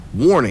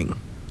Warning: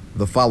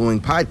 the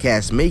following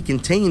podcast may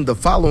contain the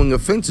following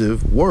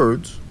offensive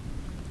words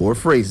or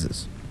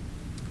phrases.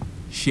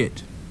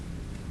 Shit.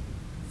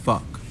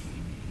 Fuck.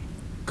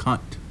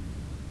 Cunt.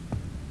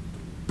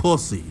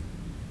 Pussy.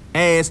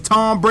 Ass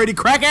Tom Brady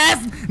crack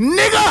ass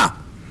nigga!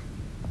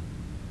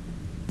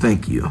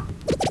 Thank you.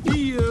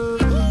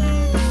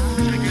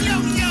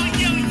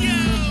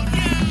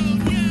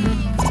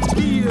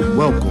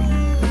 Welcome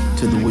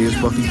to the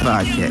Where's Buffy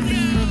podcast,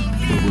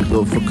 where we're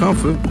built for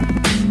comfort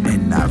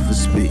and not for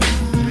speed.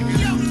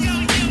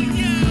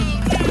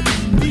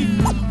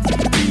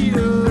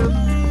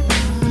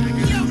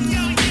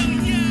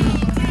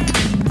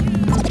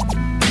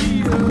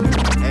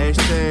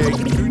 Hashtag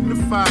shooting the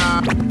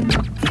five.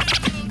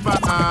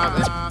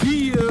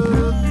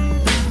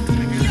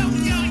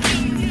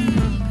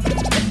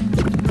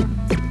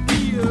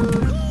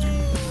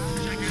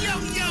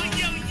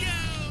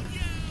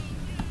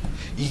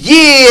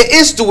 Yeah,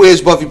 it's the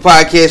Where's Buffy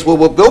podcast, where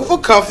we're built for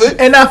comfort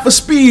and not for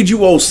speed.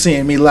 You all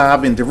seeing me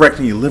live and direct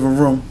in your living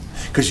room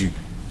because you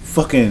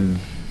fucking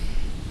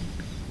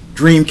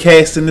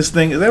Dreamcasting this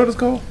thing. Is that what it's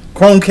called?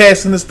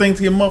 Chromecasting this thing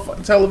to your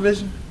motherfucking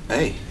television.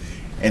 Hey.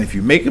 And if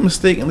you make a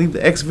mistake and leave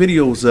the X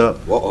videos up,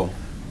 Uh-oh.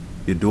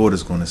 your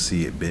daughter's gonna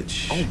see it,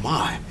 bitch. Oh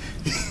my.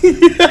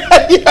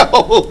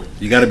 Yo.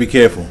 You gotta be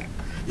careful.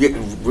 Yeah,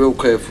 real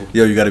careful.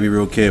 Yo, you gotta be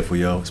real careful,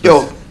 yo.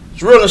 Yo,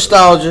 it's real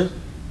nostalgia.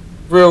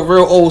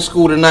 Real old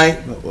school tonight.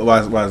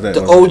 Why is that?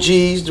 The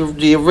OGs,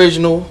 the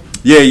original.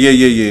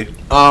 Yeah.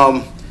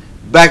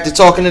 Back to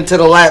talking into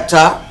the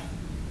laptop.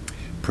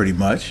 Pretty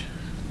much.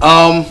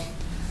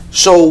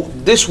 So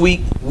this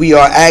week we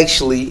are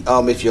actually,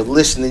 if you're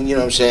listening, you know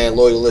what I'm saying,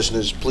 loyal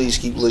listeners, please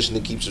keep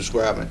listening, keep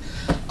subscribing.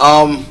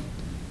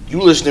 You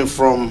listening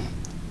from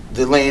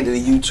the land of the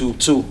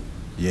YouTube too.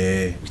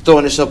 Yeah. We're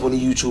throwing this up on the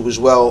YouTube as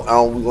well.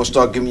 We're gonna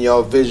start giving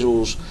y'all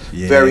visuals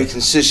very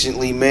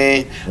consistently,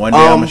 man. One day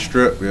I'm a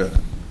strip, yeah.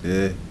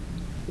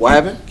 What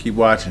happened? Keep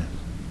watching.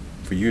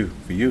 For you.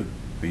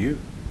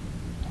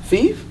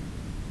 Feev?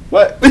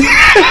 What? Man,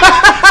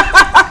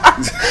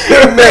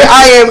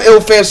 I am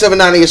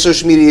illfam79 on your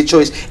social media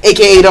choice,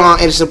 aka Don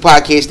Anderson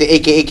Podcaster,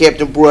 aka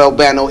Captain Bru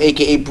Albano,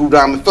 aka Brew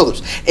Diamond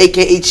Phillips,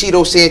 aka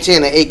Cheeto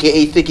Santana,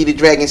 aka Thicky the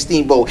Dragon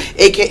Steamboat,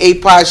 aka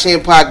Pod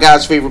Sham Pod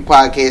God's favorite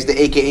podcaster,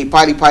 aka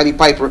Potty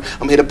Piper.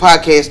 I'm here to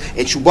podcast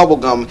and chew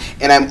bubblegum,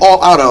 and I'm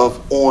all out of,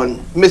 on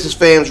Mrs.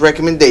 Fam's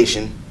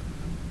recommendation,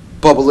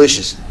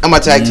 Bubblicious. I'm my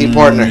tag team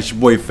partner. It's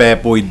your boy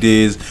Fat Boy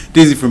Dizz.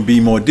 Dizzy from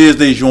B-More. Dizz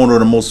de Journal,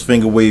 the most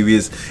finger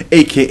waviest.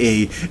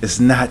 AKA,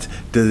 it's not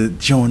the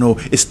journal,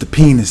 it's the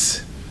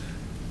penis.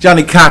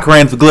 Johnny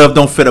Cochran, if the glove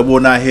don't fit, I will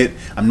not hit.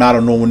 I'm not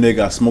a normal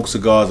nigga. I smoke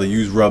cigars, I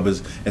use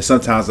rubbers, and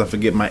sometimes I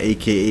forget my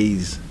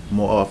AKAs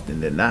more often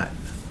than not.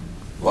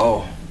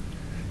 Whoa.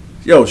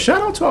 Yo,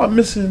 shout out to our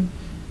missing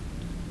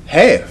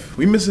half.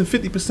 We missing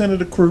 50% of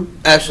the crew.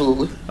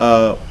 Absolutely.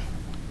 The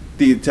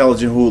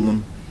intelligent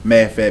hoodlum.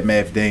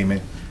 Math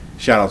Damon.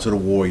 Shout out to the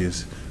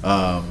Warriors.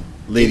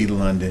 Lady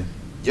London.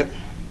 Yep.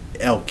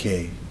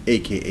 LK,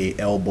 aka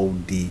Elbow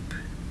Deep.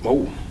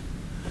 Oh.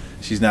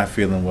 She's not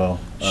feeling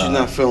well. She's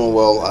not feeling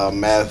well.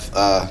 Math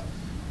had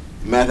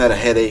a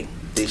headache.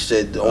 They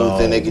said the only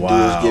thing they could do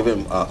is give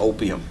him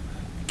opium.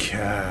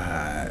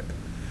 God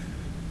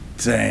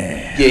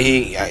damn.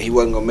 Yeah, he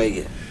wasn't gonna make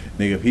it.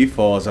 Nigga, if he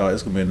falls out,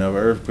 it's gonna be another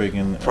earthquake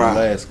in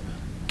Alaska.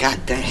 God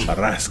damn.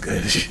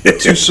 Alaska.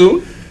 Too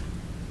soon?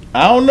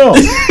 I don't know.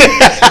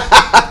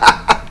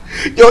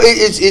 Yo,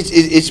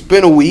 it's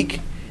been a week.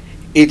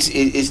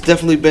 It's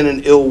definitely been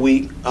an ill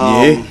week.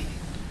 Yeah.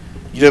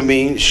 You know what I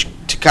mean?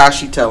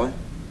 Tekashi telling.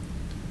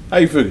 How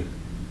you figure?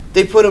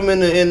 They put him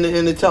in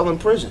the telling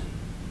prison.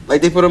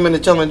 Like they put him in the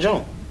telling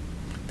joint.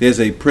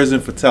 There's a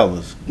prison for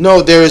tellers.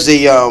 No, there is a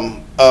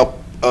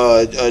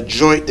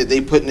joint that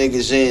they put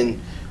niggas in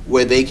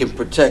where they can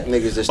protect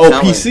niggas that's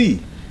telling.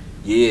 PC.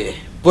 Yeah.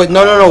 But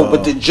no.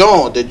 But the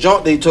joint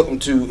they took him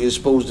to is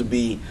supposed to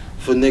be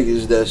for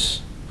niggas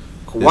that's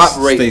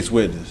cooperating. State's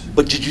witness.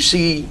 But did you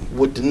see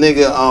what the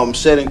nigga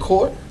said in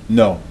court?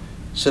 No.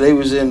 So they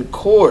was in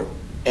court,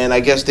 and I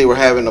guess they were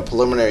having a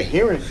preliminary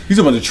hearing. He's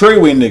talking about the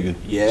Treyway nigga.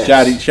 Yeah.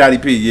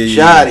 Shotty P.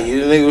 Yeah. Shotty.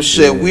 The nigga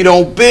said, we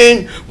don't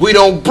bend, we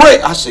don't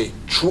break. I said,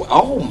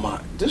 oh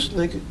my, this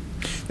nigga.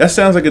 That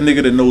sounds like a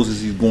nigga that knows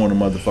he's going to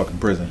motherfucking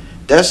prison.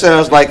 That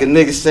sounds like a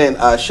nigga saying,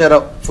 shut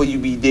up before you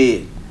be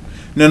dead.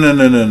 No.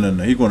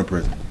 He going to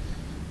prison.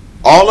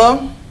 All of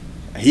them?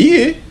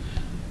 He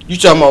You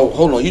talking about,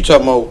 hold on, you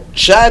talking about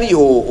Shotty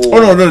or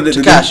no,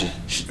 Tekashi?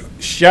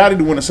 Shotty,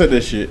 the one that said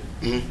that shit,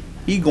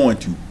 he going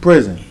to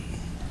prison.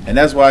 And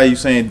that's why you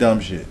saying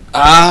dumb shit.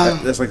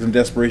 That's like some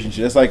desperation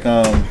shit. That's like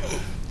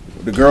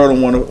the girl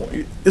don't want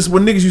to. It's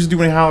what niggas used to do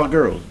when they holler at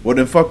girls. Well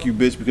then fuck you,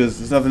 bitch, because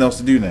there's nothing else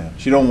to do now.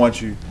 She don't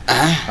want you.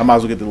 I might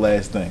as well get the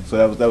last thing.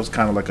 So that was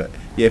kind of like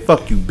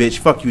fuck you, bitch.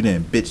 Fuck you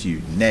then, bitch. You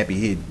nappy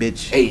head,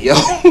 bitch. Hey yo,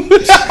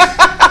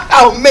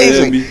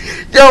 amazing.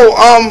 Yo,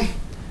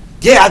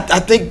 yeah, I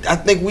think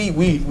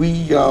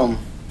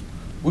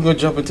we're gonna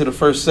jump into the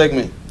first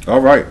segment. All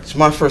right. It's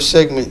my first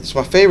segment. It's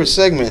my favorite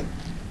segment.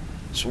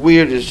 It's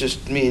weird. It's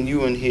just me and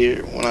you in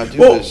here when I do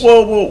this.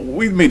 Well,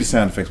 we've made the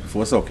sound effects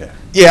before. It's okay.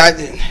 Yeah, I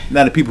did.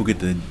 Now the people get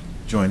to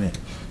join in.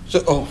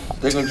 So,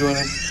 they're gonna join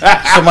in.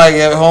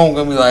 Somebody at home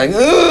gonna be like,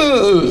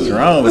 "Ooh, what's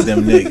wrong with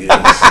them niggas?"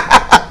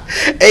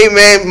 Hey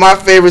man, my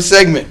favorite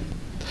segment,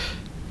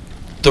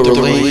 the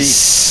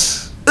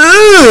release. They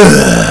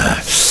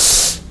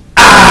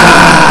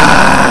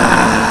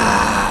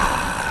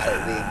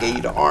gave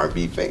you the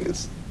R&B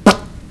fingers.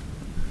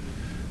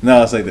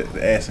 No, it's like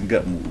the ass and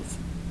gut move.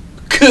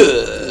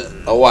 Good.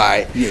 Oh, all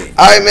right. Yeah.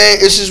 All right, man.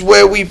 This is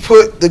where we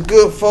put the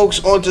good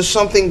folks onto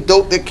something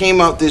dope that came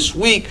out this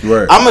week.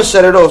 Right. I'm gonna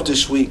set it off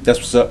this week. That's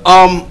what's up.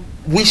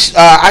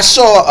 I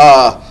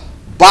saw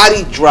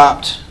Bodied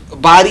dropped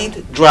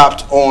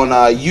on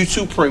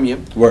YouTube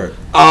Premium. Word.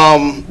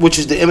 Which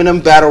is the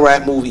Eminem battle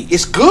rap movie.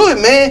 It's good,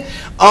 man.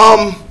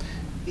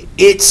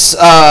 It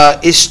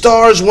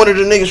stars one of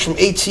the niggas from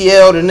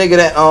ATL, the nigga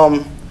that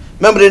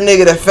remember the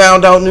nigga that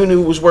found out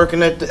Nunu was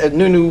working at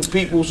Nunu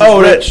People's.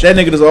 Oh, that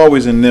nigga that's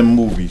always in them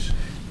movies.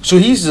 So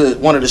he's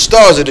one of the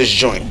stars of this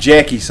joint.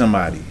 Jackie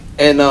somebody.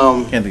 And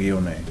can't think of your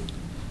name.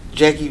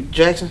 Jackie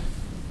Jackson.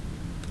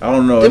 I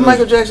don't know. Did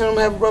Michael Jackson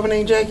have a brother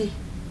named Jackie?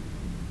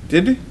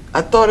 Did he?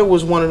 I thought it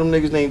was one of them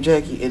niggas named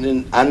Jackie, and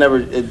then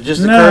it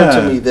just occurred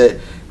to me that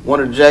one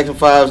of the Jackson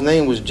 5's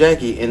name was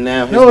Jackie, and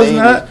now his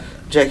name is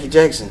Jackie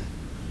Jackson.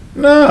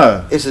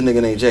 Nah. It's a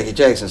nigga named Jackie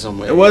Jackson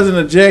somewhere. It wasn't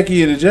a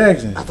Jackie and a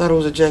Jackson. I thought it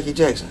was a Jackie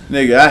Jackson.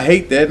 Nigga, I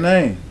hate that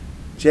name.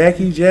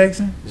 Jackie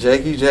Jackson?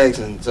 Jackie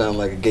Jackson sounds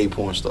like a gay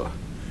porn star.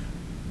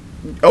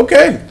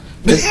 Okay.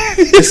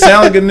 It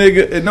sounds like a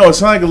nigga. No, it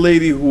sounds like a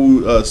lady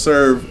who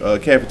served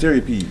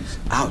cafeteria peas.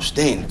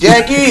 Outstanding.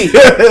 Jackie!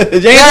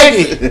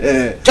 Jackie!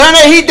 Turn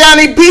that heat down,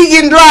 he peak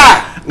and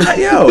dry.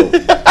 Yo.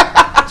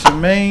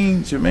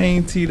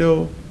 Jermaine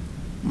Tito,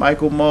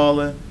 Michael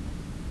Marlon,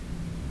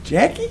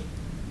 Jackie?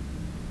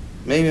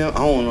 Maybe I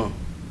don't know.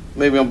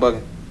 Maybe I'm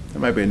bugging. That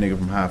might be a nigga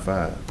from High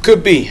Five.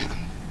 Could be.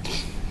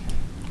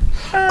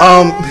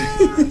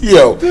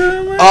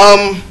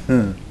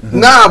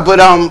 Nah, but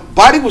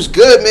Body was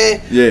good,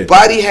 man. Yeah.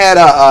 Body had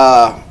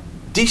a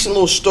decent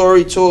little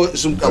story to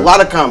it. A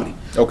lot of comedy.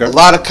 Okay. A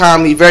lot of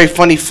comedy. Very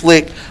funny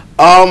flick.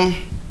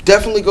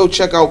 Definitely go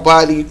check out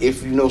Body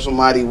if you know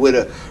somebody with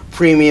a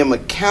premium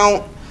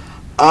account.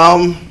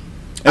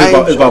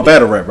 It's about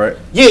battle rap, right?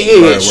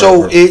 Yeah.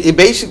 So it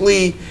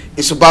basically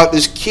it's about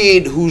this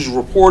kid who's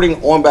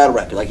reporting on battle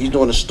rap. Like he's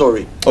doing a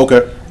story.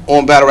 Okay.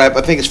 On battle rap.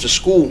 I think it's for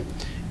school.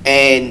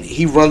 And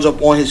he runs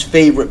up on his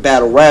favorite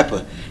battle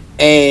rapper,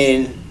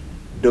 and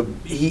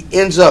he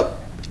ends up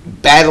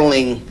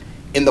battling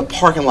in the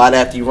parking lot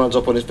after he runs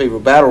up on his favorite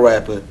battle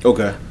rapper.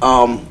 Okay.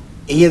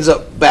 He ends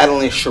up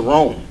battling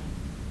Sharon.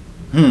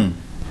 And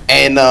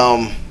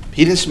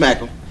he didn't smack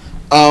him,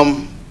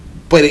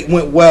 but it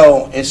went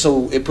well, and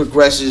so it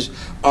progresses.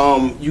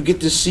 You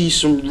get to see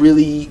some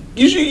really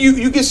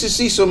you get to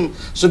see some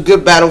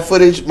good battle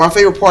footage. My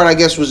favorite part, I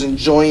guess, was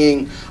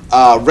enjoying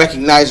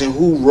recognizing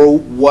who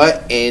wrote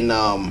what, and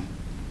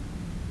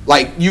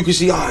like you can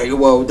see, all right,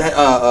 well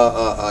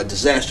that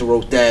Disaster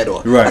wrote that,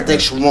 or right, I think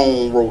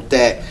Sharon wrote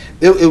that.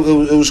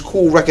 It was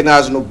cool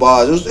recognizing the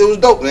bars. It was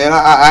dope, man.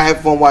 I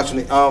had fun watching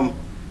it. You know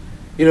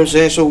what I'm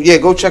saying? So yeah,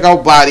 go check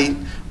out Body.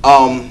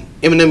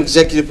 Eminem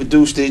executive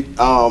produced it.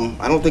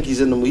 I don't think he's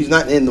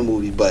not in the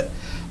movie, but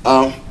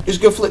it's a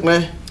good flick,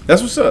 man.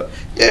 That's what's up.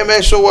 Yeah,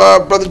 man. So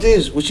brother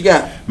Dizz, what you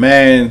got?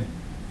 Man,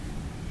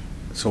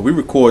 so we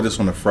record this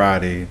on a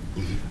Friday.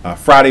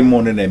 Friday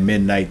morning at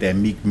midnight, that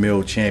Meek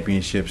Mill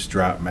Championships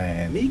drop,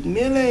 man. Meek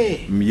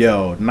Millie.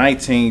 Yo,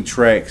 19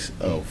 tracks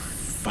of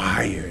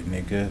fire,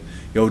 nigga.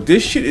 Yo,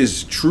 this shit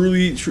is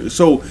truly true.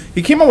 So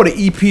he came out with an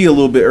EP a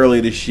little bit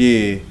earlier this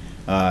year.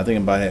 I think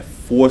about had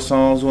 4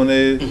 songs on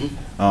there.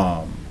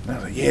 I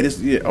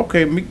was like,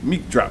 okay,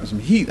 Meek dropped some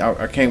heat.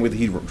 I can't wait till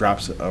he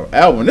drops an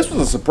album. This was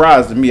a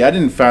surprise to me. I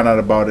didn't find out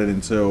about it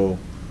until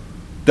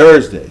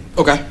Thursday.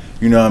 Okay.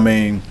 You know what I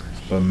mean?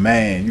 But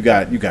man, you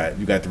got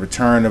the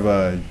return of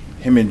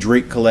him and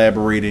Drake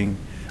collaborating.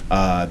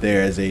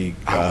 There's a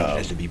I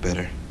want it to be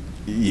better.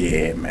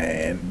 Yeah,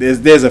 man.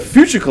 There's a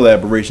Future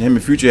collaboration. Him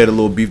and Future had a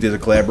little beef. There's a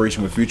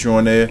collaboration with Future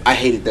on there. I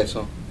hated that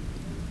song.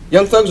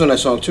 Young Thug's on that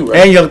song too,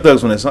 right? And Young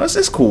Thug's on that song.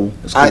 It's cool.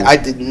 It's cool. I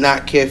did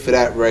not care for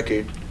that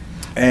record.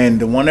 And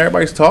the one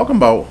everybody's talking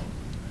about,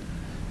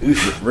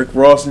 Rick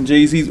Ross and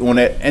Jay-Z's on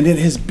that. And then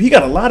he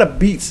got a lot of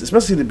beats,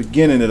 especially at the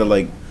beginning, that are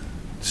like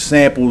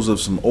samples of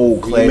some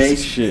old classic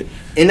shit.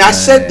 And man. I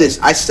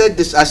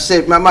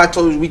said, remember I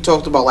told you we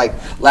talked about like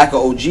lack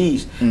of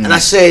OGs. And I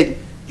said,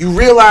 you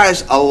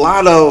realize a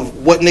lot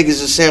of what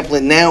niggas are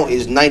sampling now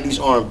is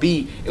 90s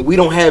R&B, and we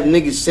don't have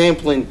niggas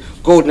sampling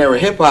golden era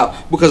hip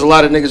hop because a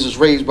lot of niggas is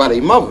raised by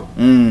their mother.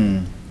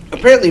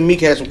 Apparently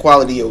Meek had some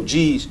quality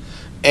OGs,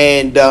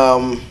 and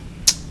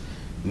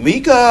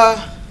Meek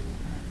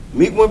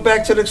went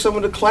back to some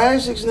of the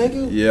classics,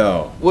 nigga.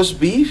 Yo. What's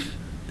beef?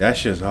 That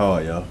shit's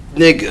hard, yo.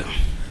 Nigga.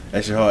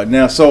 That shit hard.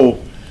 Now,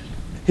 so,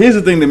 here's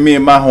the thing that me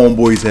and my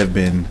homeboys have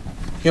been.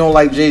 You don't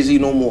like Jay-Z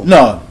no more?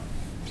 No.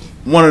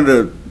 One of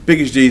the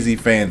biggest Jay-Z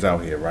fans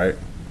out here, right?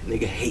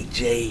 Nigga hate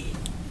Jay.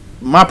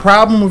 my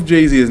problem with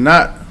Jay-Z is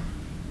not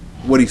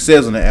what he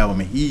says on the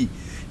album. He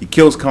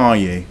kills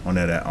Kanye on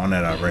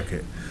that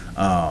record.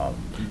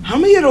 How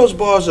many of those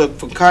bars are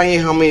for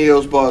Kanye? How many of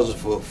those bars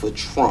are for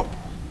Trump?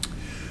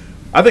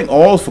 I think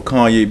all for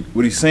Kanye.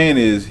 What he's saying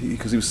is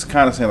because he was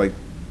kind of saying like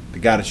the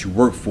guy that you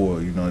work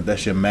for, you know,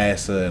 that's your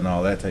master and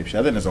all that type of shit.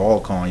 I think it's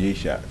all Kanye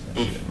shots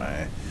and shit,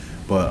 man.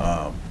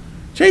 But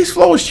Jay's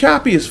flow is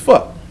choppy as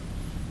fuck.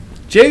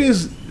 Jay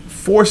is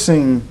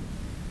forcing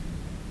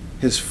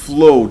his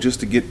flow just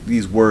to get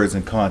these words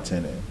and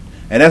content in,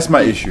 and that's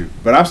my issue.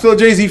 But I'm still a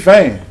Jay-Z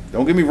fan.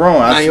 Don't get me wrong.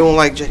 Now you don't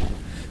like Jay?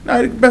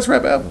 Nah, the best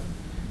rapper ever.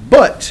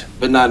 But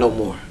not no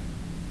more.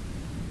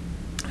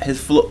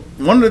 His flow.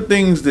 One of the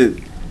things that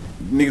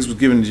niggas was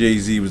giving to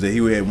Jay-Z was that he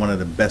had one of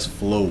the best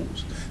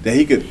flows. That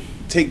he could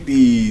take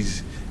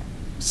these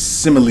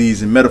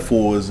similes and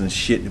metaphors and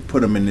shit and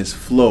put them in this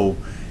flow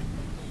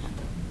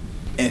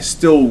and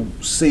still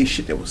say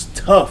shit that was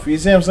tough. You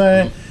see what I'm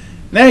saying?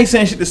 Now he's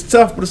saying shit that's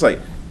tough, but it's like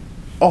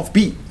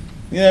offbeat.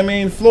 You know what I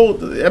mean?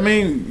 Flow. I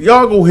mean,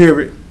 y'all go hear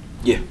it.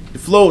 Yeah. The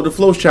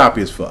flow's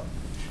choppy as fuck.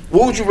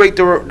 What would you rate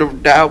the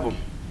album?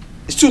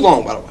 It's too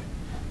long, by the way.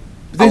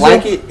 I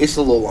like it. It's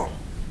a little long.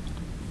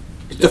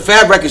 The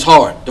fabric is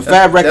hard. The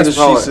fabric is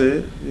hard. That's what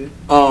she said. Yeah.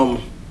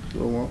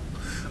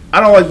 I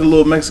don't like the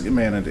little Mexican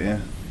man at the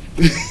end.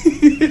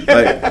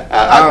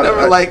 I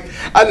never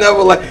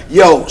like.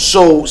 Yo,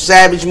 so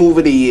Savage Move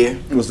of the Year.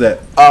 What's that?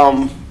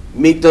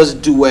 Meek does a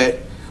duet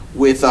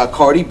with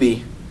Cardi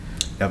B.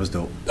 That was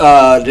dope.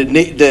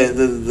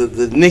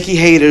 The Nicki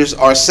haters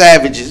are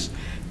savages.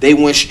 They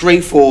went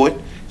straight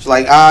forward. It's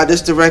like,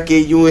 this the record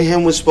you and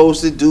him was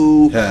supposed to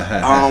do.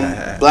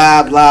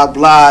 Blah blah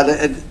blah.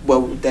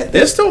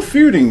 They're still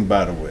feuding,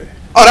 by the way.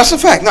 Oh, that's a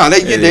fact. No,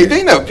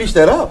 they never pieced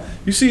that up.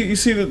 You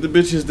see the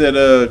bitches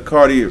that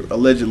Cardi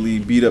allegedly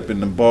beat up in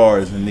the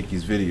bars in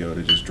Nicki's video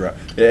that just dropped.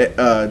 It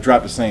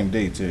dropped the same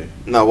day too.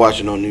 Not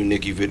watching no new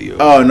Nicki video.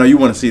 Oh no, you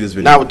want to see this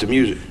video? Not with the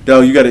music.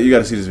 No, you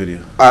gotta see this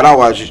video. All right, I'll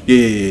watch it.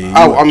 Yeah.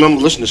 I remember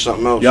listening to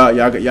something else. Y'all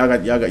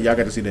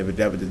got to see that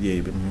video.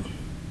 Yeah,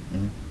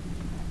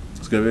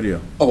 it's a good video.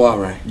 Oh, all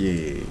right.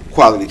 Yeah.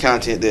 Quality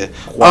content there.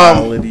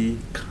 Quality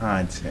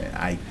content.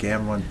 I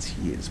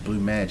guarantee it. It's Blue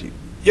Magic.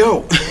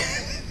 Yo.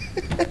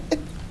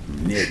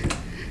 Nigga.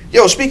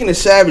 Yo, speaking of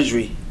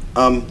savagery,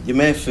 your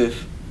man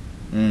Fifth.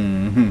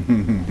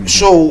 Mm-hmm.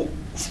 So,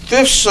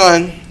 Fifth's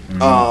son,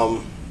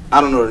 I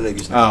don't know the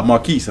nigga's name.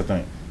 Marquise, I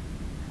think.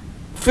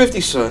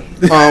 50's son.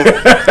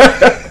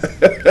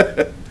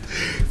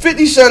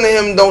 50's son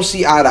and him don't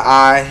see eye to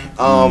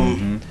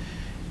eye.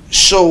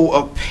 So,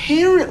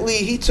 apparently,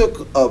 he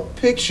took a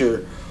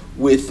picture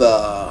with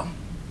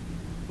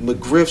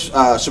McGriff's,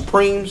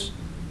 Supreme's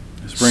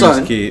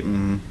son. Kid.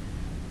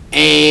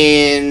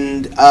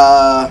 And, did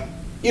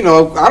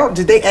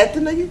they at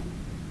the nigga?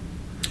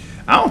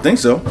 I don't think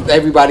so.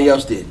 Everybody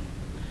else did.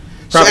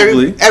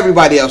 Probably. So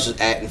everybody else is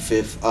atting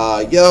Fifth.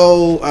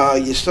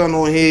 Your son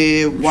on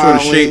here. I'm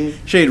sure the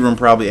shade room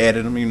probably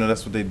added him. You know,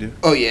 that's what they do.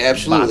 Oh, yeah,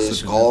 absolutely.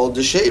 It's called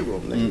the Shade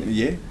Room, nigga.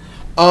 Yeah.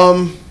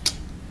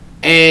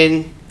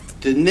 And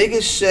the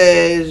nigga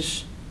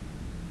says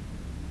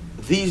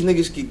these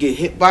niggas could get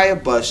hit by a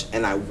bus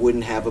and I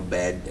wouldn't have a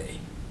bad day.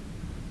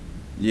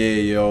 Yeah,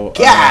 yo.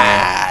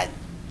 God.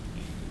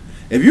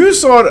 If you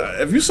saw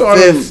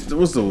those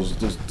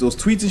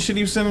tweets and shit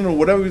he was sending or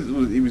whatever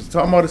he was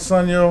talking about his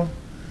son, yo,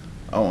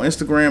 on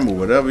Instagram or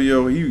whatever,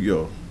 yo,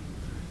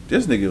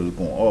 this nigga was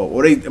going off.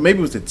 Or maybe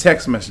it was the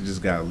text messages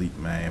got leaked,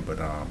 man. But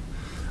I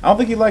don't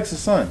think he likes his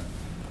son.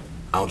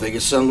 I don't think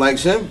his son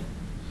likes him.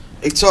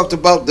 They talked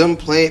about them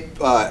playing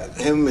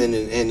him and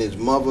his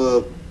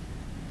mother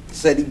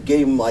said he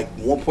gave him like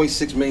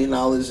 $1.6 million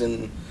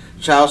in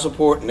child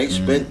support, and they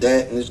spent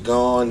that, and it's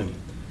gone. And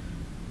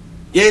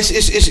yeah,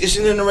 it's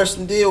an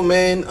interesting deal,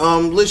 man.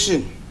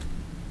 Listen,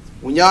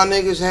 when y'all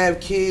niggas have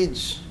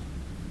kids,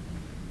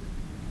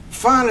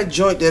 find a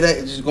joint that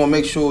is just gonna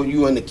make sure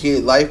you in the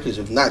kid life, because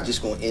if not,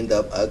 just gonna end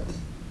up ugly.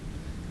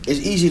 It's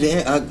easy to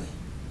end ugly.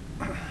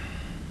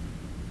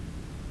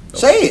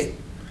 Say it.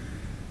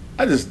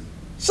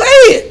 Say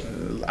it.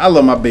 I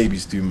love my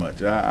babies too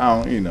much.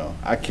 I don't,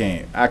 I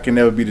can't. I can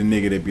never be the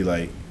nigga that be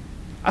like,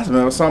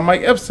 I saw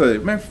Mike Epps say,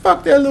 man,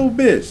 fuck that little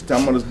bitch.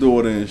 Talking about his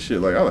daughter and shit.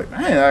 Like, I'm like,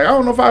 man, I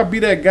don't know if I'd be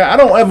that guy. I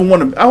don't ever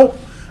want to. I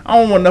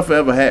don't want nothing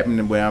ever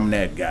happening where I'm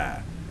that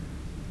guy.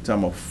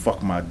 Talking about fuck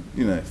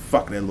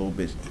that little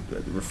bitch,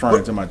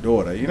 referring to my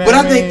daughter. You know. But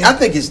I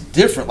think it's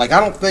different. Like, I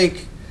don't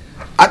think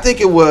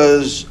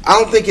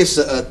it's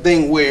a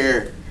thing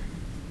where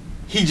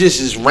he just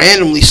is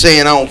randomly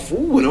saying I don't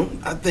fool with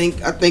him. I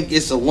think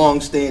it's a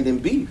long-standing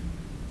beef.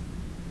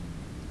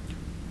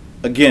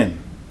 Again,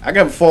 I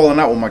got falling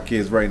out with my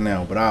kids right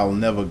now, but I'll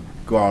never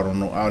go out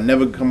I'll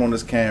never come on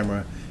this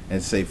camera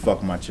and say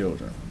fuck my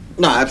children.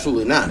 No,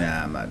 absolutely not.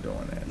 Nah, I'm not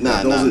doing that.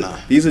 Nah.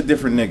 These are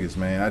different niggas,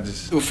 man.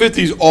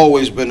 50's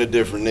always been a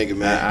different nigga,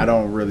 man. I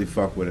don't really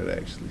fuck with it,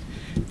 actually.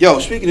 Yo,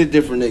 speaking of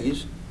different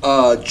niggas,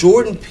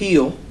 Jordan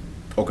Peele.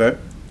 Okay.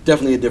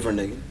 Definitely a different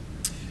nigga.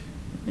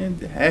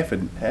 And half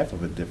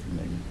of a different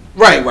nigga.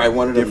 Right,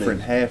 one of them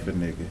different niggas. Half a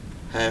nigga.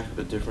 Half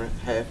a different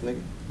half,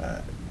 nigga.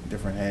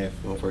 Different half.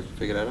 You want to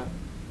figure that out?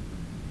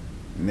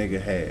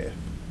 Nigga half.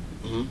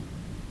 Mm-hmm.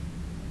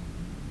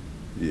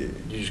 Yeah.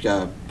 You just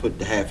gotta put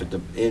the half at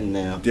the end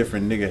now.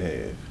 Different nigga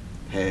half.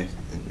 Half.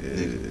 Yeah.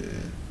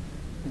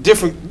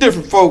 Nigga.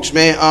 Different folks,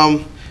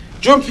 man.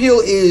 Jordan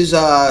Peele is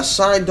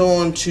signed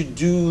on to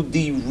do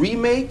the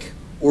remake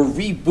or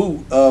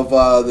reboot of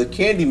the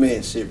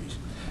Candyman series.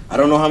 I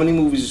don't know how many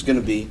movies it's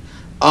gonna be.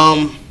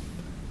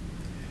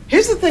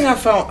 Here's the thing I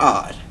found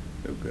odd.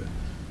 Okay.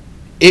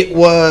 It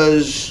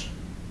was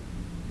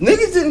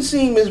niggas didn't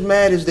seem as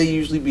mad as they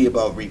usually be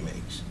about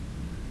remakes.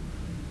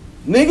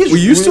 Niggas We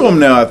used to them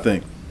now, I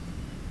think.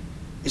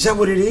 Is that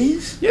what it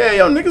is? Yeah,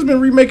 yo, niggas been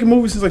remaking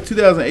movies since like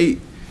 2008.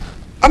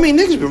 I mean,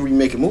 niggas been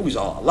remaking movies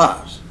all our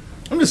lives.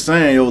 I'm just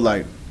saying, yo,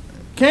 like,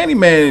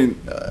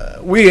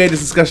 Candyman, we had this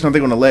discussion, I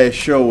think, on the last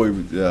show where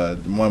the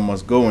One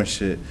Must Go and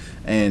shit.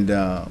 And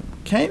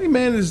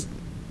Candyman is,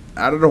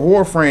 out of the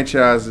horror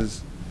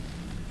franchises,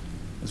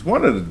 it's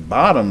one of the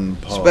bottom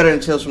parts. It's better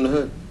than Tales from the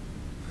Hood.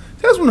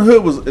 Tales from the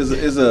Hood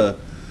is a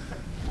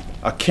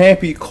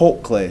campy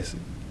cult classic.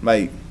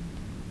 Like,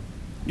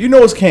 you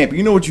know it's campy.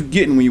 You know what you're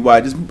getting when you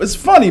watch it. It's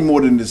funny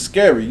more than it's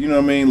scary. You know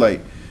what I mean?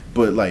 Like,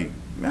 but like,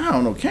 I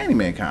don't know.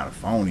 Candyman kind of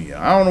phony.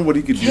 I don't know what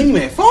he could do.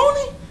 Candyman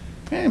phony?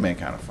 Candyman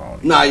kind of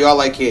phony. Nah, y'all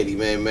like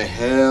Candyman, man.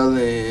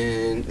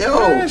 Helen.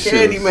 Yo,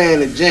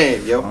 Candyman a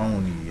jam, yo.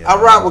 Phony, I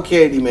rock with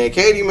Candyman.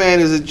 Candyman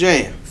is a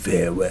jam.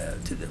 Farewell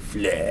to the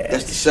flesh.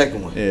 That's the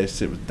second one. Yeah, that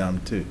shit was dumb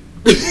too.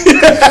 The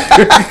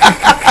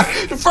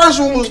first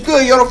one was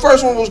good, yo. The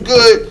first one was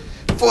good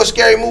for a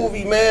scary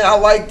movie, man. I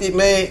liked it,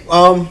 man.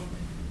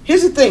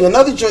 Here's the thing.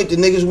 Another joint that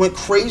niggas went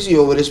crazy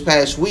over this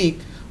past week,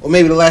 or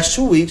maybe the last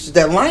 2 weeks, is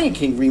that Lion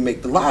King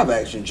remake, the live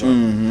action joint.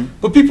 Mm-hmm.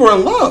 But people are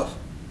in love.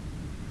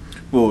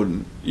 Well,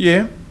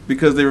 yeah,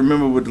 because they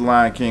remember what the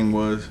Lion King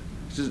was.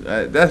 It's just,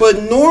 that's.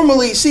 But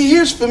normally, see,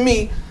 here's for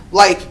me,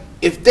 like,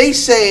 if they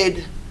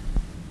said,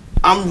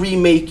 I'm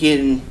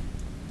remaking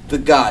The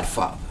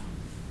Godfather.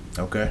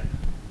 Okay.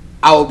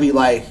 I would be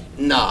like,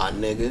 nah,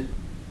 nigga.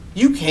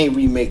 You can't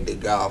remake The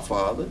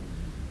Godfather.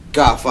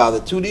 Godfather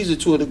 2, these are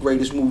two of the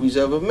greatest movies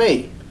ever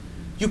made.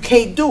 You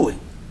can't do it.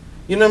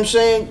 You know what I'm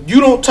saying?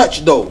 You don't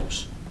touch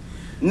those.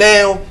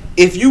 Now,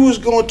 if you was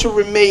going to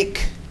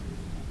remake,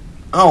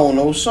 I don't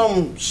know,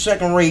 some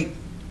second-rate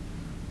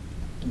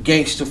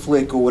gangster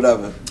flick or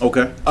whatever.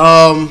 Okay.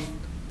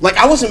 Like,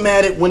 I wasn't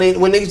mad at when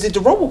niggas did the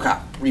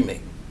RoboCop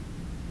remake.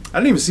 I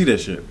didn't even see that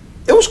shit.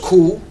 It was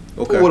cool.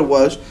 Okay. For what it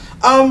was.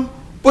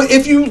 But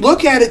if you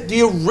look at it,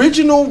 the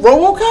original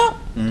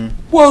RoboCop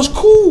was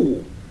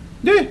cool.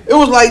 Yeah. It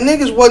was like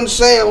niggas wasn't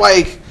saying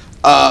like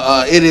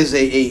it is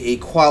a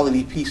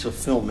quality piece of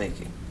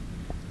filmmaking.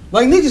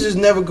 Like niggas is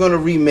never gonna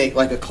remake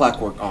like a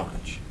Clockwork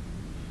Orange.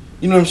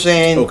 You know what I'm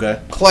saying? Okay.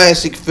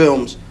 Classic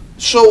films.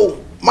 So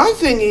my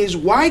thing is,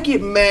 why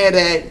get mad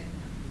at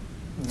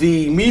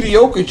the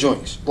mediocre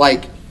joints?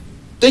 Like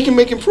they can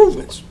make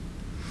improvements.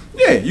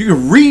 Yeah, you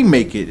can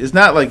remake it. It's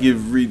not like you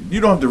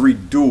don't have to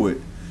redo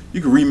it. You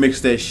can remix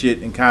that shit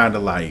and kind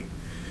of like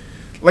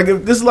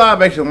if this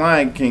live action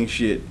Lion King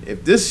shit,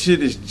 if this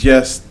shit is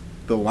just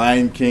the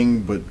Lion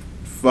King but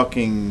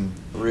fucking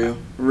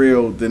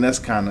real, then that's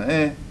kind of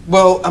eh.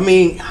 Well, I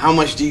mean, how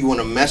much do you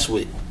want to mess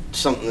with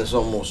something that's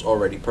almost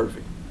already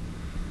perfect?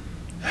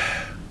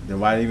 Then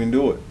why even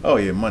do it? Oh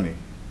yeah, money.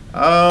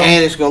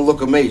 And it's gonna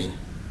look amazing.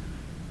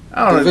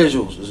 I don't the know.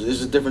 visuals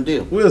is a different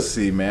deal. We'll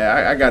see,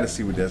 man. I got to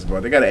see what that's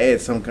about. They got to add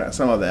some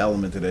other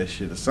element to that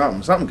shit or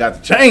something. Something got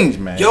to change,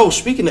 man. Yo,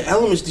 speaking of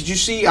elements, did you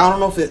see? I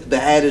don't know if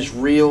the ad is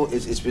real.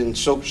 It's been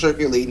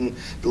circulating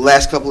the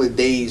last couple of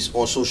days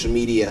on social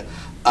media.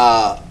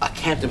 A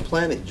Captain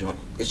Planet joint.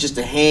 It's just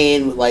a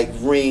hand with like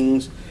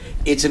rings.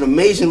 It's an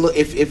amazing look.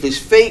 If it's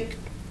fake,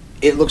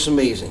 it looks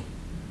amazing.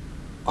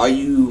 Are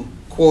you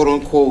quote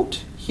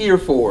unquote here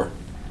for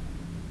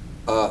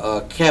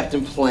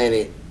Captain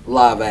Planet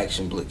live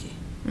action blicky?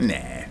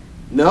 Nah.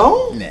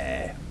 No?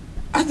 Nah.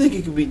 I think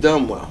it could be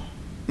done well.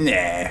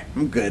 Nah.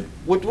 I'm good.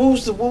 What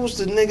was the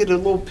nigga, the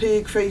little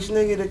pig face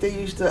nigga that they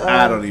used to?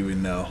 I don't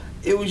even know.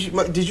 It was.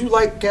 Did you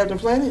like Captain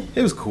Planet?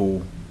 It was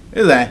cool. It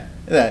was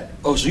that.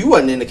 Oh, so you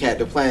wasn't into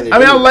Captain Planet? I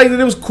mean, I liked it.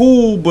 It was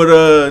cool,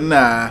 but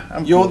nah.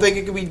 You don't think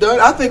it could be done?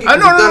 I think it could be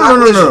no,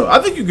 done. No. I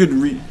think you could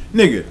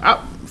nigga.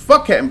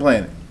 Fuck Captain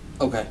Planet.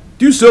 Okay.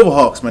 Do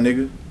Silverhawks, my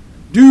nigga.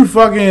 Do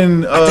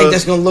fucking. I think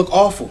that's gonna look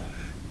awful.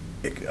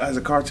 As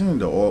a cartoon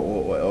though,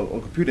 or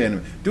computer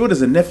anime. Do it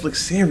as a Netflix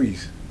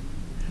series,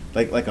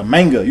 like a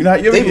manga. You know,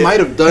 They might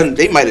have done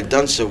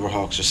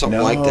Silverhawks or something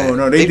like that.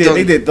 No, they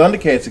did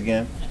Thundercats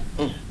again.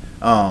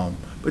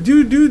 But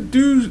do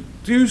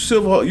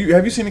Silverhawks?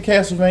 Have you seen the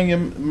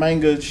Castlevania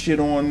manga shit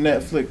on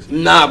Netflix?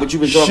 Nah, but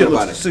you've been talking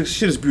about it.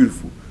 Shit is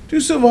beautiful. Do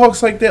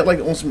Silverhawks like that, like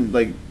on some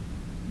like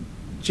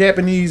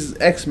Japanese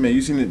X-Men.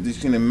 You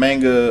seen the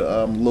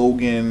manga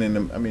Logan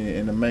and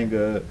the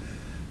manga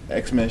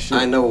X-Men shit.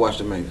 I never watched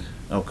the manga.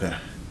 Okay.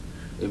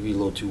 It'd be a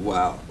little too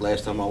wild.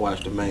 Last time I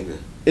watched the manga.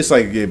 It's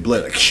like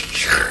blood.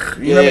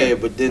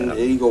 Like, but then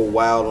you go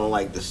wild on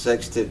like the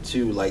sex tip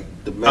too, like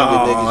the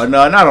manga niggas.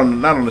 No, not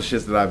on the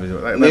shits that I've been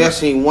doing. I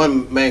seen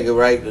one manga,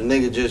 right? The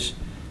nigga just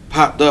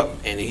popped up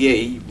and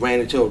he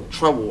ran into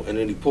trouble and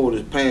then he pulled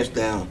his pants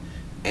down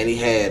and he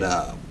had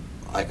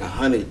like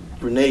 100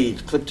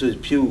 grenades clipped to his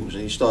pubes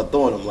and he started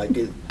throwing them like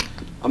it.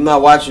 I'm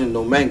not watching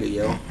no manga,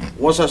 yo.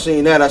 Once I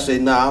seen that, I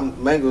said, nah,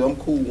 I'm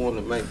cool on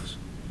the mangas.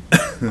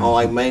 I don't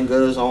like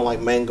mangas, I don't like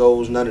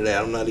mangoes, none of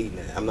that. I'm not eating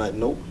that.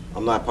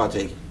 I'm not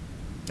partaking.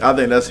 I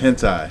think that's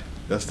hentai.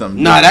 That's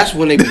something. Nah, that's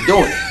when they be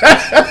doing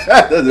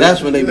it.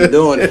 That's when they be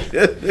doing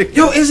it.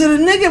 Yo, is it a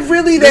nigga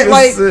really that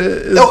like?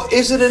 Yo,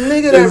 is it a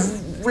nigga that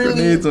really?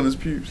 Grenades on his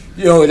pubes.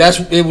 Yo, that's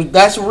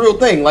a real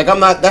thing. Like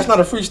that's not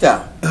a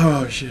freestyle.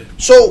 Oh shit.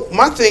 So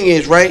my thing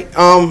is right.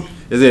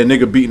 Is there a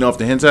nigga beating off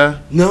the hentai?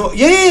 No,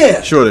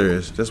 yeah. Sure there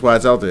is. That's why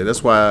it's out there.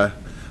 That's why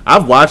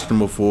I've watched them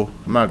before.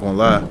 I'm not gonna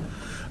lie,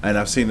 and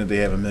I've seen that they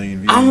have 1 million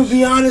views. I'm gonna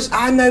be honest.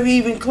 I never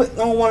even clicked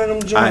on one of them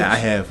joints. I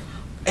have.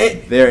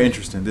 They're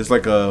interesting. There's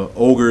like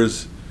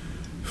ogres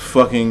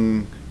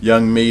fucking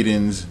young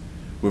maidens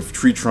with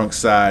tree trunk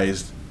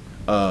sized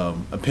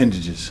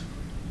appendages.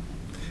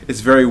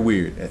 It's very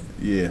weird.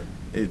 Yeah,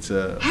 it's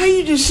How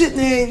you just sitting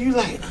there and you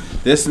like?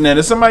 There's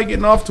somebody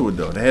getting off to it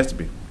though. There has to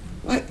be.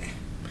 What?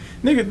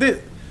 Nigga,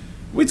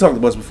 we talked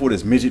about this before.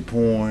 There's midget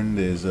porn.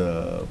 There's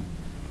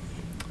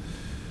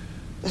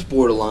That's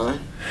borderline.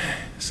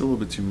 It's a little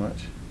bit too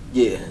much.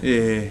 Yeah.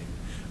 Yeah.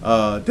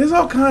 There's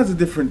all kinds of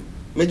different.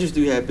 Midgets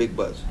do have big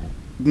butts.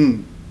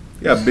 They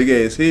got big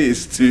ass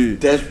heads too.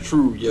 That's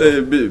true,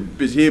 yo.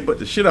 Bitch headbutt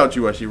the shit out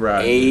you while she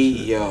rides. Hey,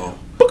 yo.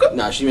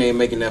 Nah, she ain't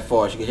making that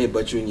far. She can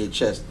headbutt you in your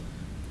chest.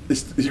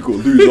 You gonna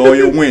lose all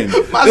your wind.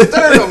 My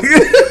sternum.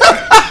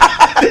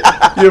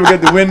 You ever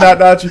get the wind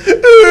knocked out you?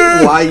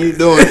 Why you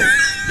doing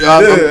it?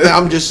 Yo,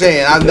 I'm just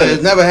saying.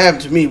 It's never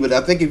happened to me, but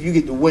I think if you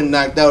get the wind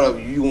knocked out of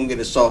you, you gonna get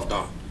a soft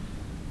arm.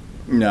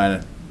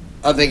 Nah.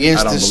 I think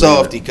instant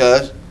softy,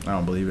 cuz. I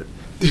don't believe it.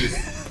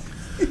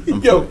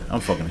 I'm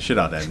fucking the shit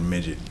out that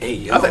midget. Hey,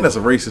 yo. I think that's a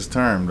racist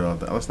term, though.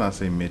 Let's not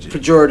say midget.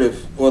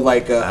 Pejorative or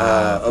like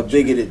a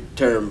bigoted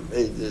term.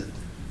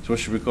 So what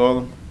should we call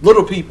them?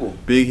 Little people.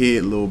 Big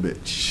head, little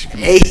bitch.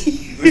 Hey.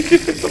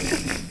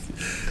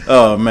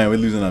 Oh man, we're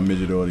losing our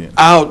midget audience.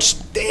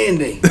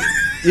 Outstanding.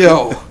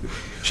 Yo.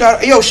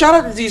 Shout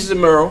out to Desus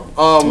Mero.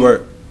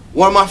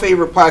 One of my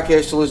favorite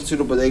podcasts to listen to,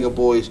 the Bodega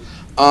Boys.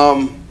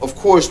 Of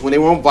course, when they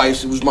were on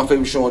Vice, it was my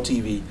favorite show on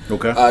TV.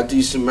 Okay.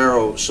 Desus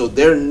Mero. So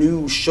their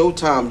new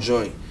Showtime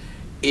joint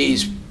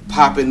is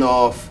popping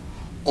off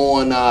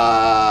on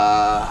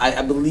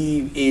I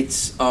believe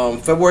it's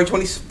February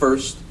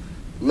 21st,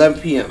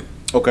 11 p.m.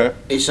 Okay.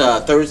 It's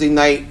Thursday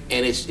night,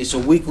 and it's a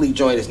weekly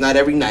joint. It's not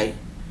every night.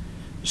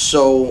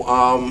 So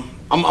I'm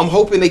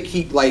hoping they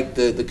keep like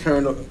the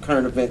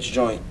current events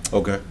joint.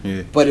 Okay.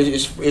 Yeah. But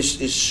it's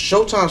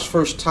Showtime's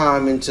first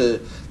time into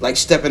like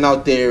stepping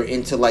out there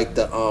into like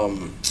the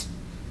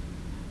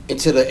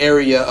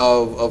area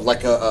of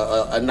like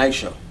a night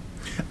show.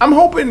 I'm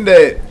hoping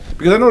that,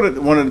 because I know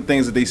that one of the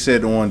things that they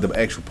said on the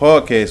actual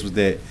podcast was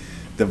that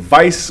the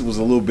Vice was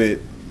a little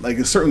bit like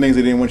certain things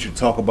they didn't want you to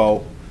talk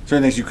about,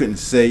 certain things you couldn't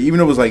say, even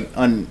though it was like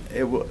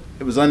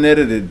it was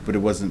unedited, but it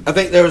wasn't. I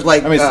think there was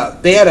like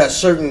they had a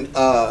certain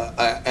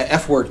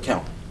F word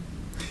count.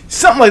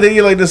 Something like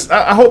that. Like this.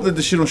 I hope that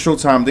the shit on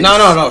Showtime. No.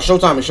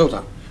 Showtime is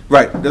Showtime.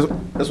 Right. That's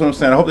what I'm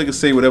saying. I hope they can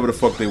say whatever the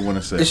fuck they want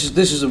to say.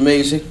 This is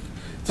amazing.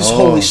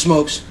 Holy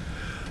smokes.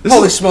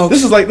 Holy smokes.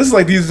 This is like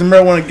these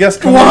marijuana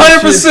guests coming.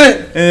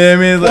 100%. I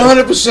mean,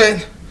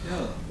 100%.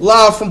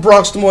 Live from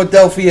Bronx to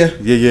Philadelphia.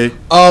 Yeah.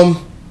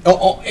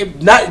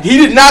 He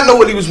did not know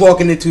what he was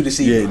walking into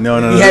this evening. Yeah,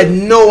 no. He had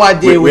no idea what he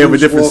was walking in. We have a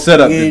different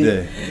setup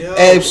today.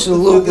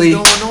 Absolutely.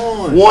 What the fuck is going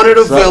on? One of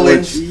the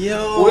villains.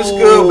 Yo. What's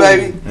good,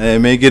 baby? Hey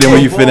man, get in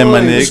where you fit in,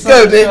 my What's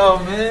nigga. good,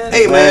 man?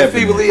 Hey man,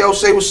 Feevaleo,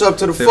 say what's up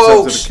to the folks. What's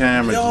up to the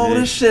camera, Yo,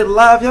 this shit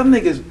live. Y'all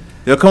niggas.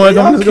 Yo, come on,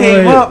 Y'all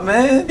came up,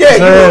 man. Yeah,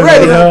 you were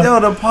ready. Yo,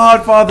 the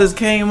Podfathers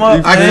came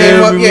up. I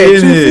came up,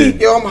 2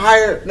 feet. Yo, I'm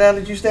higher now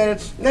that you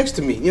stand next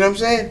to me. You know what I'm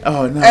saying?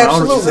 Oh, no.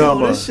 Absolutely.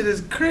 Yo, this shit is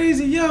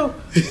crazy, yo.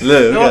 Look,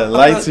 we got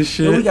lights and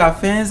shit. Yo, we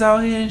got fans out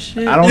here and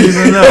shit. I don't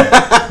even know.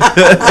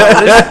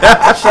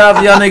 Shout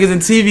out to y'all niggas in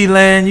TV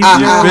land. You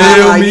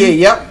feel me?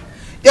 Yeah, yep.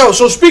 Yo,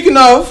 so speaking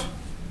of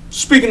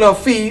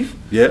Feev,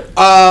 yep.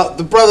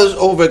 The brothers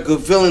over at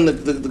Good Villain,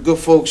 the good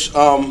folks,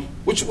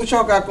 what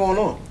y'all got going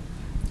on?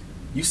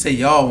 You say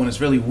y'all when it's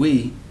really we.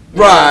 You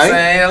know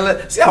right. what I'm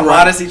saying? See how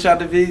modest he tried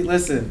to be?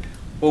 Listen,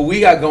 what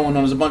we got going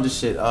on is a bunch of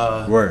shit.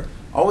 Word.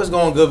 Always go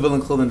on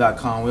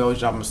goodvillainclothing.com. We always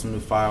dropping some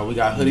new fire. We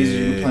got hoodies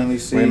you can plainly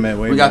see. Wait a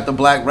we got the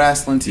black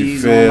wrestling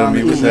tees on.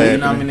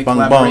 The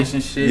collaboration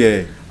shit.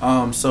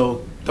 Yeah.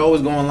 So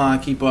always go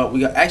online, keep up. We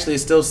got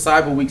it's still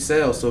Cyber Week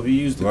sale. So if you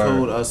use the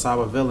code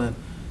CyberVillain,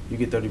 you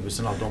get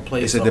 30% off. Don't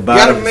play. It's at the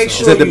bottom. You gotta make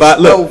sure you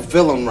spell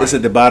villain right. It's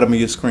at the bottom of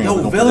your screen.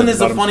 Yo, villain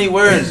is a funny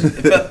word.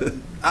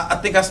 I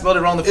think I spelled it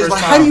wrong the first time.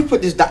 How do you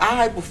put this? The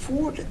I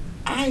before the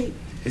I?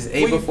 It's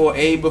A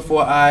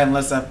before I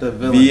unless after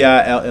villain.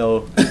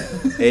 VILL.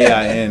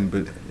 AIN,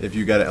 but if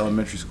you got an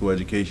elementary school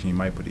education, you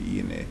might put an E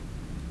in there.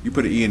 You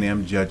put an E in there,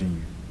 I'm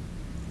judging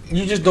you.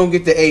 You just don't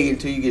get the A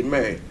until you get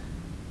married.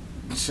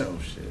 So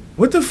shit.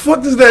 What the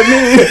fuck does that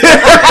mean?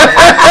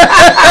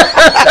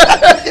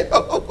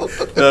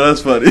 No,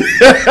 that's funny.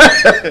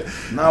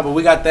 No, but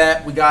we got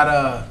that. We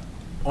got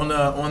on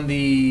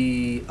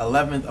the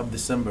 11th of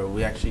December,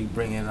 we actually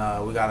bring in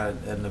we got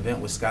an event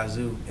with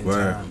Skyzoo in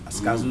town.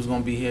 Skyzoo's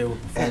gonna be here. We'll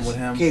perform with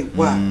him.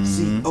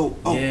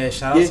 SKYZOO. Yeah,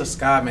 shout out to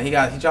Sky, man. He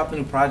dropped a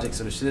new project,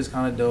 so the shit is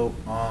kind of dope.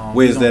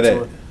 Where's that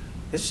at?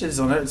 This shit is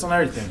on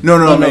everything. No,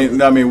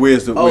 I mean,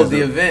 where's the? Oh, the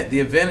event. The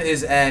event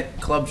is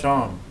at Club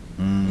Charm.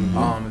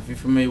 Mm-hmm. If you're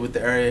familiar with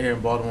the area here in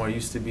Baltimore, it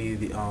used to be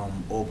the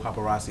old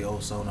Paparazzi,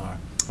 old Sonar.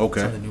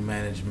 Okay. It's under new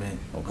management.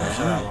 Okay.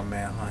 Shout out my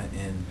man Hunt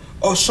and.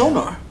 Oh,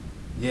 Sonar.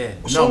 Yeah.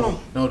 Sonar?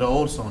 No, the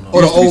old Sonar.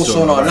 Oh, the old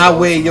Sonar. Not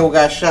where Yo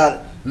got shot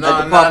at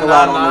the parking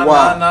lot on the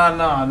wire.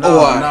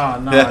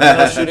 No. There's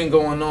no shooting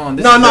going on.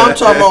 No, I'm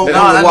talking about on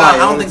the wire. I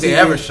don't think they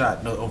ever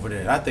shot over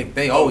there. I think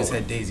they always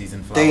had daisies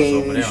and flowers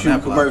over there.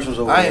 Shoot commercials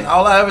over there.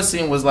 All I ever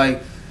seen was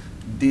like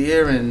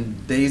deer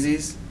and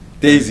daisies.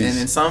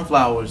 And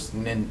sunflowers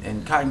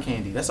and cotton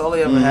candy. That's all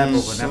they ever have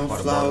over in that part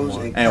of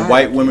Baltimore. And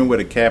white women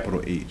with a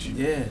capital H.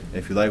 Yeah.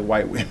 If you like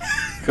white women,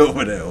 go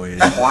over that way.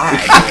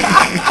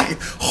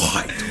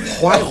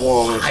 White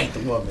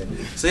woman.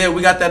 So yeah,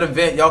 we got that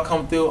event. Y'all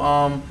come through.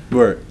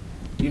 Word.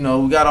 You know,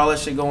 we got all that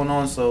shit going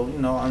on. So you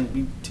know, I'm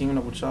be teaming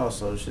up with y'all.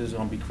 So shit is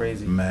gonna be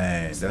crazy.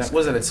 Man,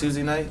 was it a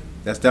Tuesday night?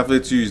 That's definitely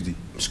a Tuesday.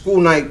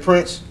 School night,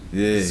 Prince.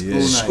 Yeah.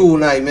 School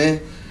night, man.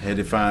 Had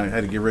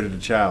to get rid of the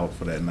child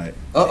for that night.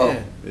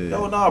 Yeah.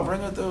 Yo, no, bring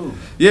her through.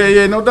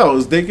 Yeah, no doubt. It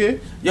was daycare.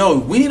 Yo,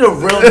 we need a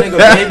real nigga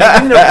baby.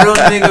 We need a real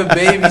nigga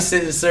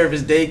babysitting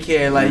service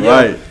daycare. Like,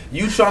 yo,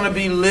 you trying to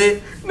be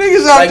lit?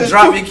 Niggas out like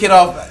drop your kid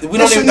off. We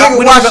don't even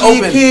open.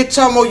 Your kid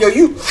talking about, yo,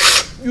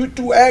 you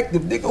too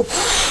active, nigga.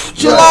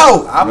 Chill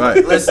out.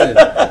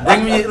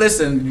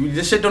 Listen,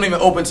 this shit don't even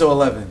open till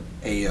 11.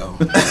 Hey yo,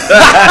 they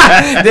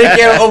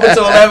can't open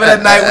till 11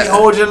 at night. We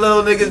hold your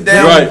little niggas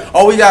down. Right.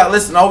 All we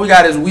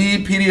got is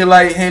weed,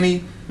 Pedialyte,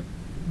 Henny,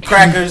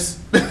 crackers.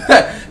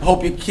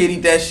 Hope your kid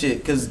eat that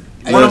shit, cause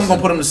one of them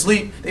gonna put them to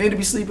sleep. They need to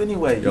be asleep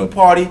anyway. You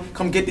party,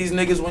 come get these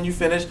niggas when you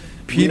finish.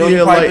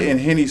 Pedialyte and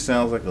Henny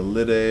sounds like a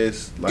lit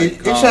ass. Like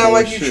it sounds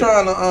like you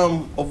trying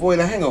to avoid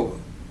a hangover.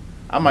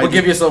 I might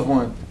give yourself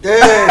one.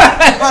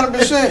 Yeah,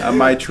 100%. I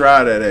might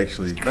try that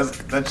actually.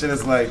 That shit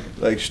is like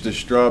the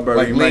strawberry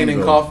like lean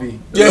in coffee.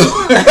 Yeah.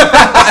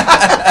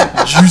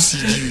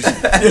 Juicy.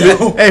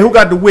 Hey, who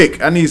got the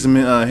wick? I need some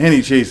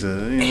Henny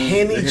chaser.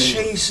 Henny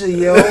chaser,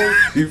 yo.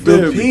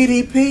 The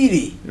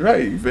PD.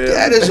 Right. You feel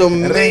that is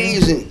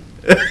amazing.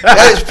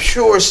 That is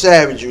pure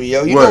savagery,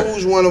 yo. You know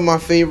who's one of my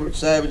favorite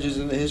savages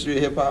in the history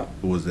of hip hop?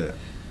 Who was that?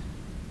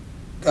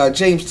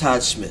 James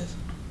Todd Smith.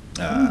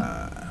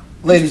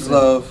 Ladies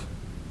love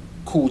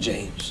Cool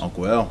James.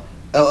 Uncle L.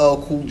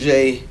 LL Cool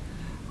J.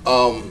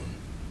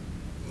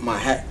 My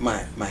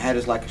hat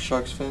is like a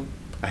shark's fin.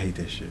 I hate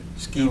that shit.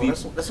 Skeevy.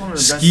 That's one of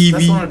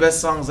the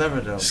best songs ever,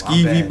 though.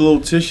 Skeevy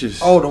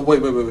Blotitious. Oh, no,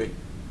 wait.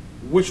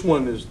 Which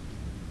one is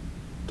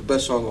the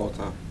best song of all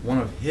time? One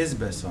of his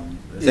best songs.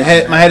 My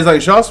head is like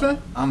a shark's fin?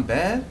 I'm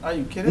bad? Are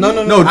you kidding me?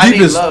 No,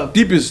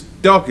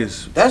 deepest,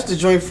 darkest. That's the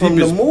joint from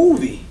the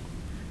movie.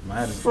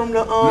 From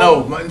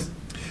the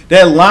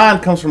that line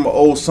comes from an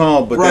old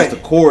song, but that's the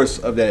chorus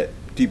of that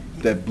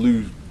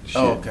blue shit.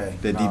 Oh, okay.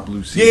 That deep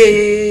blue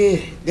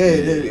sea.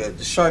 Yeah.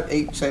 The shark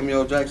ate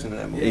Samuel L. Jackson in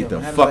that movie. Ate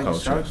the fuck out.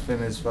 Shark's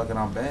fin is fucking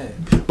on bad.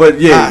 But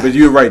but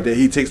you're right that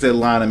he takes that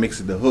line and makes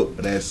it the hook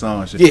of that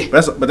song. Shit. Yeah.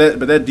 But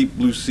that deep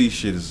blue sea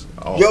shit is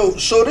awesome. Yo,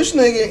 so this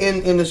nigga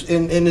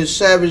in this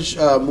savage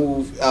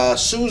move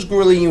sues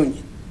Gorilla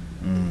Union.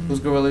 Who's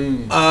Gorilla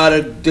Union?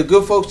 The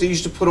good folks that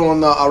used to put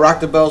on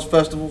Rock the Bells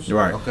festivals.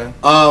 Right. Okay.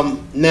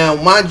 Now,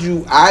 mind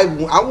you, I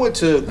went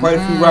to quite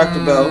a few Rock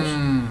the Bells.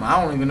 I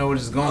don't even know where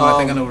this is going. I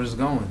think I know where this is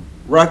going.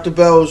 Rock the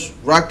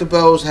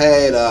Bells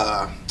had.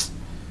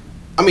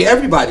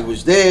 Everybody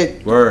was there.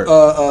 Word.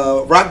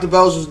 Rock the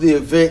Bells was the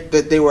event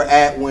that they were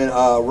at when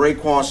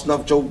Raekwon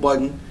snuffed Joe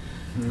Budden.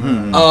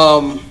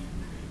 Mm-hmm.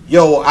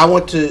 Yo, I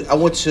went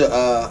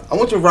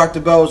to Rock the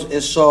Bells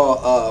and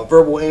saw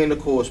Verbal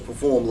Intercourse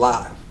perform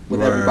live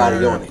with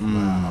everybody on it.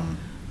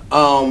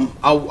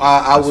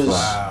 I was.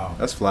 Wow.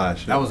 That's fly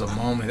shit. That was a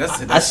moment.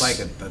 That's like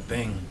a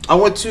thing. I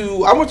went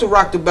to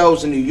Rock the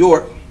Bells in New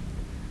York.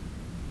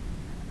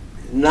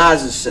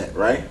 Nas' set,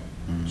 right?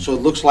 So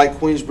it looks like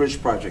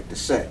Queensbridge Project, the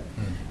set.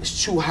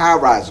 It's two high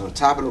rises. On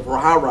top of the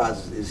high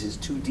rises is his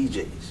two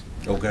DJs.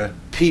 Okay.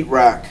 Pete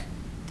Rock,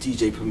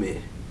 DJ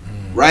Premier.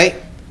 Right?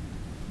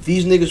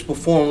 These niggas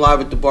perform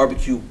live at the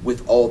barbecue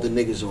with all the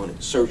niggas on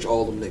it. Search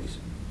all them niggas.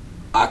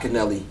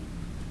 Akinelli.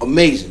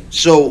 Amazing.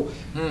 So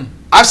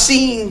I've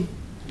seen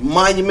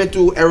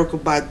monumental Erykah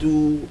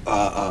Badu,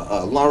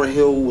 Lauryn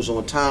Hill was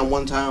on time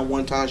one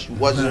time she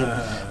wasn't.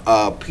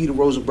 Peter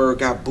Rosenberg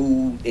got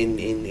booed in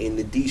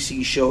the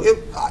DC show.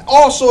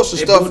 All sorts of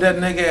stuff. They booed that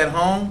nigga at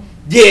home?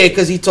 Yeah,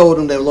 because he told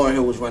them that Lauryn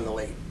Hill was running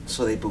late,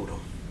 so they booed him.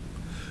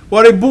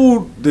 Well, they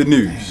booed the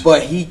news.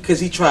 But he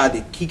tried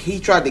to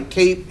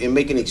cape and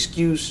make an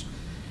excuse,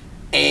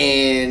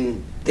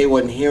 and they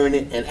wasn't hearing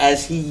it. And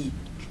as he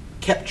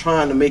kept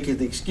trying to make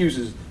his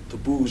excuses, the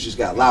boos just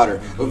got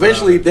louder.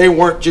 Eventually, they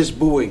weren't just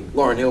booing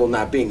Lauryn Hill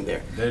not being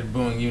there. They're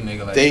booing you,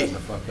 nigga. Like, shut the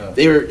fuck up.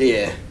 They were,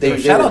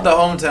 shout out the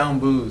hometown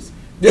boos.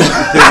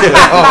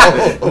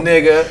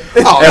 Nigga.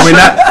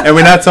 And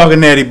we're not talking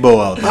Natty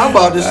Bo out there. I'm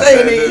about to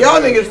say, nigga, y'all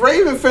niggas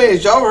Raven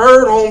fans. Y'all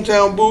heard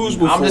hometown boos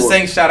before. I'm just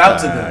saying shout out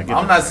to them.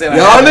 I'm not saying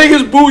y'all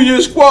niggas boo your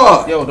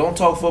squad. Yo, don't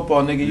talk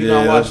football, nigga. You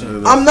not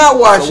watching. I'm not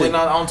watching. So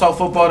I don't talk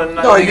football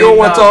tonight. No, you don't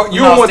want to talk. You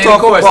don't want to talk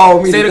football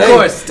with me today. Stay the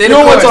course. You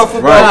don't want to talk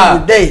football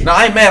with me today. No,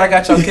 I ain't mad. I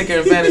got y'all kicker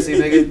in fantasy,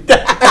 nigga.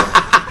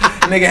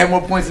 Nigga had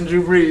more points than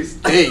Drew Brees.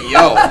 Hey,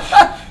 yo.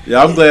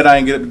 Yeah, I'm glad I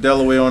ain't get up to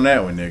Delaware on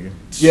that one, nigga.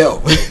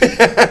 Yo.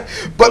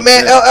 But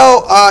man,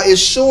 LL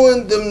is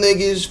suing them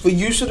niggas for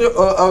use of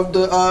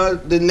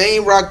the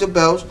name Rock the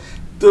Bells.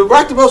 The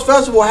Rock the Bells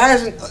Festival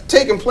hasn't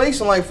taken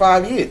place in like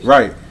 5 years.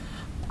 Right.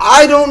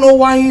 I don't know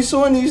why he's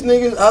suing these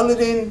niggas other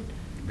than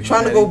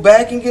trying to go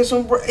back and get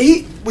some bread.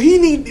 What do you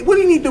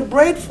need the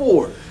bread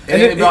for?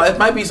 And it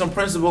might be some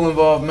principle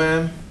involved,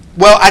 man.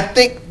 Well, I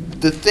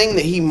think the thing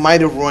that he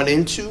might have run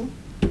into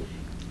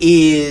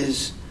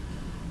is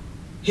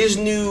his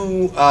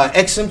new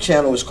XM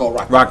channel is called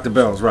Rock the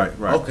Bells, right.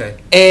 Okay.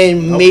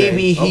 And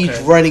maybe he's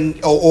running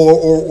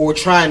or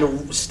trying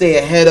to stay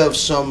ahead of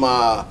some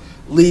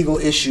legal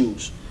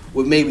issues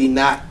with maybe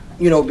not,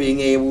 being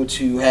able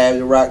to have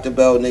the Rock the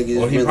Bell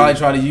niggas. Or he probably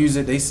tried to use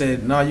it. They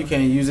said, no, you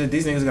can't use it.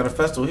 These niggas got a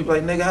festival. He be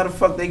like, nigga, how the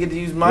fuck they get to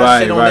use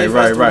my shit on their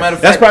festival? Matter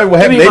of That's fact, probably what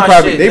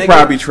happened. They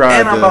probably tried.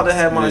 And I'm about to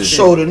have my shit.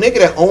 So the nigga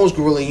that owns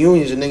Guerrilla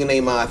Union is a nigga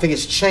named, I think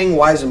it's Cheng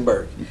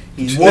Weisenberg.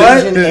 He's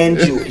Asian and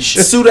Jewish.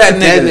 Sue that nigga.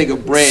 That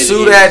nigga bread.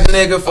 Sue that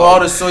nigga for all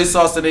the soy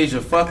sauce in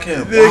Asia. Fuck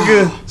him.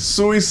 Nigga,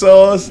 soy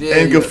sauce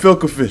and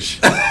gefilte fish.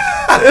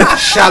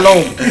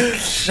 Shalom.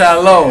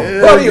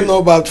 What do you know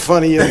about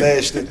funny and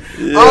nasty?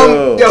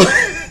 Yo.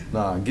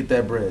 Nah, get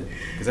that bread.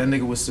 Cause that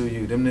nigga will sue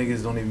you. Them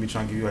niggas don't even be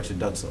trying to give you extra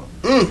duck sauce.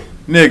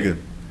 Nigga,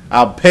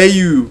 I'll pay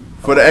you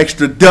for the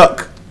extra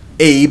duck,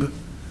 Abe.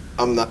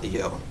 I'm not,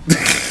 yo.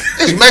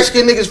 There's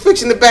Mexican niggas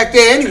fixing it back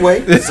there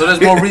anyway. So there's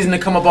more reason to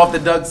come up off the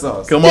duck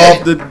sauce.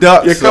 Off the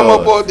duck sauce. Come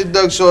up off the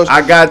duck sauce.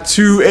 I got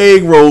 2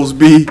 egg rolls,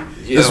 B.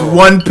 This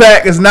one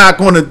pack is not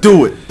going to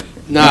do it.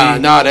 Nah,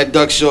 that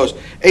duck sauce.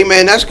 Hey,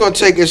 man, that's going to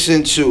take us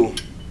into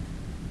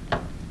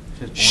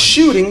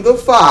shooting the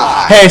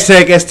 5.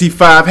 Hashtag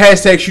ST5.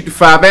 Hashtag shoot the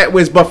 5 at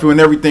Wiz Buffy on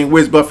everything.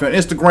 Wiz Buffy on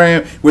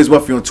Instagram. Wiz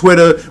Buffy on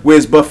Twitter.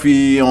 Wiz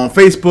Buffy on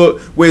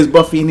Facebook. Wiz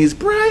Buffy in these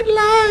bright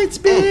lights,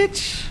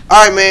 bitch.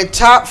 All right, man.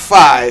 Top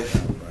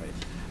 5.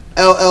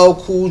 LL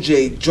Cool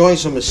J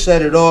joints. I'm going to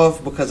set it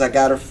off because I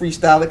got to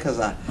freestyle it because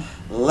I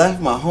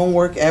left my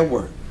homework at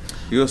work.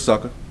 You a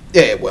sucker.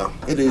 Yeah, well,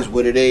 it is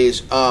what it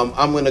is.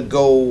 I'm going to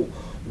go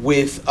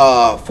with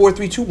 4,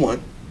 3, 2,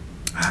 1.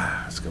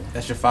 Let's go.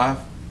 That's your 5?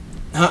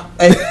 Huh?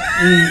 Hey,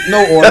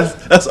 no order.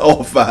 That's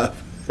all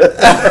 5.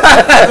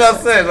 That's what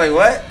I'm saying. Like,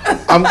 what?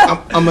 I'm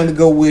going to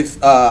go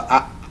with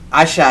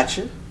I Shot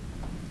You.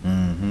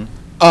 Mm-hmm.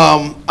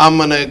 I'm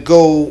gonna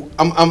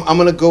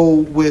go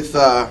with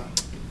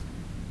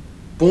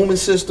Booming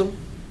System.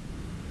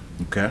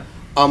 Okay.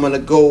 I'm gonna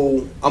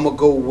go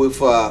with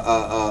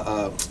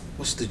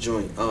what's the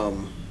joint?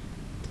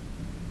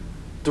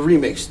 The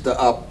remix, the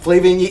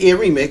Flavor in Your Ear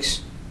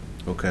remix.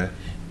 Okay.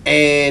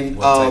 And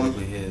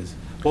technically his.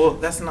 Well,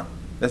 that's not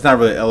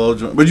really LL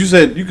joint. But you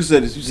said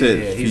this. You said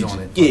yeah, he's on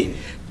it. Yeah.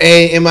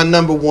 And my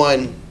number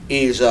 1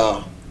 is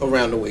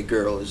Around the Way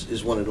Girl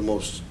is one of the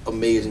most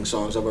amazing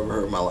songs I've ever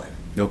heard in my life.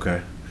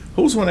 Okay.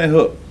 Who's on that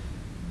hook?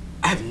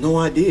 I have no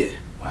idea.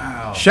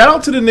 Wow. Shout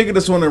out to the nigga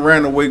that's on the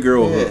Around the Way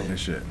Girl hook and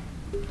shit.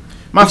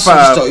 My he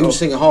 5. He was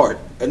singing hard.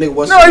 That nigga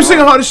was. No, he was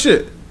singing hard as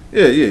shit.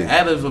 Yeah.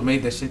 Adams would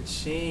make that shit.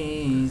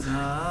 She's all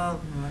right.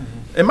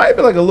 It might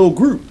be like a little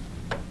group.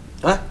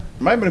 Huh?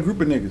 It might have been a group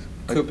of niggas.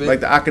 Could be. Like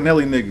the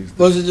Akinelli niggas.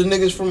 Was it the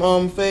niggas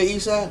from Fair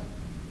East Side?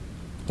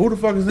 Who the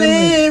fuck is them?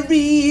 Fair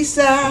East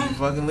Side.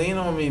 Fucking lean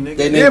on me,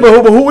 nigga. Yeah,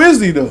 but who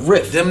is he though?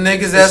 Riff. Them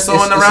niggas that's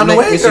on Around the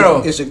Way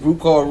Girl. It's a group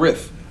called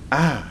Riff.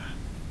 Ah.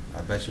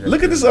 I bet you.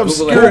 Look at this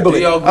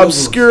Google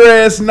obscure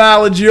ass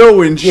knowledge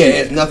and shit. Yeah,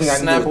 there's nothing I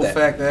can do with that.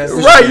 Fact, that's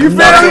right, you feel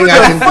nothing me? I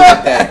can do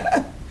with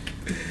that.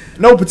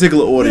 No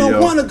particular order, We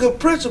don't want a good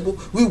principal.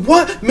 We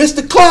want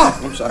Mr.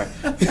 Clark. I'm sorry.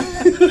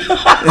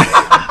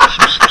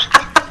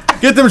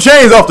 Get them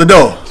chains off the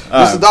door.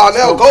 Mr.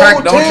 Darnell,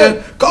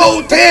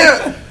 go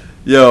 10.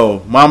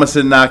 Yo, Mama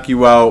said knock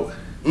you out.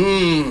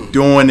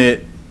 Doing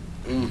it.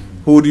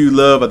 Who do you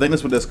love? I think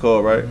that's what that's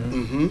called, right?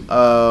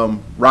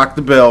 Mm-hmm. Rock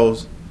the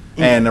Bells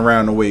and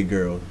Around the Way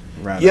Girl.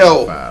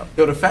 Yo,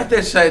 the fact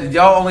that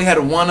y'all only had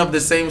one of the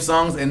same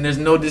songs and there's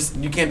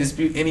you can't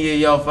dispute any of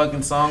y'all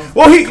fucking songs.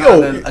 Well,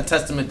 a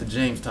testament to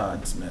James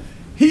Todd Smith.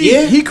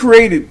 He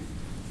created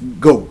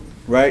GOAT,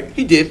 right?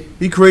 He did.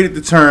 He created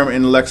the term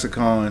in the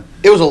lexicon.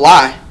 It was a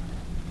lie.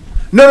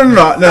 No. True.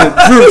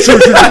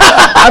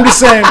 I'm just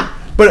saying,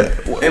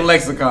 but in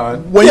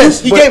lexicon.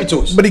 He gave it to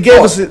us. But he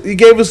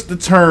gave us the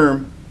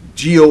term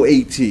GOAT.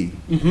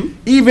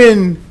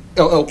 Even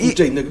LL Cool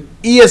J, nigga.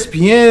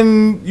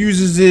 ESPN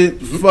uses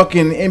it.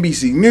 Fucking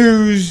NBC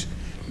News.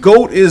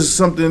 GOAT is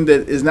something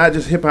that is not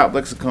just hip hop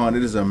lexicon.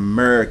 It is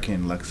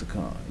American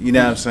lexicon. You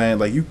know what I'm saying?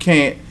 Like, you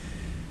can't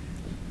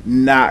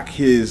knock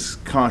his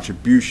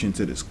contribution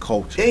to this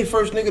culture. He ain't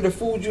first nigga that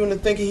fooled you into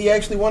thinking he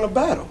actually won a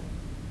battle.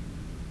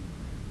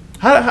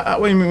 How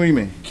what do you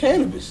mean?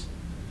 Cannabis.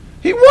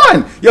 He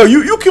won. Yo,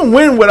 you can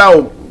win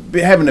without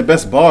having the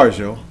best bars,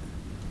 yo.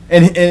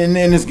 In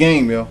this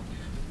game, yo.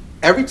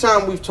 Every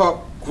time we've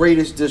talked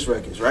greatest diss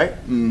records, right?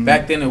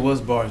 Back then it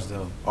was bars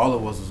though. All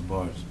it was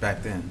bars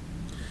back then.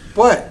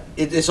 But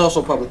it's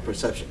also public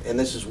perception, and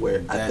this is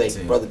where I think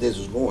it. Brother Dizz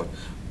was going.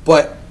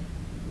 But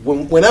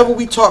whenever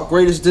we talk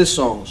greatest diss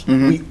songs,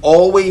 we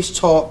always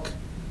talk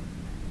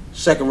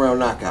second round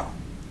knockout.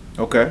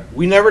 Okay.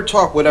 We never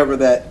talk whatever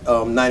that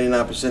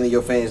 99% of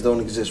your fans don't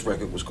exist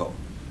record was called.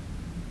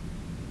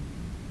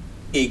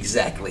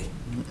 Exactly.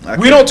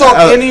 We don't talk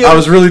any of. I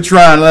was really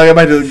trying. Like, I'm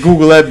about to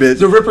Google that bitch.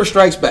 The Ripper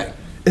Strikes Back.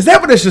 Is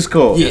that what this is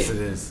called? Yeah. Yes, it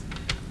is.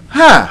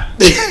 Huh.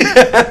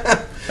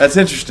 That's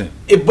interesting.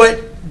 But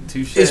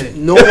Touché.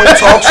 no one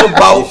talks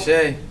about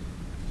Touché.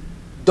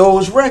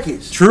 those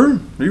records.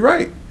 True. You're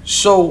right.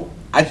 So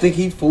I think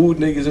he fooled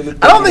niggas in the.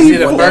 I don't think he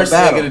the fooled first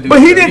battle. nigga to do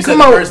But he so. didn't You said come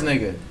the out- first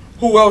nigga.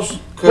 Who else?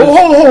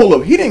 Well, hold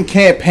up. He didn't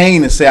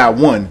campaign and say I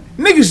won.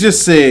 Niggas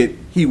just said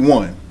he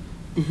won.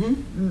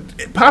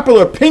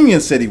 Popular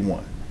opinion said he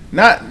won.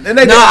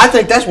 I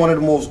think that's one of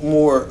the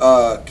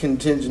more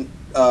contingent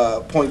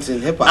points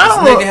in hip hop. I This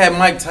don't know. nigga had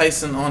Mike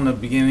Tyson on the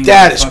beginning.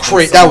 That of is the fucking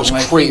crazy. song, That was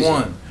like, he crazy.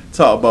 won.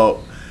 Talk about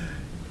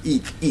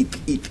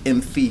eat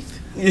and feast.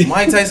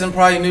 Mike Tyson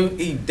probably knew.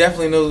 He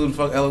definitely knows who the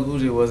fuck LL Cool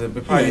J was.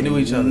 But probably knew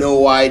each other.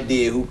 No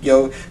idea who.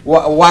 Yo,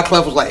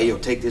 Wyclef was like, "Hey, yo,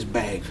 take this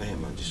bag for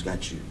him. I just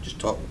got you. Just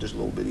talk with this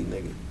little bitty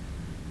nigga."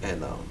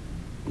 And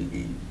we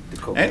eat the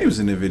coke. And he was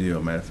in the video,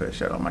 matter of fact.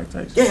 Shout out Mike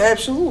Tyson. Yeah,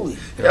 absolutely.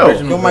 The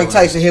original Yo, Mike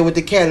villain. Tyson here with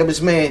the Cannabis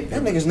Man.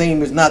 That nigga's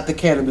name is not the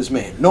Cannabis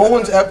Man. No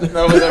one's ever.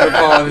 No one's ever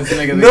called this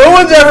nigga. No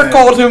one's ever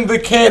called him the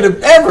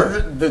Cannabis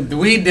ever. The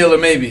weed dealer,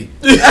 maybe.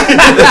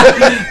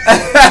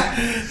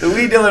 The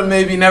weed dealer,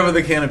 maybe. Never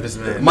the Cannabis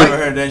Man. Never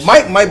heard that shit.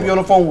 Mike might be on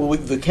the phone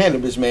with the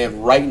Cannabis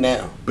Man right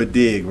now. But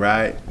dig,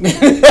 right?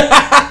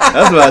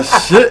 That's my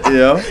shit,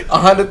 yo.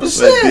 100%.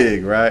 But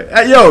dig,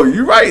 right? Yo,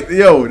 you right.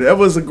 Yo, that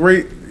was a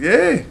great.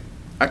 Yeah,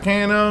 I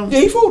can't. Yeah,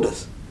 he fooled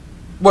us.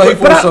 Well, he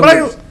fooled some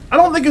niggas. I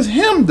don't think it's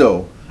him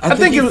though. I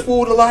think he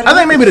fooled a lot of I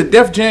think niggas. maybe the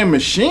Def Jam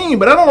Machine,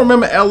 but I don't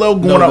remember LL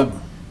going up.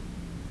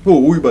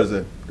 Who you about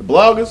to say? The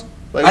bloggers?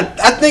 Like,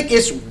 I think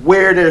it's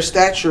where their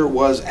stature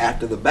was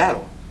after the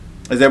battle.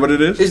 is that what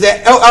it is? Is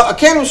that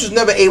Cannabis was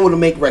never able to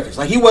make records.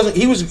 Like he wasn't.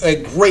 He was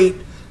a great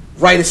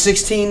writer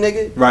 16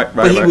 nigga. Right.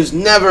 But he was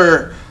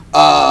never.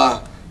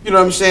 You know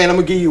what I'm saying? I'm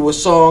gonna give you a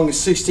song at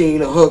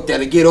 16, a hook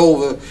that'll get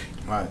over.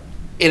 Right.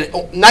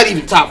 And not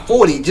even top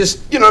 40.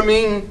 Just you know what I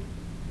mean?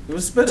 He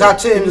was a spitter. Top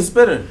 10. He was a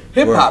spitter.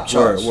 Hip hop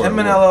charts. Word. Him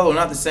and LL are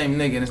not the same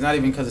nigga, and it's not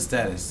even because of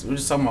status. We're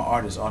just talking about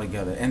artists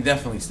altogether, and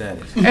definitely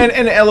status.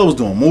 and LL was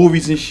doing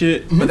movies and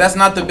shit. But that's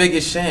not the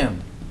biggest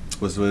sham.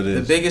 What's what it The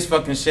is? biggest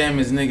fucking sham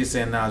is niggas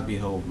saying Nas beat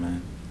Hov,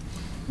 man.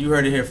 You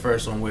heard it here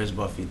first on Where's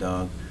Buffy,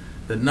 dog.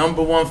 The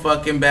number one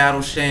fucking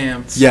battle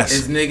sham Yes.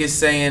 is niggas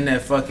saying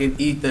that fucking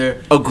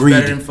Ether Agreed. is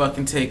better than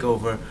fucking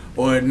Takeover,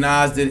 or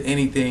Nas did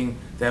anything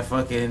that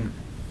fucking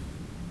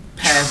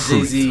passed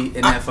Jay-Z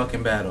in that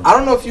fucking battle. I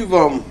don't know if you've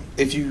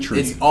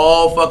It's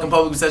all fucking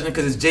public perception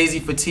because it's Jay-Z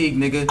fatigue,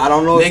 nigga. I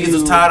don't know if Niggas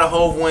was you- tired of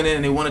Hov winning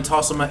and they want to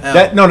toss him an L.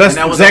 That's And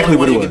that was the exactly only what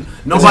one it you was. could-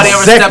 That's Nobody ever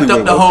exactly stepped up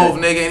what to it was. Hov,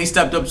 nigga, and he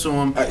stepped up to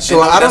him.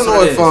 So And I that's don't know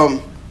what it if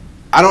is.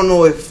 I don't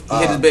know if He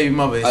hit his baby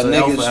mother. It's an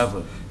L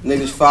forever.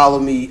 niggas follow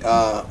me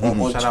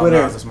on Shout out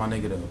Twitter Nas, that's my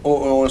nigga though.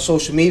 or on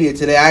social media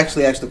today. I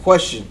actually asked the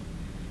question: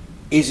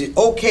 is it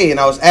okay? And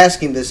I was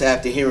asking this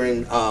after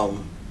hearing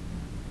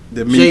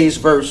The meat. Jay's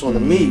verse on the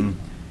meat.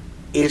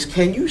 Is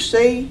can you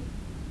say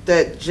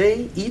that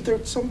Jay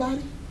ethered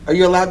somebody? Are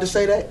you allowed to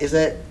say that? Is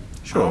that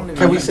I don't even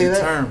Can we use say the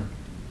that? term.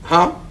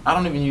 huh? I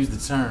don't even use the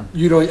term.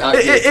 You don't.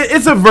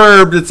 It's a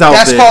verb that's out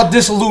That's there. called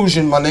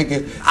disillusion, my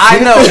nigga. I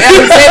know. I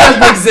didn't say it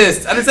doesn't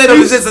exist. I didn't say it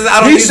doesn't exist. I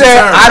don't He use said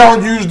the term. I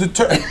don't use the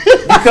term.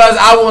 Because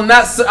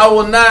I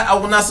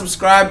will not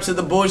subscribe to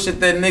the bullshit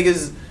that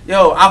niggas.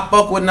 Yo, I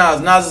fuck with Nas.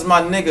 Nas is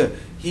my nigga.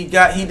 He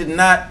did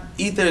not.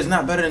 Ether is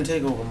not better than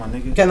Takeover, my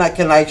nigga.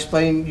 Can I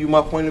explain you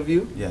my point of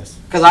view? Yes.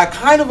 Because I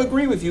kind of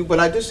agree with you, but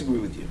I disagree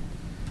with you.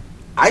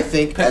 I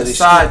think Pick as a a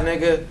side,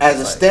 nigga. as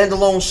a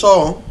standalone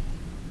song,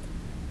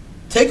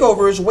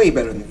 Takeover is way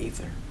better than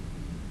Ether.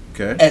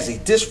 Okay. As a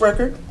diss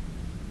record,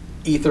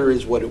 Ether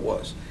is what it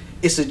was.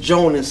 It's a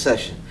Jones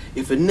session.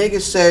 If a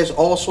nigga says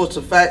all sorts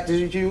of facts to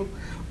you,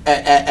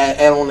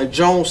 and on a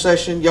Jones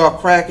session, y'all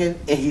cracking,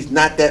 and he's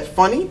not that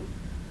funny,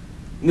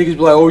 niggas be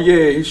like, oh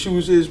yeah, his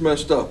shoes is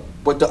messed up.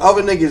 But the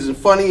other nigga is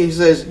funny, he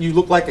says, you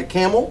look like a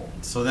camel.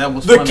 So that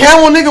was The funny.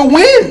 camel nigga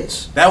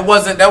wins. That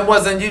wasn't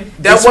you.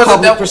 That It's wasn't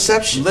public that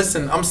perception.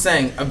 Listen, I'm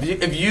saying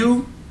if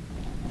you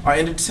are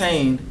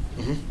entertained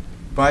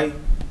by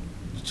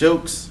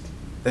jokes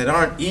that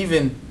aren't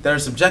even that are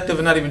subjective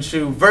and not even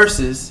true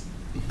versus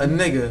a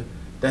nigga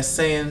that's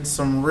saying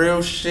some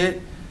real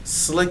shit,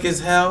 slick as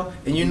hell,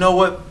 and you know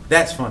what?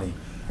 That's funny.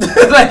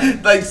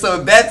 like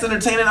so that's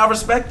entertaining. I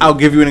respect it. I'll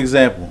give you an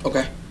example.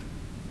 Okay.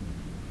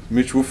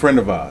 Mutual friend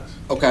of ours.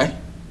 Okay.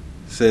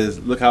 Says,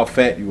 look how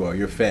fat you are.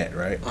 You're fat,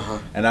 right? Uh-huh.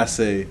 And I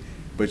say,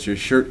 but your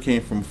shirt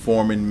came from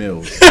Foreman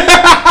Mills. Look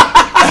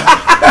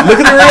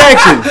at the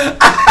reaction.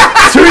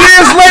 2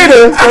 years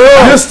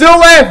later, you're still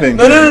laughing.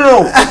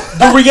 No.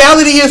 The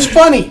reality is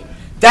funny.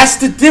 That's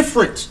the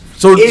difference.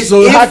 So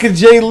how could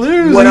Jay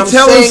lose? What He I'm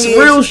tell us saying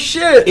real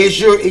shit. Is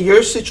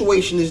your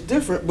situation is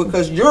different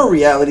because your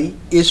reality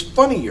is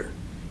funnier.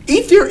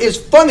 Ether is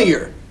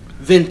funnier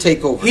than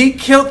Takeover. He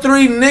killed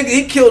 3 niggas.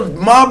 He killed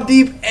Mobb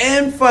Deep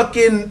and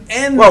fucking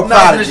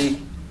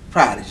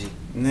Prodigy.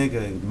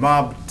 Nigga,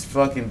 Mobb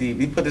fucking Deep.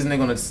 He put this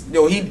nigga on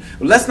the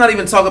let's not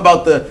even talk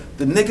about the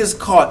niggas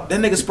caught. That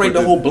nigga sprayed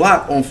the whole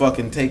block on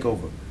fucking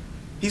Takeover.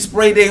 He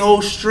sprayed their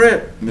whole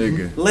strip.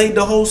 Nigga. Laid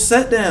the whole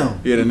set down.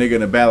 Yeah, the nigga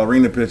in the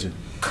ballerina picture.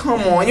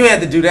 Come on, you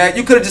had to do that.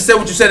 You could have just said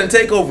what you said in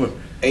Takeover.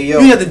 Hey yo,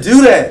 you had to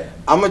do that.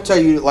 I'm gonna tell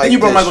you like. And you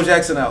brought Michael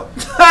Jackson out.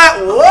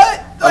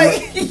 What?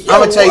 I'm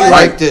gonna tell you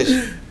like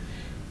this.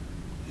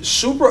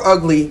 Super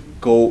Ugly.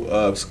 Gold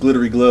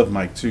glittery glove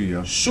mic too,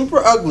 yo. Super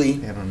Ugly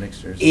Yeah, no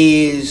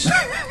is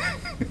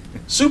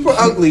Super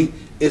Ugly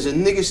is a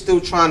nigga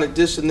still trying to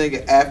diss a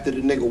nigga after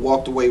the nigga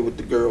walked away with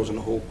the girls and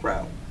the whole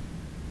crowd.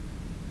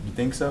 You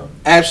think so?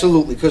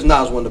 Absolutely, because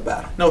Nas won the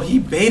battle. No, he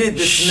baited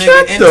this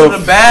Shut nigga into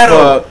the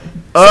battle.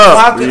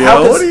 What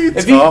are you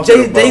if talking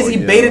about, Daisy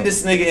yo? baited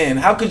this nigga in,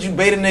 how could you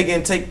bait a nigga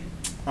and take?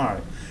 All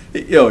right,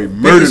 Yo, he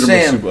murdered him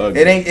with Super Ugly.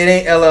 It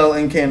ain't LL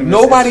and Candyman.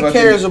 Nobody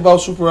cares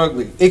about Super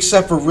Ugly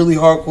except for really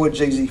hardcore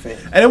Jay-Z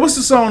fans. And then what's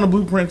the song on the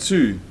Blueprint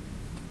 2?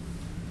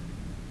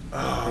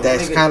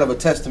 That's kind of a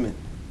testament.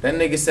 That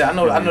nigga said, I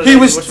know. He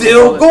was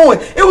still going.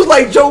 It was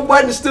like Joe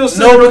Biden still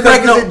selling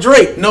records at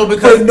Drake. No,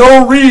 because for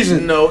no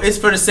reason. No, it's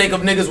for the sake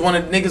of niggas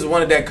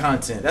wanted that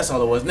content. That's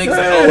all it was. Niggas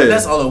like, Yeah.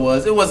 that's all it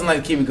was. It wasn't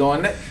like keep it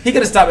going. He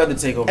could have stopped at the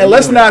Takeover. And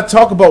let's not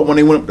talk about when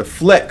they went up to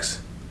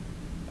Flex.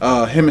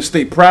 Him and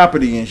State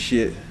Property and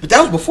shit. But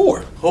that was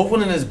before. Hope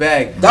one in his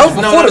bag. That was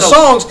before the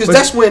songs, because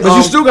that's when. But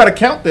you still got to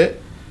count that.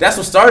 That's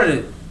what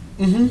started it.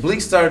 Mm-hmm.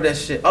 Bleak started that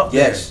shit up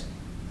Yes.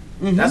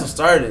 there. Mm-hmm. That's what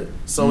started it.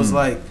 So it's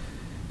like.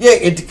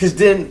 Yeah, because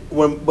then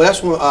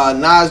that's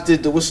when Nas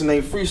did the what's the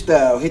name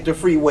freestyle, hit the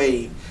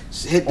freeway,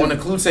 hit On the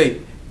Clue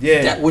tape.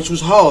 Yeah. that, which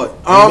was hard. He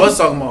was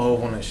talking about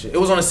Hov on that shit. It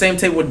was on the same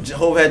tape where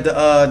Hov had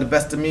the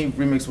Best of Me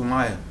remix with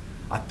Maya.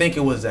 I think it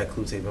was that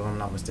Clue tape, if I'm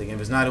not mistaken.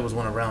 If it's not, it was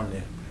one around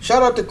there.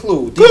 Shout out to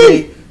Clue.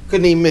 DJ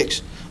couldn't even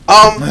mix.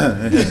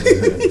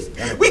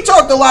 We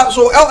talked a lot.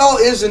 So LL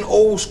is an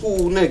old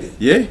school nigga.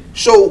 Yeah.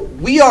 So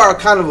we are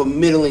kind of a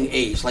middling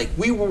age. Like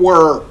we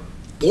were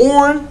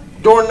born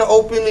during the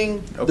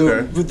opening,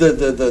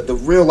 the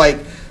real like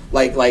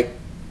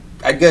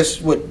I guess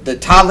what the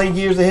toddler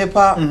years of hip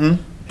hop,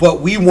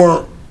 but we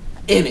weren't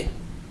in it.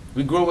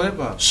 We grew up with hip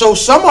hop. So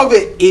some of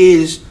it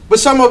is, but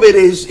some of it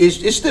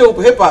is still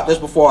hip hop that's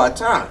before our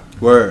time.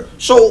 Word.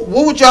 So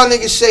what would y'all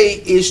niggas say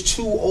is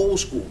too old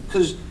school?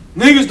 Because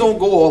niggas don't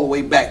go all the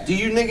way back. Do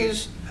you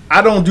niggas?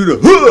 I don't do the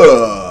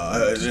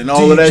and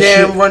all of that shit.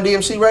 Do you jam Run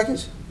DMC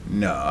records?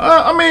 No.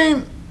 I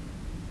mean,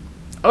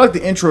 I like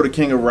the intro to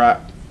King of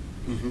Rock.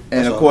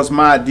 And of course,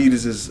 My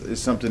Adidas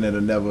is something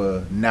that'll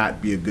never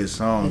not be a good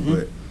song.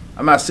 But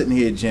I'm not sitting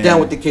here jamming. Down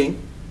with the King.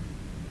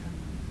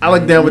 I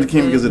like Down with the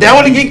King because of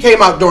Down with the King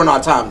came out during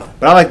our time though.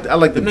 But I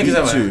like the Niggas beat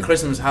have too. a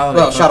Christmas holiday.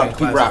 Well, shout out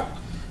to Pete Rock.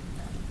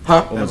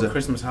 Huh? What was a it?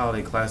 Christmas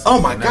holiday classic. Oh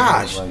my And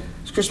gosh. like,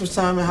 it's Christmas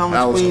time in Howland's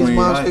Howland's Queens. Queens.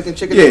 Mom's Right. cooking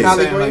chicken Yeah. and collard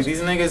saying, like, greens. these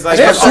niggas They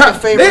That's have, my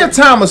favorite. they have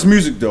timeless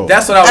music though.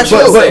 That's what I was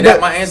Absolutely. going to say.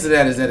 But- My answer to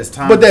that is that it's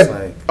time. But that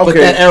like, okay. But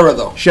that era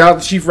though. Shout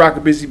out to Chief Rock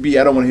and Busy B.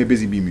 I don't want to hear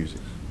Busy B music.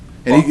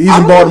 And Well, he's I in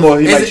don't Baltimore.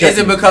 He might is check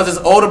it me. because it's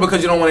older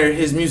because you don't want to hear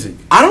his music?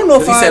 I don't know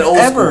if Because he said I've old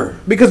ever. school.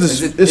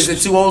 Because Is it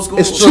too old school?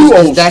 It's So too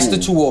old That's school.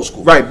 the too old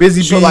school. Right,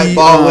 Busy So B. like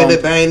ball with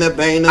it, bang,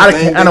 bang, I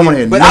bang. don't wanna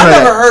hear But none I of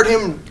never that. heard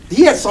him.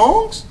 He had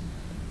songs.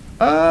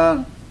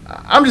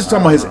 I'm just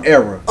talking about his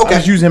era. Okay. I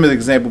just use him as an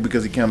example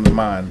because he came to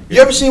mind.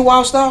 You ever seen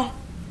Wild Style?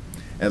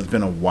 It's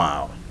been a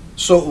while.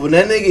 So when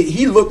that nigga,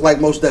 he looked like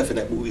Mos Def in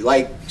that movie.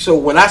 Like, so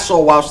when I saw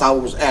Wild Style,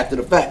 it was after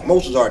the fact.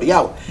 Mos was already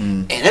out.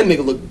 And that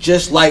nigga looked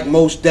just like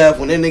Mos Def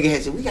when that nigga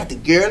had said, we got the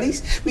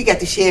girlies, we got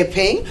the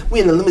champagne,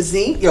 we in the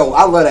limousine. Yo,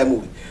 I love that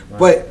movie. Right.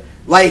 But,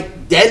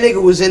 like, that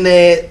nigga was in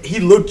there, he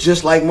looked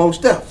just like Mos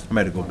Def. I'm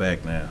going to go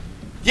back now.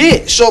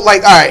 Yeah, so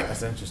like, all right.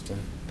 That's interesting.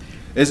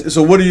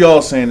 So what are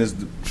y'all saying is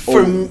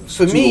For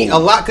me, a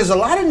lot, because a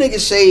lot of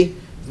niggas say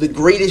the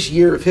greatest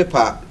year of hip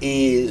hop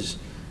is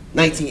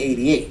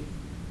 1988.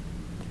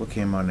 What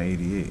came out in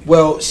 88?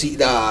 Well, see,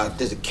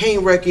 there's a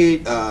Kane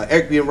record,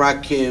 Eric B. and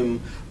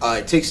Rakim.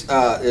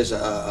 There's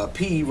a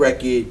PE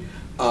record.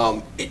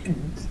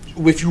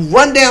 If you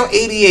run down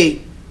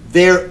 88,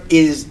 there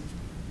is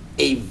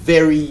a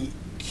very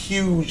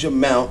huge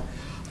amount.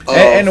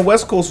 And the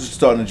West Coast was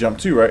starting to jump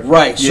too, right?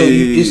 Right. So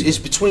Yeah. it's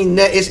between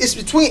that. It's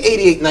between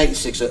 88 and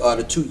 96 are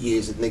the 2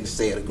 years that niggas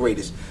say are the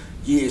greatest.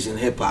 years in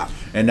hip hop.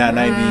 And not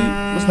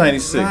 90. What's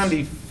 96?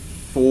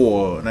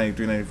 94,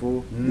 93,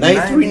 94?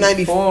 93,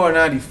 94,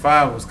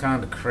 95 was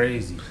kind of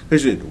crazy.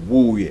 Because you had the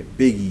Woo, you had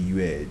Biggie, you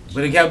had...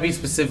 But it got to be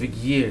specific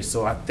years.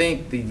 So I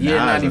think the year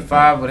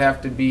 95 would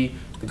have to be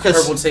the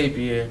Purple Tape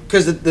year.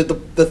 Because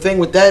the thing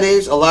with that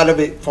is, a lot of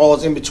it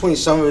falls in between.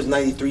 Some of it is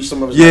 93,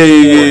 some of it is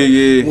 94.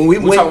 Yeah. When we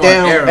went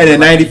down... And then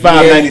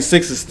 95,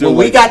 96 is still...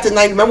 When we got to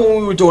 90... Remember when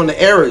we were doing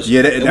the eras?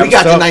 Yeah, that we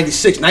got to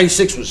 96.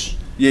 96 was...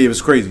 Yeah, it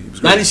was crazy.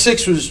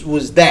 96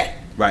 was that.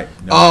 Right.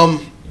 No.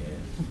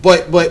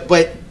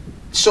 But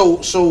so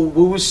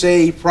we would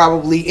say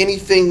probably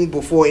anything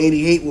before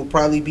 88 will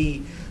probably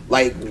be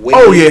like way.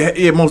 Oh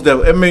yeah, most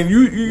definitely. I mean,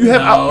 you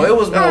have. No, it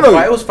was more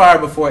fire. It was fire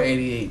before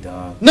 88,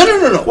 dog. No.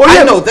 Well,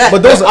 yeah, I know that.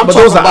 But those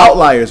are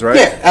outliers, right?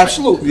 Yeah,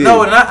 absolutely. Yeah.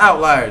 No, not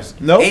outliers.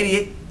 No.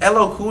 88.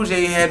 LL Cool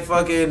J had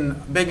fucking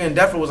Bigger and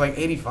Deffer was like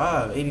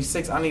 85,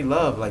 86. I Need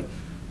Love. Like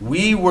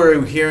we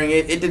were hearing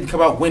it. It didn't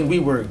come out when we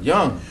were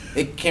young.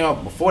 It came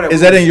out before that.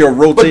 Is that in your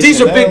rotation? But these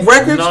are big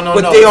records. No.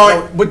 But they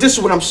aren't. But this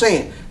is what I'm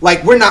saying.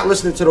 Like we're not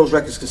listening to those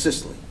records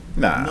consistently.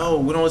 Nah. No,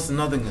 we don't listen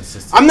to nothing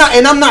consistent. I'm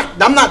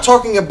not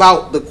talking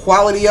about the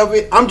quality of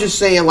it. I'm just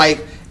saying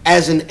like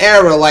as an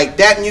era, like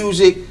that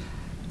music,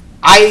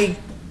 I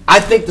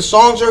think the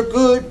songs are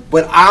good,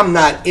 but I'm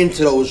not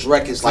into those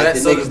records like the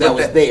niggas that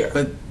was there.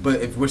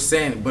 But if we're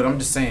saying, but I'm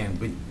just saying,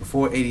 but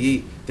before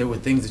 88, there were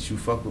things that you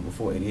fucked with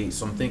before 88.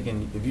 So I'm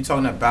thinking, if you're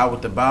talking about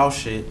with the bow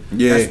shit,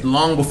 that's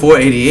long before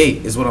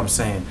 88 is what I'm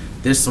saying.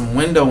 There's some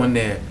window in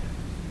there.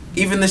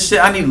 Even the shit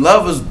I Need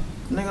Love was,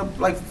 nigga,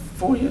 like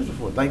 4 years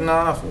before. Like,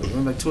 not 4 years,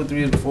 like 2 or 3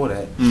 years before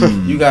that.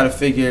 You gotta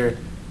figure,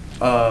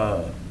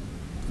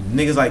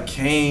 niggas like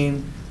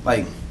Kane,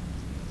 like.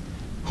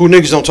 Who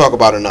niggas don't talk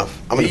about enough.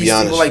 I'm gonna be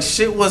honest. People, like,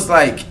 shit was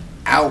like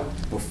out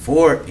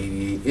before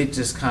 88. It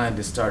just kind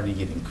of started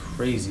getting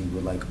crazy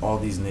with like all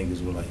these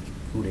niggas were like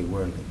who they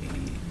were like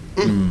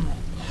 88.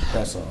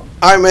 That's all.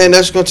 All right, man.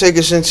 That's gonna take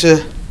us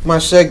into my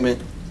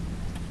segment.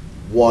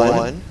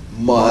 One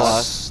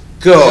must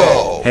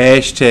go.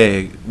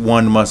 Hashtag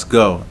one must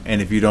go.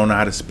 And if you don't know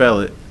how to spell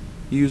it,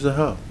 use a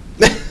hoe.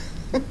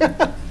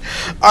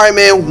 All right,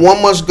 man.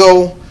 One must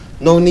go.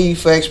 No need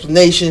for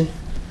explanation.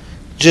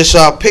 Just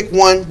pick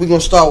one. We're gonna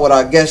start with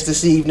our guest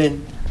this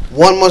evening.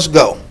 One must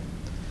go.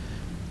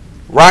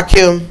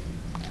 Rakim,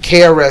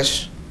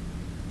 KRS,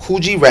 Kool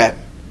G Rap,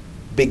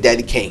 Big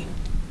Daddy Kane.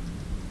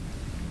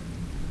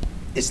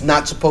 It's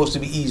not supposed to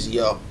be easy,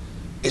 y'all.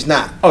 It's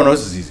not. Oh no,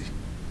 this is easy.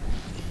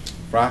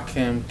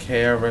 Rakim,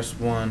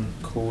 KRS-One,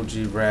 Kool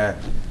G Rap.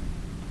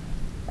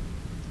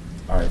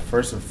 All right,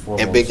 first and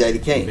foremost. And Big Daddy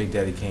Kane. Big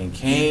Daddy Kane.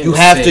 Kane. You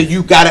have to.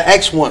 You gotta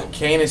X one.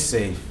 Kane is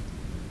safe.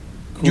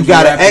 You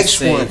gotta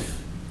X one.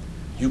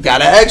 You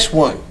gotta X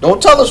one.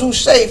 Don't tell us who's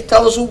safe.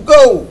 Tell us who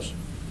goes.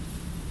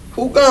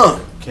 Who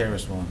gone?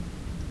 KRS-One.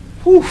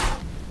 Whew.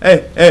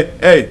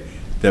 Hey.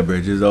 That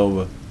bridge is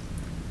over.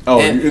 Oh,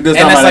 and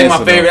that's like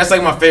my favorite. That's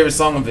like my favorite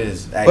song of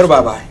his. Actually.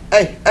 What about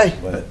Hey?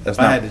 But if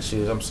I had to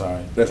choose, I'm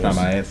sorry. That's not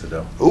my answer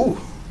though. Ooh.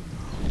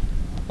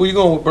 Who you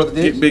going with, brother?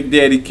 Get Big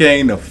Daddy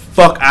Kane the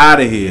fuck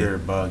out of here. You're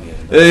bugging.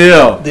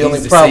 Yeah. The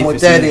only problem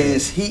with that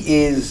is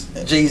he is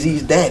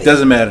Jay-Z's daddy.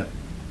 Doesn't matter.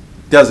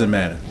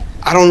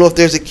 I don't know if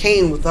there's a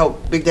Kane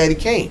without Big Daddy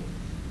Kane.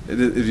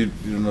 If you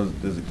don't know,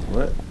 there's a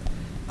what?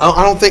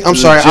 I don't think. I'm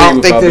sorry. I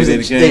don't think there's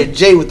a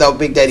J without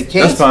Big Daddy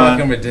Kane. That's fine.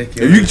 Fucking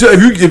ridiculous.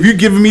 If you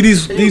giving me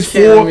these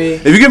four,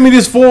 if you give me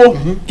these four,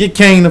 get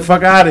Kane the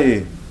fuck out of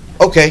here.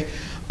 Okay.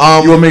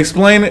 You want me to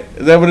explain it?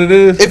 Is that what it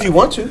is? If you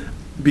want to.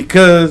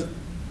 Because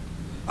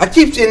I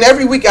keep in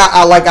every week.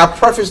 I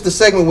preface the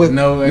segment with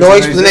no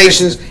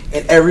explanations,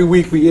 and every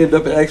week we end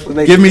up in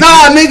explanations.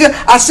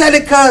 Nigga, I said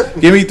it cause.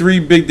 Give me 3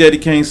 Big Daddy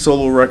Kane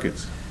solo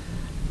records.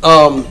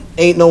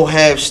 Ain't no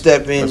half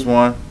stepping. That's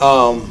one.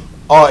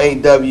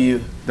 RAW.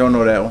 Don't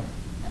know that one.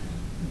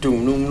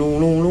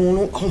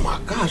 Oh my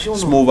gosh, you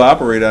don't know. Smooth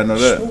Operator, I know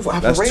that. Smooth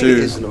Operator That's 2.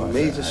 is an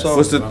amazing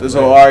song.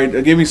 So all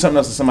right, give me something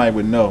else that somebody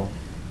would know.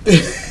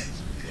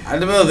 I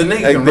don't know the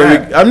nigga can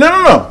rap.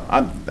 No.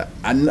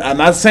 I'm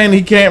not saying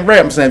he can't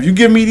rap. I'm saying if you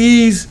give me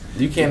these,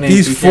 you can't name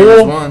these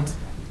 4 ones.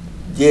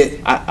 Yeah,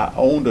 I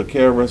owned a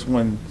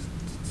KRS-One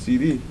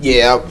CD.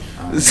 Yeah,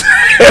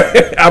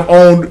 I've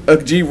owned a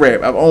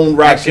G-Rap. I've owned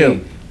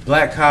Rakim.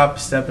 Black Cop,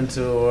 Step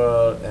Into a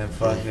World, and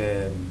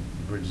fucking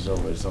Bridge is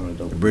Over. Some of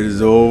the dope. Bridge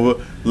is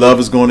Over. Love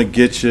Is Gonna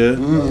Get You.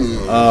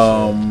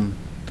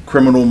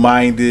 Criminal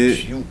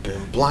Minded. You've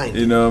been blinded.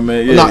 You know what I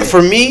mean? Yeah. No,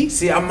 for me,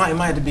 see, it might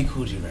have to be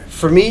Kool G Rap.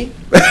 For me,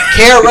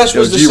 KRS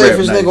was the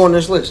safest nigga on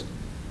this list.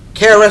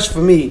 KRS for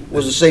me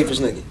was the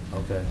safest nigga.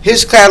 Okay.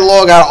 His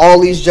catalog out of all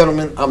these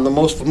gentlemen, I'm the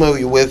most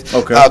familiar with.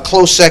 Okay.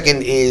 Close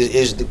second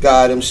is the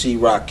God MC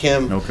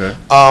Rakim. Okay.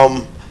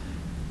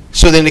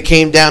 So then it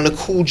came down to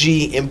Kool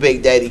G and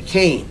Big Daddy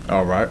Kane.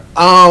 All right.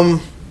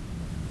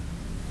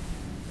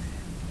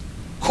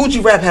 Kool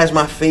G Rap has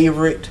my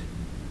favorite,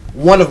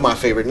 one of my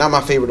favorite, not my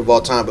favorite of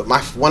all time, but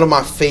one of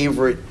my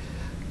favorite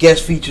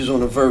guest features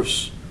on a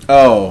verse.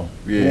 Oh,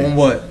 yeah. On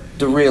what?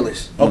 The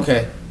Realest.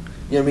 Okay.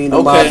 You know what I mean?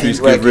 Okay. Mafia Streets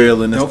get record.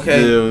 real in this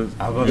Okay. field.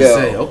 I was about to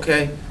say,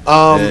 okay.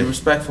 Be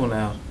respectful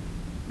now.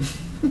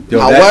 Yo,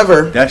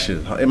 However, that shit,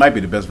 it might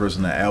be the best verse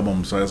on that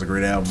album. So that's a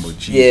great album. But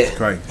Jesus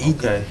Christ.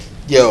 Okay.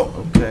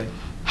 Okay.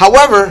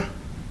 However,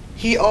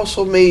 he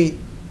also made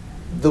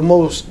the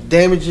most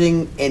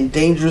damaging and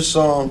dangerous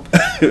song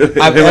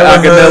I've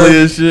ever heard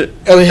and shit.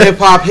 in hip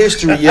hop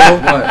history, yo.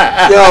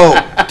 Yo,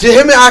 to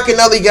him and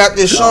Akinelli got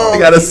this song.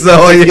 Got a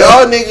song,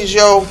 y'all niggas,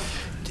 yo.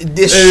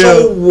 This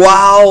so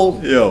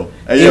wild. Yo,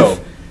 hey,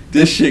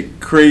 this shit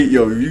crazy.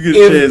 Yo, you get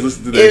a chance,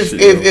 listen to that shit.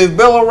 If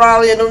Bill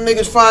O'Reilly and them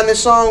niggas find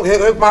this song,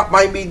 hip hop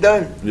might be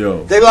done.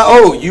 Yo, they like,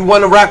 oh, you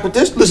want to rap with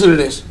this? Listen to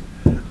this.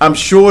 I'm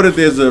sure that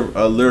there's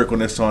a lyric on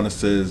that song that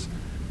says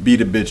 "beat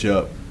a bitch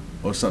up"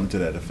 or something to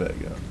that effect,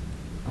 yo.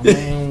 I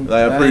mean,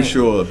 like I'm pretty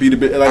sure beat a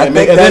bitch, like,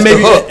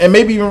 and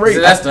maybe even rape.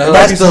 So that's the hook.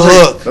 That's the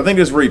hook. I think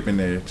there's rape in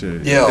there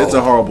too. Yo, it's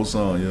a horrible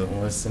song, yo.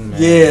 Listen, man.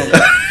 Yeah.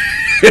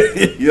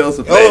 Yo, it's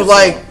a it was song.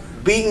 like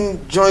beating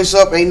joints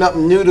up ain't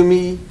nothing new to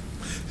me.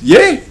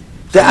 Yeah.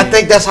 I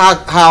think that's how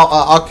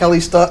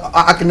Akinelli,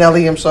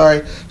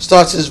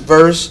 starts his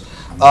verse.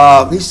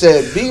 He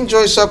said, "Beating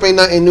joints up ain't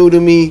nothing new to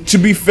me. To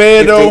be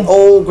fair, if though, they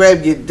old,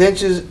 grab your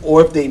dentures,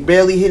 or if they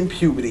barely hitting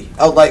puberty."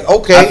 I was like,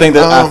 okay. I think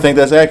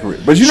that's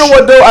accurate. But you know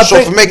what though? I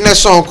think for making that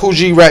song Cool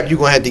G rap, you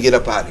gonna have to get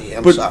up out of here.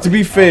 I'm sorry. To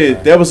be fair,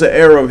 there was an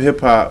era of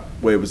hip hop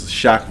where it was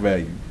shock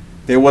value.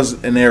 There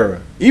was an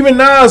era. Even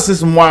now, it's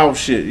some wild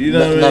shit. You know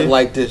what I mean? Nothing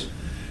like this.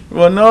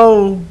 Well,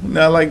 no,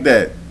 not like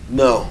that.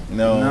 No,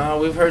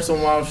 we've heard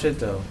some wild shit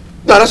though.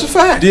 No, that's a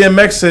fact.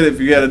 DMX said if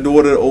you had a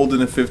daughter older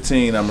than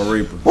 15, I'm a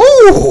raper.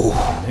 Ooh.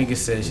 Nigga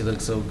said she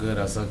looked so good,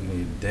 I was sucking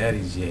your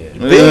daddy's jet.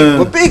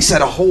 But Big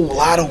said a whole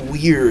lot of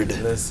weird.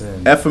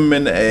 Listen. F him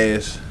in the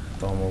ass.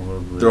 Throw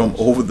him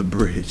over the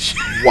bridge.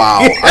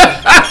 Wow.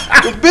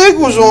 Big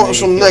was on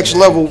some next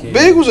level.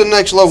 Big was a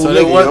next level so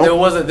nigga.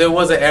 There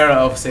was an era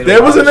of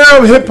there was an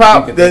era of hip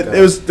hop that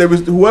there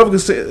was whoever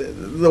could say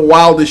the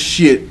wildest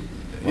shit. Right.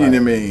 You know what I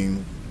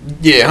mean?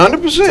 Yeah,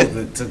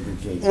 100%. Took the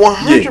cake.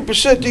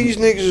 100%. These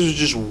niggas is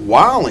just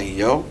wilding,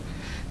 yo.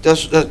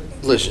 That's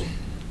listen.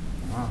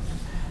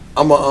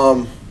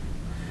 Wow.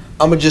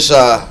 I'm just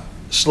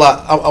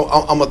slide.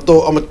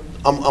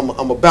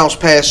 I'm a bounce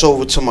pass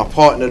over to my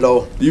partner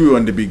though. You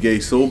wanted to be gay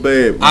so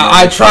bad.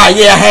 I tried.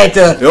 Yeah, I had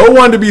to. You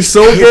wanted to be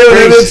so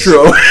gay in the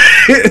intro.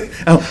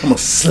 I'm a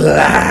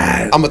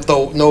slide. I'm gonna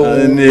throw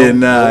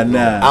Nah.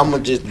 I'm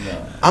gonna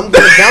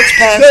bounce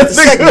past the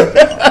segment.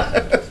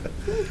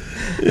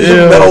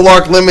 Yeah. Metal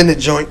Lark Limited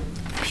joint.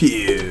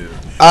 Yeah.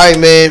 All right,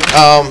 man.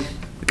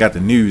 Got the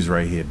news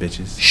right here,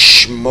 bitches.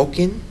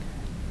 Smoking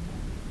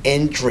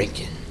and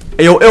drinking.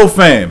 Hey, yo,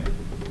 illfam.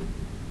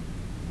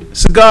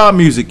 Cigar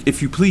music,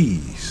 if you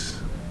please.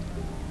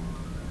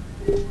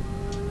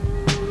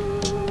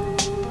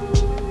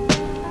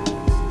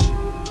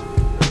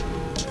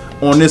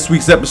 On this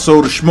week's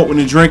episode of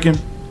Schmokennendrinken,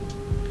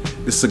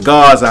 the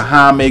cigars are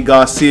Jaime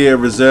Garcia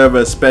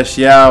Reserva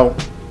Especial.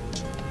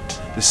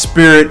 The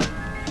spirit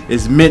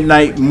is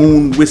Midnight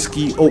Moon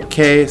Whiskey Oak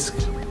Cask.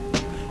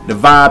 The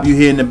vibe you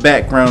hear in the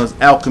background is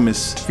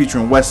Alchemist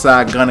featuring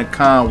Westside Gunna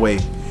Conway,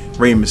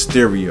 Rey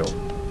Mysterio.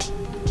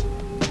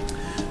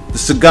 The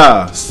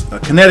cigars, a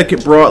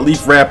Connecticut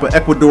broadleaf wrapper,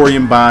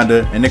 Ecuadorian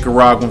binder, and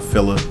Nicaraguan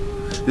filler.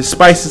 This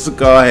spicy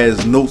cigar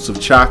has notes of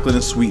chocolate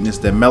and sweetness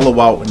that mellow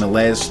out in the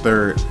last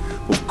third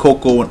with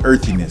cocoa and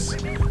earthiness.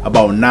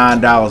 About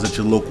 $9 at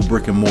your local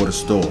brick and mortar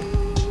store.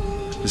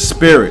 The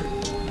spirit.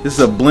 This is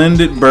a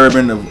blended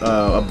bourbon of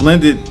a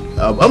blend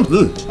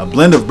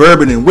of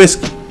bourbon and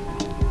whiskey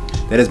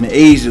that has been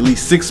aged at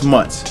least 6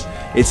 months.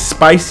 It's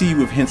spicy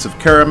with hints of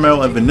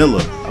caramel and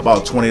vanilla.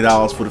 About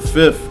 $20 for the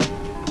fifth.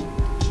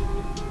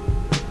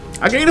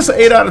 I gave this an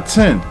 8 out of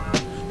 10.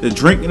 The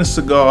drink and the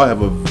cigar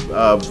have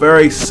a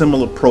very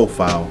similar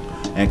profile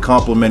and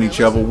complement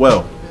each other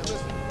well.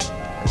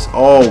 As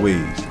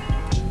always,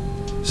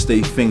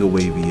 stay finger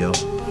wavy, yo.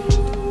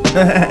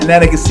 Now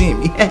they can see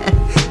me.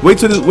 Wait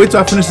till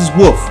I finish this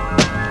wolf.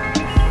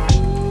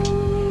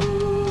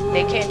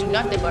 They can't do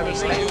nothing but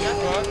respect.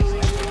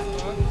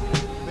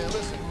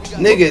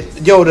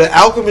 Nigga, yo, the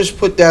Alchemist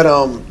put that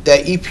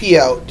EP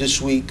out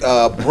this week,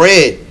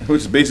 Bread.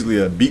 Which is basically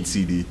a beat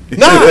CD.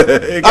 Nah,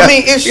 I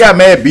mean it's got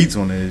mad beats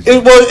on it.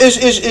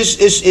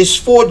 It's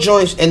 4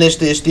 joints and it's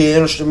the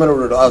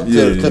instrumental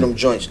to them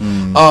joints.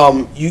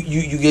 Mm.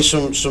 You get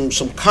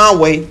some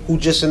Conway who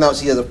just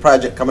announced he has a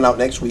project coming out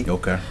next week.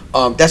 Okay.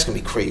 That's gonna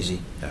be crazy.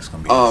 That's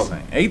gonna be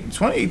insane.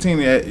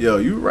 2018, yo,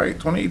 you right.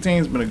 2018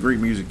 has been a great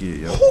music year,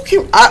 yo.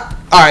 All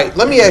right,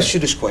 let me ask you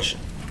this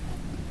question.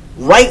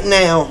 Right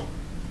now,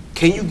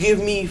 can you give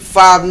me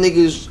 5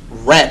 niggas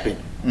rapping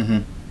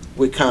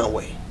with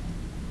Conway?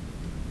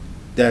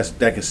 That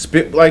can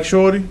spit like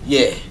Shorty?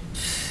 Yeah.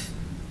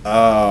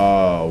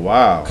 Oh,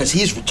 wow. Cause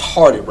he's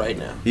retarded right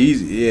now.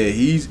 He's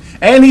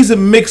a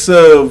mix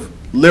of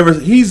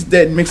he's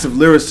that mix of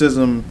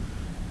lyricism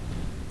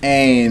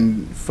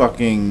and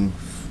fucking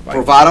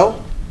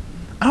bravado.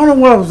 I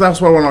don't know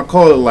that's what I want to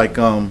call it. Like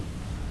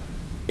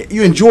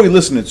you enjoy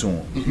listening to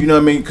him. You know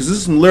what I mean? Because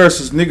there's some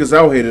lyricist niggas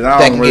out here that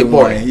I don't really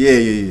like.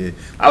 Yeah.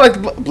 I like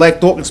the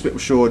Black Thought can spit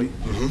with Shorty.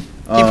 He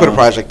put a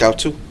project out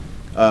too.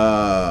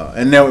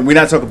 And now we're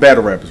not talking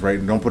battle rappers,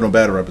 right? Don't put no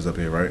battle rappers up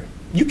here, right?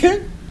 You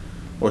can.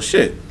 Well,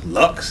 shit,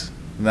 Lux.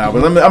 Nah,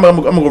 but I'm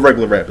gonna go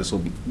regular rappers.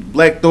 So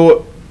Black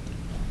Thought.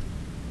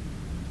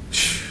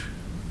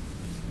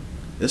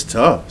 It's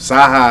tough.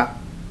 Saha.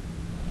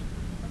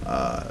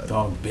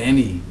 Dog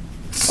Benny.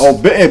 Oh,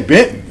 Benny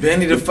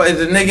the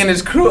nigga in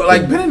his crew.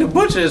 Like, Benny the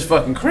Butcher is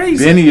fucking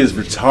crazy. Benny is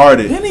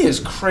retarded. Benny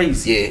is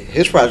crazy. Yeah,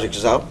 his project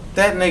is out.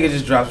 That nigga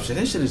just dropped shit.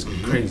 That shit is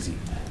crazy.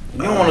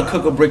 You don't want to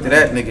cook or brick to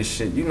that nigga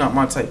shit. You not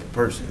my type of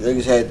person.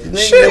 Niggas had...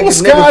 Shit, with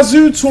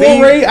Skyzoo,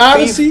 Toure,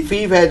 Odyssey.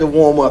 Feev had to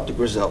warm up the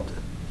Griselda.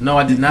 No,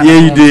 I did not. Yeah,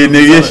 you did,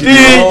 nigga. Yes, you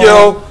did,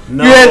 yo.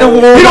 No. You had to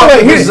warm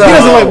up. He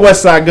doesn't like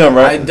West Side Gun,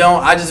 right? I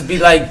don't. I just be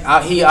like,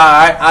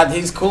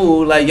 he's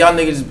cool. Like, y'all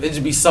niggas, it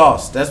just be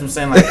sauce. That's what I'm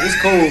saying. Like, he's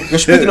cool.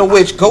 Speaking of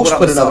which, Ghost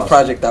put another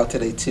project out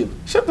today, too.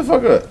 Shut the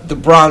fuck up. The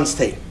Bronze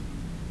Tape.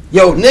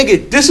 Yo,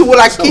 nigga, this is what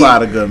I keep. A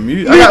lot of good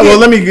music. Well,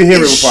 let me hear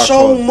it before I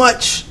call. So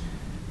much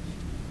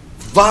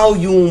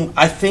volume,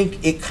 I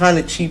think it kind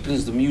of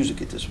cheapens the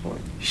music at this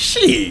point.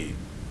 Shit.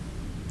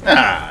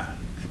 Nah.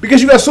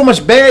 Because you got so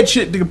much bad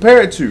shit to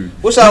compare it to.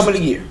 What's the album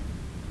of the year?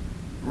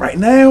 Right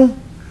now,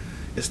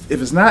 if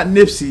it's not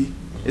Nipsey,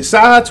 is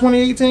Saha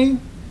 2018?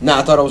 Nah,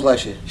 I thought it was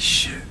last year.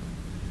 Shit.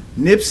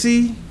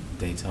 Nipsey.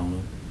 Daytona.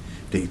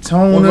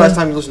 When was the last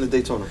time you listened to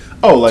Daytona?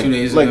 Oh, like 2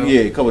 days ago.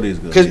 Yeah, a couple days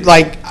ago. Because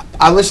like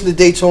I listened to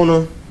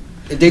Daytona.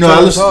 And Daytona I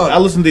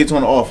listen to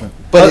Daytona often.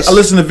 But I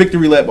listen to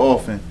Victory Lap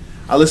often.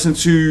 I listen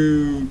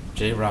to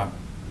J-Rock.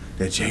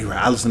 I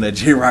listen to that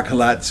J-Rock a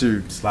lot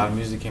too. A lot of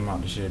music came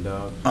out this year,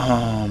 dog.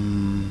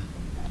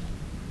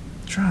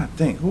 Trying to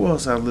think who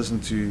else I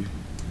listened to.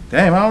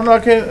 Damn, I don't know. I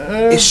can't.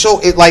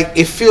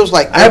 It feels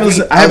like I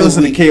haven't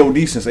listened to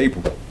KOD since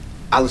April.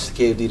 I listened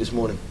to KOD this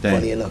morning. Dang.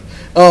 Funny enough.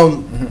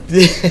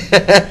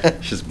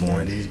 It's just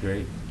boring. He's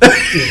great.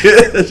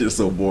 It's just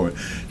so boring.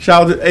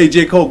 Shout out to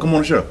J. Cole. Come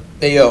on the show.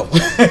 Hey yo, my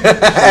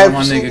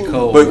nigga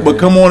Cole. But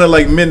come on at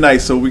like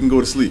midnight so we can go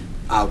to sleep.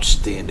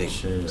 Outstanding.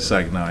 It's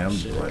like, nah, I'm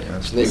just like,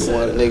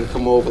 nigga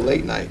come over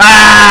late night.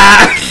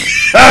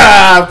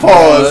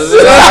 Pause.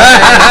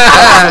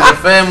 It's a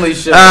family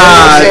show.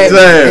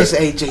 Damn. It's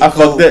AJ I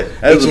Cole. fucked that.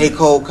 AJ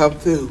Cole, come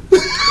through.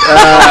 12.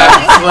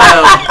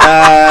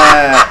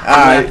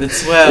 Alright. The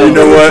 12. You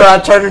know what? Try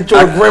to turn into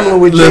a gremlin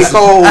with J.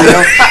 Cole.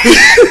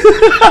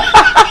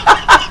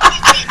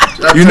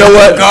 You know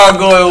what?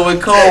 Gargoyle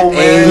with Cole,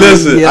 man.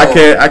 Listen, yo,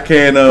 I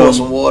can't. Pour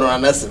some water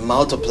on us and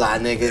multiply,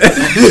 nigga.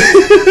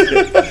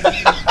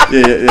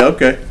 yeah,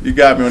 okay. You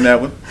got me on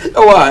that one.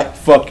 Oh, all right.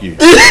 Fuck you.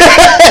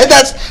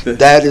 That's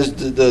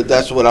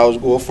what I was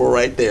going for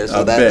right there.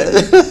 So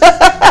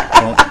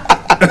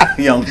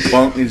Young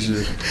punk and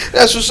shit.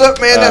 That's what's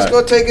up, man. That's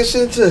gonna take us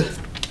into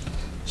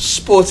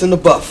Sports in the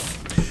Buff.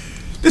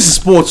 This is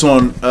Sports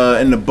on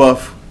in the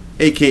Buff,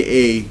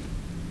 aka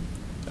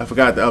I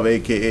forgot the other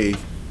AKA.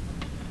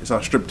 It's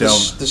all stripped down.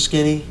 The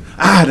skinny.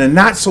 The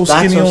not so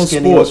skinny, on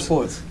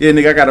sports. Yeah,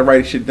 nigga, I gotta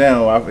write shit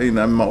down. I'm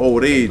in my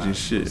old age and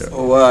shit.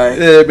 Oh, all right.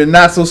 Yeah, but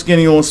not so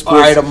skinny on sports.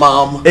 All right,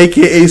 mom.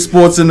 AKA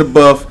Sports in the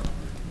Buff.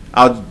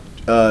 Our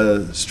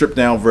stripped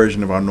down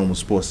version of our normal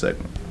sports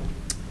segment.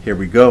 Here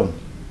we go.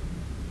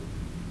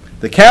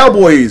 The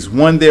Cowboys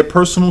won their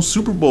personal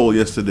Super Bowl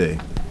yesterday,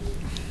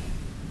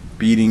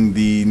 beating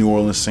the New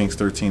Orleans Saints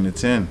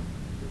 13-10.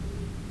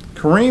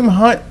 Kareem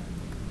Hunt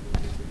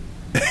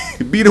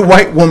beat a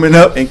white woman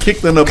up and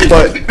kicked in her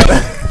butt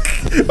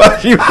while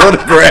she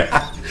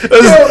photographed.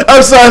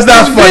 I'm sorry, it's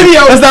not funny.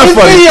 That's not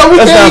funny. Video, we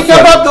can't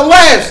come up the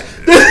last.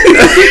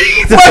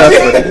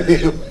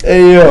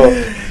 Hey yo,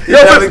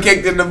 Never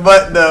kicked in the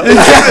butt though.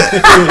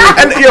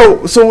 and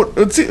yo, so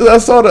I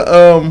saw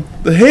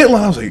the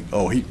headline. I was like,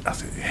 I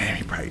said, damn,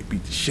 he probably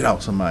beat the shit out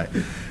of somebody.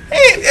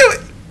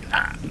 It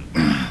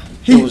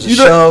was a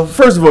shove.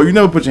 First of all, you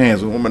never put your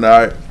hands on a woman, all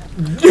right?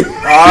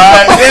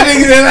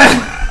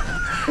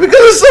 Because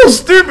it's so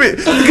stupid.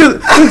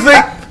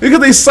 Because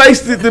they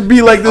sized it to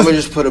be like this. I'm gonna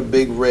just put a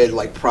big red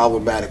like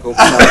problematic over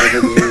top of the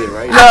head,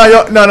 right?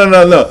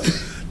 No.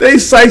 They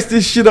sized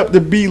this shit up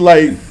to be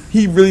like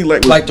he really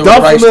like the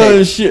duffing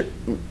and shit.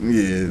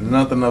 Yeah,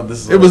 Nothing of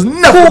this. It was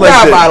nothing Cool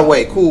like guy,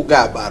 that. Cool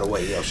guy, by the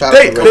way. Yo, shout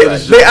out to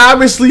They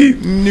obviously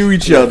knew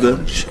each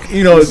other.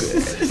 You know,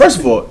 first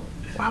of all,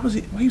 why was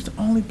he? He was the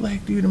only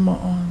black dude among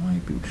all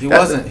white people. He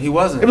wasn't.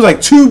 It was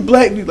like two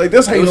black dudes. Like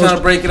that's how he you was trying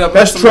to break it up.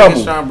 That's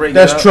trouble.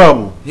 That's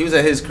trouble. He was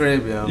at his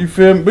crib, yo. You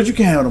feel me? But you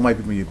can't have them white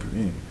people. You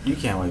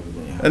can't white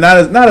people. Yeah. And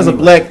not as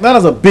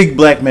a big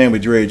black man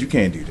with dreads. You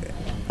can't do that.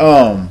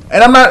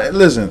 And I'm not.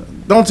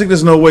 Listen, don't take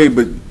this no way,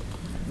 but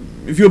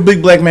if you're a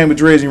big black man with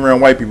dreads and you're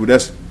around white people,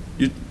 that's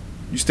you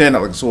stand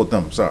out like a sore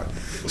thumb. Sorry.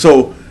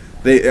 So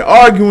they're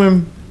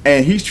arguing,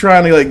 and he's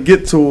trying to like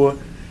get to her.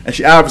 And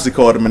she obviously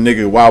called him a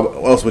nigga. Why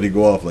else would he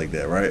go off like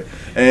that, right?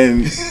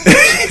 And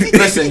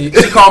listen, she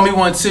called me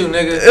one too,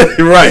 nigga.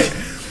 Right.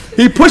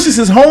 He pushes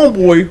his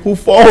homeboy who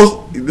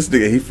falls. This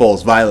nigga, he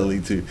falls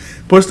violently too.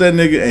 Push that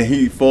nigga and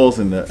he falls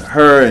into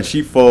her and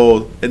she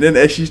falls. And then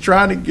as she's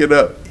trying to get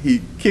up,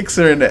 he kicks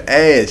her in the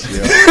ass,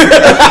 yo.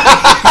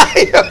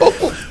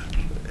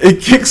 It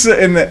kicks her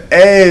in the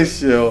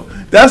ass, yo.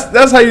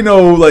 That's how you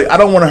know, like, I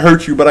don't want to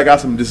hurt you, but I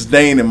got some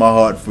disdain in my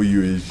heart for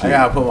you and shit. I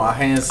gotta put my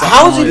hands.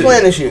 How was he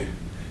playing this year?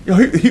 Yo,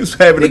 he was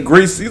having a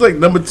great. He's like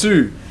number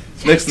 2,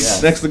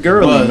 next to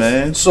Gurley,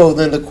 man. So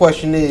then the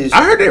question is,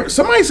 I heard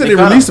somebody said they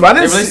released him. I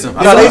didn't see him.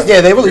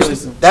 They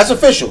released him. That's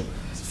official.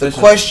 The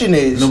question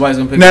is, nobody's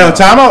gonna pick now him up.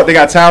 timeout. They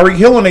got Tyreek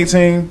Hill on their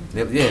team.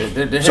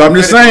 They're So I'm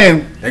just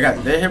saying.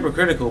 they're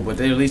hypocritical, but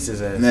they released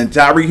his ass. And then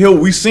Tyreek Hill,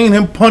 we seen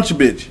him punch a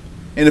bitch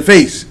in the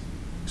face.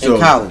 So,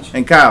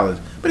 in college.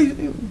 But he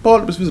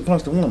balled up his fist and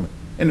punched a woman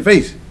in the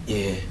face.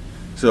 Yeah.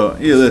 So,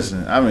 yeah,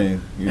 listen, I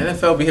mean.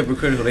 NFL be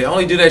hypocritical. They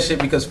only do that shit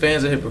because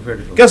fans are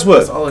hypocritical. Guess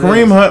what?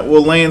 Kareem Hunt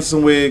will land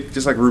somewhere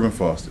just like Reuben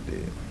Foster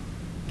did.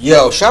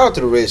 Yo, shout out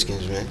to the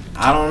Redskins, man.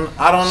 I don't know.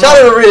 Shout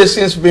out to the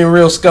Redskins for being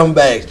real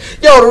scumbags.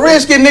 Yo, the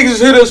Redskin niggas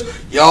hit us.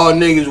 Y'all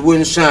niggas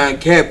wouldn't sign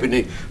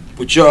Kaepernick,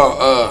 but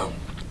y'all,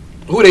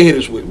 who they hit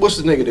us with? What's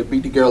the nigga that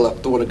beat the girl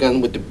up, throwing a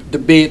gun with the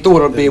bed,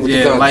 throwing a bed with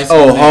the gun?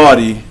 Oh,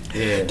 Hardy.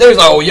 Yeah. They was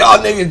like, oh, y'all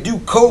niggas do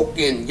coke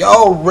and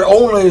y'all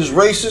owner is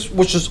racist,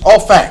 which is all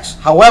facts.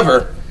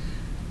 However,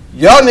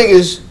 y'all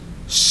niggas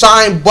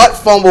sign butt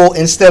fumble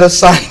instead of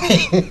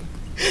signing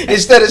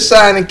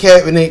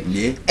Kaepernick.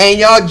 Yeah. And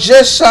y'all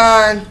just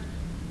signed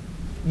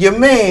your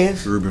man.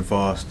 Reuben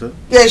Foster.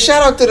 Yeah,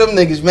 shout out to them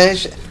niggas, man.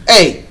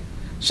 Hey,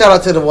 shout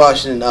out to the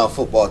Washington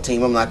football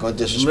team. I'm not going to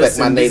disrespect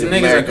my Native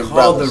American niggas are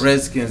called brothers. the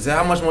Redskins.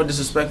 How much more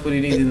disrespectful do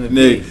you need in the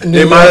Nick, league?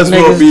 they might as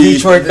well be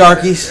Detroit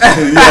darkies.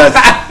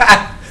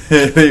 Yes.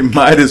 They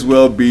might as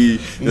well be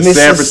the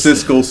San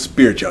Francisco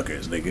Spear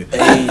Chuckers, nigga.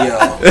 Hey, yo.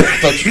 I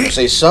thought you were going to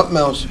say something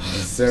else.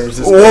 San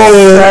Francisco.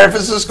 Whoa. San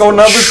Francisco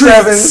number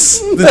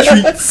 7.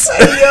 The treats.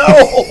 Hey, yo.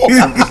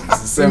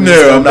 San No,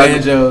 Francisco I'm not.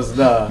 banjos,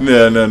 nah.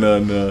 No.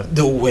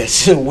 The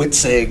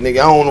Witseg, nigga.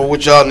 I don't know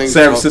what y'all niggas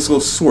San Francisco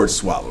Sword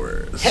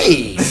Swallowers.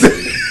 Hey.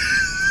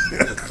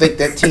 I think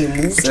that team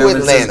moved San to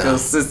Atlanta.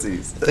 Francisco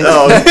sissies.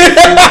 Oh. All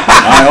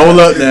right, hold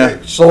up now.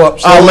 So up.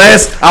 Our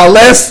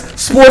last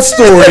sports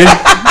story.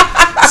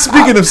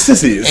 Speaking of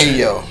sissies, Hey,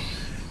 yo.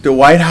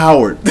 Dwight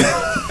Howard. This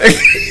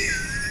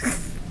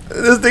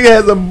nigga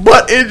has a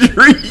butt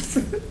injury.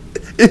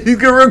 He's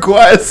gonna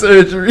require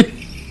surgery.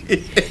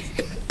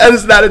 That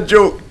is not a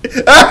joke.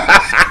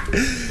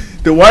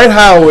 Dwight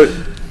Howard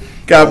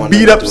got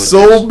beat up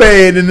so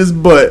bad in his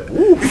butt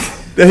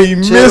that he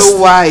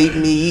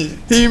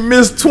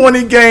missed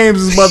 20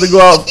 games. He's about to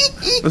go out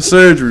for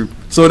surgery.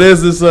 So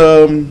there's this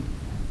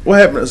what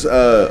happened?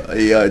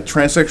 A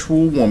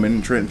transsexual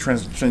woman,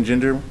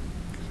 transgender.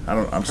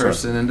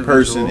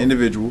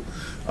 Individual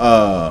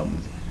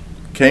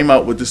came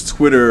out with this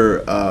Twitter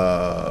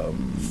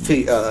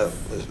thread.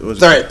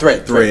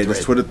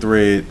 This Twitter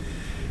thread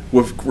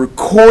with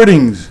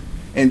recordings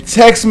and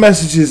text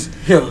messages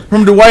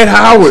from Dwight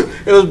Howard.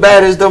 It was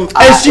bad as them.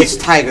 And It's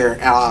Tiger.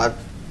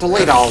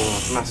 Delete all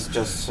of the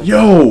messages.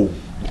 Yo,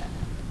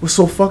 what's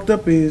so fucked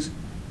up is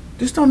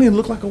this don't even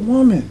look like a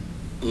woman.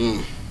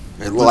 It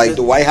looked like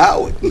Dwight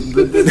Howard.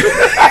 But this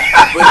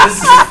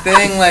is the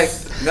thing, like,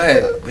 go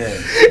ahead.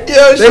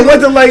 Yo, They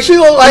went to like she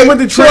looked like an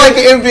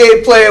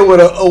NBA player with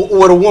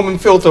a woman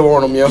filter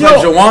on him, yo.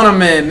 Joanna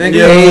man, nigga.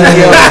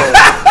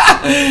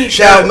 Yo.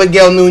 Shout out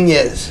Miguel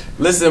Nunez.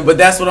 Listen, but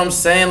that's what I'm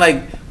saying.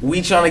 Like,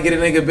 we trying to get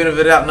a nigga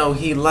benefit out. No,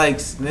 he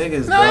likes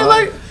niggas. No, he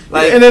dog.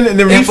 like, and then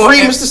be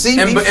free, Mr. C.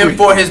 And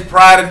for his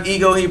pride and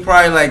ego, he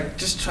probably like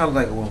just try to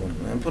like a woman,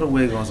 man. Put a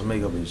wig on, some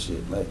makeup and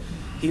shit. Like,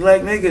 he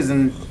like niggas,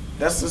 and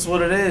that's just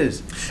what it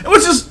is.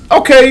 Which is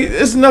okay.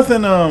 It's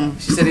nothing.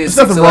 She said it's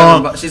nothing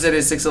wrong. 6'11". She said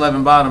it's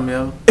 6'11" bottom,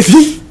 yo.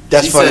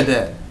 That's she funny. said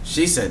that.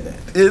 She said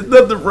that. There's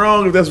nothing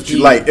wrong if that's what you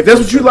like. If that's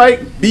what you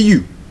like, be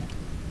you.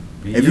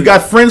 If you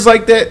got friends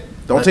like that,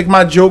 don't take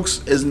my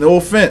jokes as no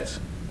offense.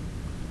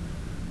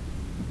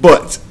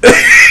 But,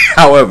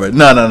 however,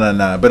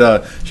 no.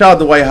 But shout out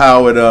to Dwight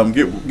Howard.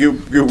 Get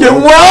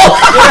well.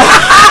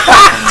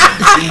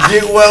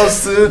 Get well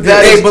soon.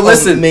 That But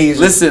is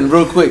amazing. listen,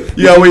 real quick.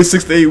 You gotta wait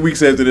 6 to 8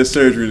 weeks after this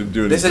surgery to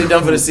do They this. said he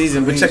done for the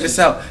season, but check this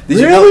out. Did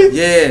Really? You know?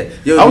 Yeah.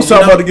 Yo, I was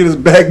talking about to get his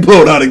back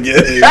blown out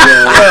again.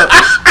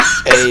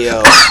 Hey,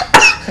 yo.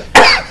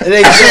 And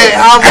they said,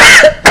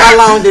 how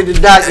long did the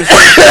doctor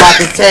say I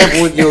could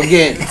tamper with you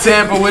again?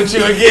 Tamper with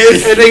you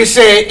again? And they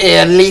said,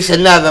 at least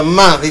another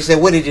month. He said,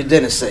 what did your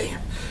dinner say?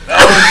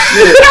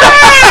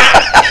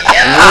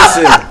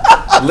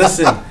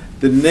 Listen.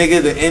 The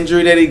nigga, the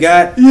injury that he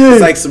got, Yeah.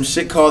 it's like some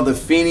shit called the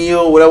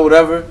fenial,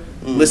 whatever.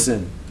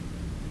 Listen,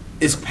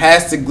 it's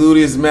past the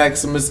gluteus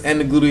maximus and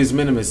the gluteus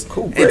minimus.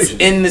 Cool, it's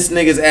in this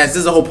nigga's ass. This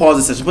is a whole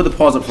pause session. Put the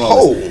pause up for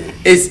all this. Oh.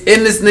 It's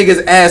in this nigga's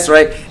ass,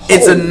 right?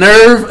 It's a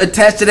nerve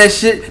attached to that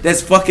shit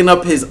that's fucking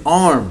up his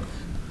arm.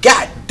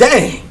 God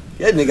dang.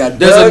 That nigga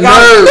There's a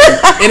nerve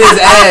in his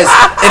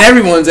ass, in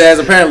everyone's ass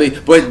apparently,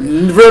 but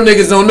real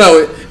niggas don't know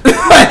it.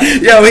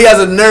 Yo, he has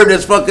a nerve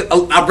that's fucking.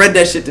 I read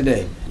that shit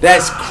today.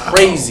 That's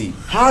crazy.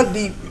 How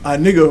deep? A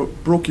nigga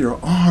broke your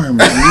arm.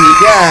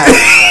 God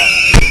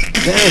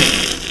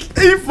damn.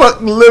 He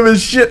fucking living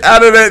shit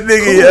out of that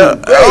nigga,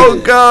 yeah.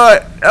 Oh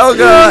God.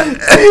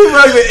 He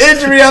fucking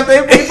injury out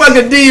there. He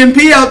fucking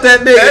DNP out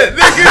that nigga.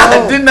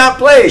 That did not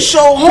play. So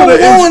hold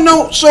on,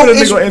 no. So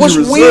what's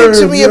weird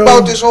to me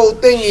about this whole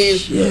thing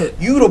is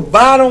you the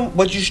bottom,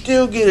 but you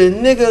still get a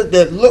nigga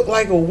that look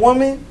like a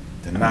woman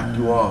To knock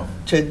you off.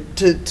 to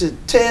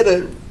tear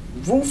the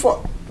roof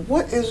off.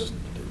 What is?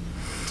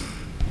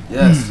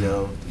 Yes,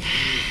 yo.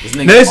 This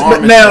nigga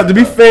arm is Now, fucked to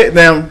be up. fair,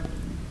 now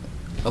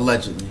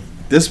Allegedly.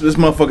 this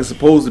motherfucker's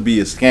supposed to be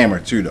a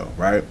scammer too, though,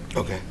 right?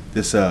 Okay.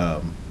 This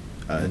Individual.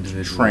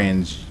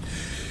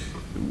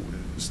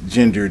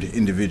 transgendered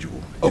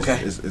individual.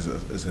 Okay.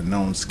 Is a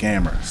known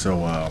scammer.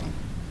 So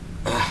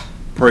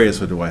prayers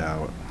for Dwight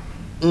Howard.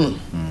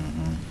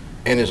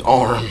 And his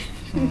arm.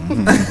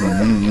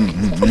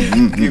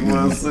 Get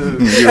well soon.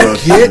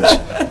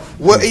 Bitch.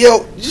 What, yo?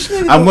 This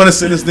nigga I'm gonna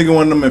send this nigga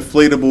one of them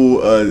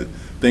inflatable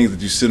things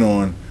that you sit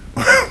on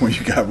when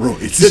you got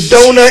roids. the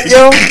donut,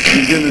 yo.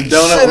 You get the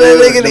donut Shit, with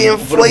that nigga,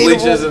 the for the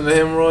bleachers inflatable. and the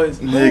hemorrhoids.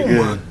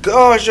 Nigga.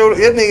 Gosh, yo,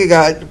 that nigga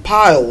got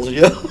piles,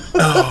 yo.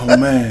 Oh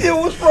man. Yo,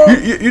 what's wrong?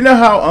 You know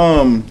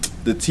how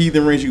the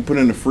teething rings you can put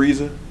in the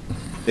freezer?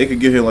 They could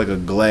give him like a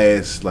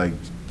glass like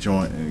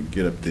joint and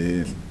get up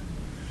there and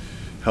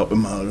help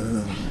him out.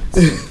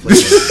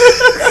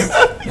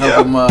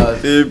 Help him.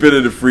 He been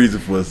in the freezer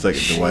for a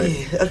second, Dwight.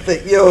 I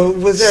think, yo,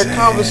 was there a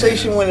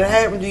conversation when it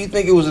happened? Do you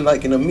think it was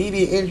like an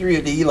immediate injury,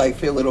 or did he like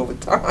feel it over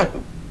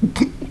time?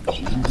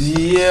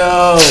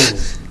 Yo.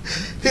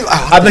 He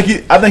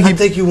like, I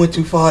think you went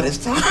too far this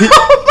time.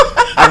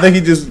 I think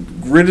he just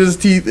gritted his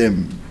teeth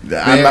and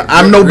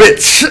I'm no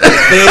bitch.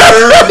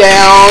 Bear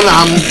down,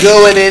 I'm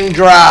going in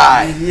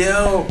dry.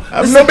 Yo.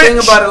 I'm That's no the thing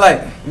bitch. about it.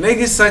 Like,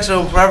 niggas'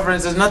 sexual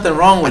preference, there's nothing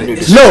wrong with it.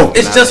 It's No.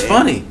 It's just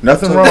funny.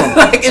 Nothing wrong.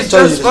 Like, it's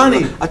just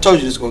funny. I told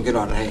you this is gonna get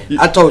out of hand.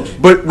 I told you.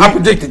 But I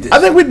predicted this. I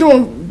think we're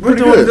doing We're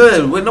pretty doing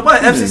good. good.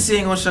 Nobody, FCC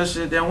ain't gonna shut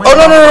shit down. Oh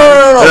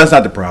no. That's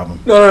not the problem.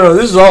 No,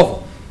 this is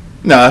awful.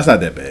 No, that's not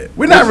that bad.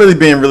 We're not really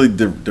being really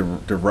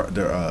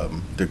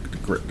derogatory.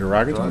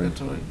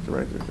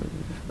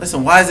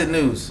 Listen, why is it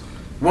news?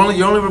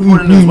 You're only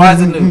reporting news. Why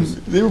is it news?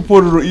 They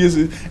reported on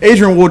ESPN.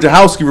 Adrian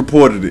Wojciechowski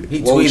reported it. He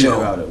Wojo. tweeted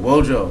about it.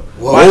 Wojo.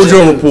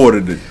 Wojo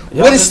reported it.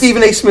 What did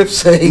Stephen A. Smith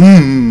say? I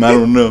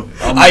don't know.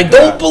 Oh my I God.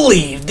 don't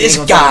believe this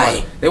They ain't gonna talk guy.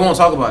 about it. They won't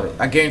talk about it.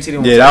 I guarantee they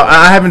won't. Yeah, talk about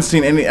I haven't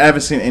seen any. I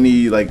haven't seen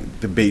any like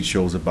debate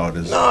shows about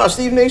this. Nah,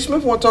 Stephen A.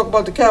 Smith want to talk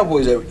about the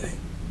Cowboys every day.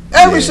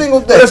 Every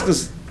single day.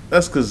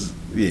 That's cause it.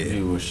 yeah.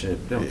 You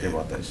shit. They don't care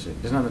about that shit.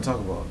 There's nothing to talk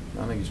about.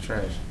 I think it's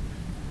trash.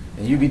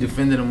 And you be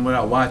defending them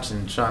without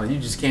watching, trying to. You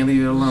just can't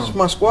leave it alone. It's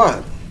my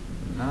squad.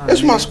 Nah,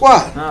 It's nigga. my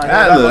squad. Nah, you don't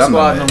got no I'm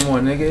squad not no more,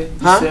 nigga. You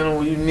Huh? standing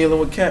when you kneeling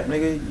with Cap,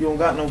 nigga. You don't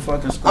got no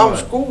fucking squad. I'm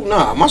school.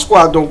 Nah, my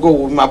squad don't go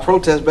with my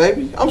protest,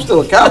 baby. I'm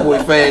still a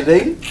Cowboy fan,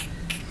 nigga.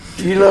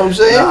 You know what I'm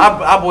saying?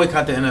 Nah, I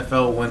boycott the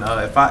NFL when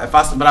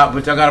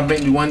but y'all gotta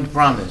make me one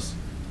promise.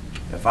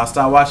 If I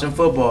start watching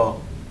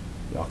football,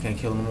 y'all can't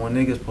kill no more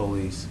niggas,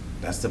 police.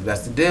 That's the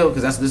deal,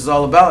 because this is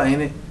all about,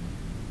 ain't it?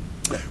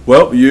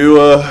 Well,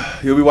 you'll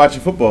be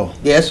watching football.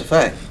 Yeah, that's a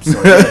fact. So,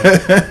 yeah.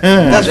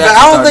 That's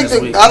Jackson fact.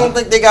 started I don't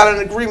think they got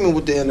an agreement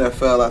with the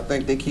NFL. I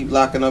think they keep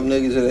locking up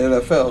niggas in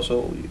the NFL.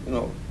 So you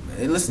know.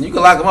 Hey, listen, you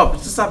can lock them up, but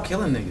just stop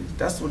killing niggas.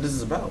 That's what this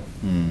is about.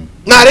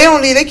 Nah, they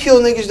don't need. They kill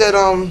niggas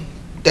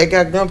that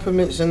got gun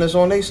permits and that's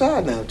on their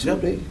side now too.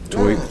 Yep. They,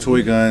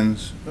 Toy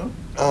guns,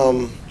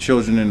 um,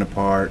 children in the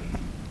park.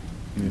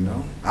 You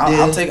know,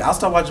 I'll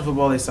start watching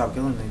football. They stop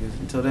killing niggas.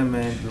 Until then,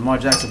 man, Lamar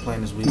Jackson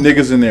playing this week.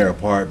 niggas in their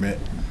apartment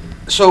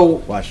so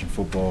watching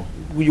football.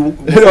 before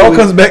It all we-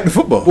 comes back to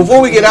football.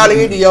 Before we get out of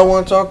here, do y'all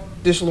want to talk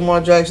this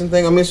Lamar Jackson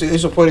thing? I mean,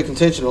 it's a point of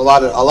contention. A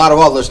lot of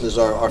our listeners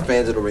are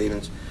fans of the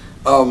Ravens.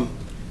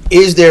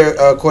 Is there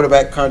a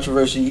quarterback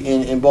controversy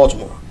in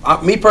Baltimore?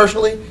 Me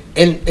personally,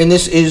 and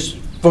this is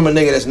from a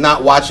nigga that's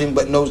not watching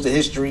but knows the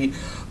history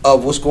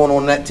of what's going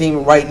on in that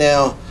team right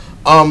now.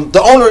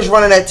 The owner is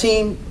running that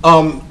team.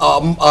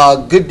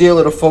 A good deal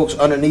of the folks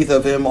underneath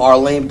of him are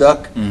lame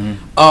duck.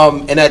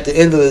 And at the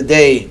end of the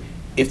day,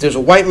 if there's a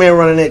white man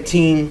running that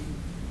team,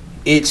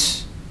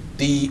 it's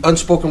the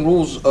unspoken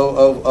rules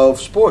of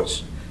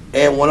sports.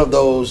 And one of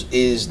those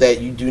is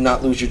that you do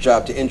not lose your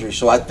job to injury.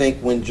 So I think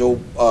when Joe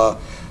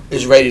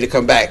is ready to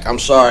come back, I'm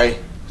sorry,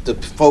 the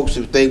folks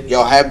who think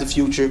y'all have the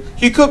future,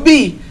 he could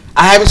be.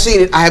 I haven't seen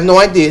it. I have no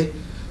idea.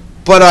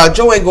 But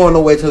Joe ain't going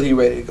nowhere till he's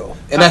ready to go.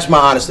 And that's my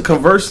honest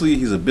opinion. Conversely,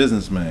 he's a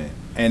businessman,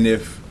 and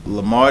if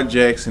Lamar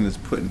Jackson is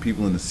putting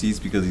people in the seats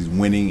because he's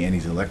winning and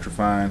he's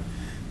electrifying,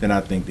 then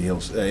I think that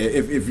he'll.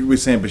 If you were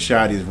saying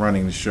Bishotti is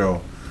running the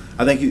show,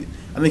 I think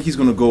he's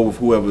going to go with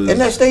whoever's In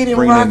that stadium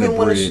bringing in the rocking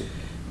when bread. it's...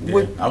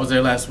 Yeah, I was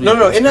there last week.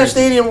 No, It's in that crazy.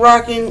 stadium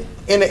rocking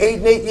in the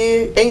 8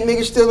 year, ain't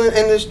niggas still in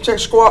this check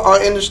squad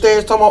or in the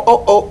stands talking about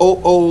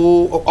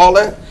all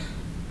that?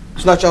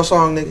 It's not y'all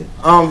song, nigga.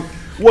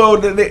 Well,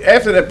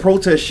 after that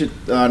protest shit,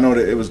 I know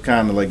that it was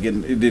kind of like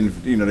it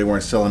didn't, they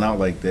weren't selling out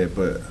like that.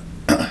 But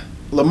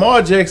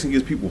Lamar Jackson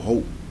gives people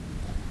hope.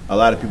 a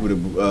lot of people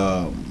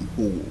that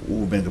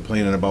who've been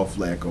complaining about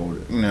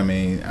Flacco. You know what I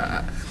mean?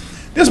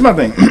 This is my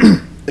thing.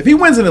 If he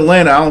wins in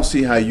Atlanta, I don't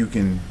see how you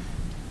can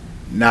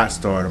not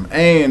start him.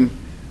 And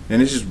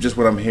this is just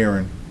what I'm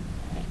hearing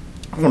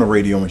on the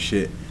radio and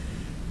shit.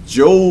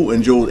 Joe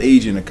and Joe's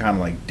agent are kind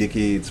of like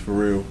dickheads for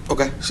real.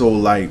 Okay. So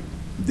like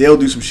they'll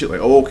do some shit like,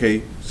 oh,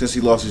 okay, since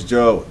he lost his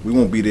job, we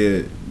won't be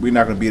there. We're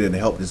not gonna be there to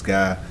help this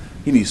guy.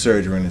 He needs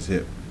surgery in his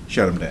hip.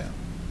 Shut him down.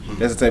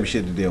 That's the type of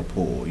shit that they'll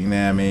pull. You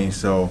know what I mean?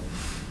 So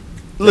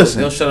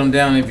listen, they'll shut him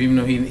down even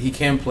though he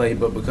can play,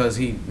 but because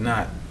he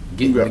not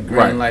getting the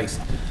green lights.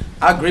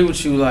 I agree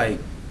with you, like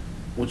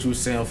what you were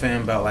saying,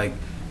 fam, about like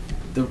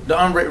the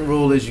unwritten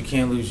rule is you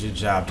can't lose your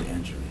job to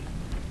injury.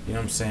 You know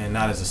what I'm saying?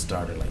 Not as a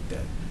starter like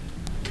that.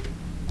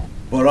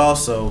 But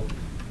also,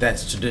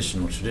 that's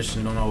traditional.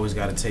 Tradition don't always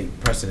got to take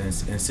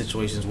precedence in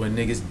situations where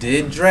niggas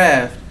did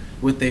draft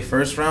with their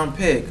first round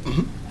pick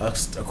a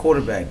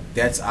quarterback.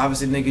 That's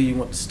obviously nigga you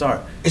want to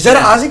start. Is that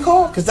an Ozzy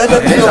call? Because that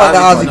doesn't feel like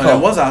an Ozzy call.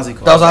 That was an Ozzy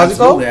call. That was an Ozzy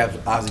call?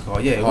 Absolutely Ozzy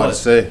call. Yeah, it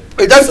was. Say.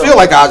 It doesn't feel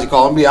like an Ozzy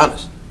call, I'm be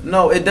honest.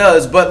 No, it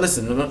does. But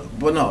listen,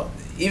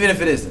 even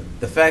if it isn't,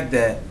 the fact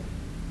that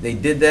they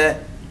did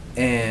that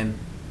and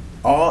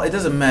it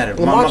doesn't matter.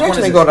 Lamar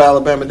Jackson didn't go to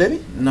Alabama, did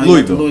he? No, he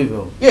went to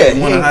Louisville. Yeah, he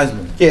won a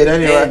Heisman.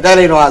 Yeah, that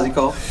ain't no Ozzy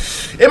call.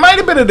 It might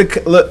have been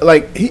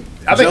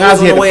I think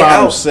Ozzy had the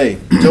final say.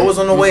 Joe was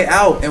on the way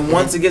out, and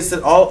once it gets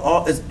to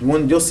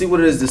when you'll see what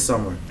it is this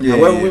summer. Yeah,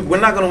 However, we're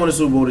not going to win a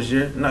Super Bowl this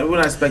year. We're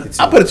not expected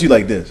to. I'll put it to you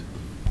like this,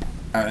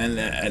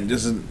 and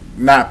this is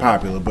not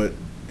popular, but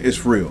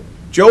it's real.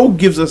 Joe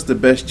gives us the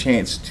best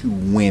chance to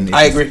win.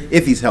 I agree.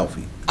 If he's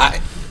healthy.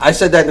 I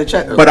said that in the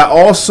chat earlier. But I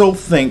also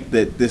think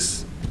that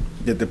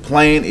the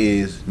plan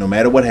is, no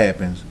matter what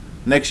happens,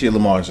 next year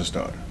Lamar's a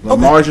starter.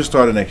 Lamar's your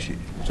starter next year.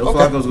 Joe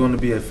Flacco's going to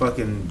be a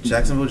fucking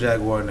Jacksonville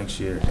Jaguar next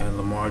year, and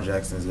Lamar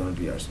Jackson is going to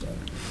be our starter.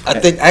 I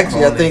think,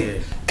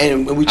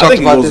 and we talked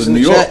about this in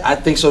the chat. I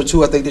think so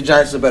too. I think the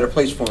Giants is a better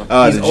place for him.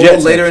 He's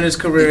old later in his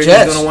career. He's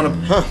gonna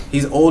want to.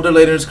 He's older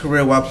later in his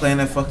career while playing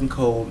that fucking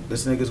cold.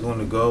 This nigga's going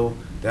to go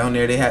down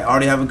there. They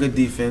already have a good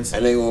defense,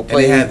 and they going to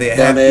play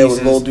down there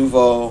with Lil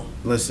Duval.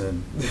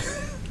 Listen,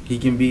 he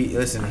can be.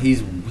 Listen,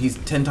 he's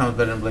 10 times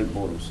better than Blake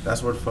Bortles.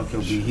 That's where the fuck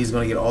he'll be. He's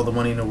gonna get all the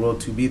money in the world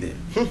to be there.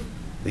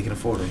 They can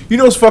afford him. You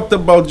know what's fucked up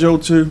about Joe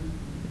too?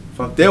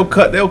 They'll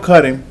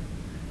cut him,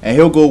 and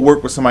he'll go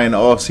work with somebody in the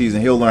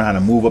offseason. He'll learn how to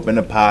move up in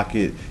the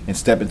pocket and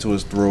step into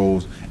his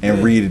throws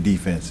and read the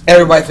defense.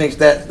 Everybody thinks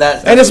that's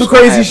and that's some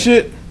crazy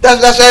shit.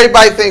 That's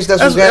everybody thinks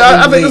that's what's going to happen.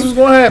 I think that's what's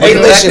going to happen. Hey,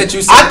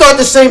 listen, I thought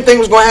the same thing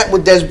was going to happen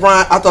with Dez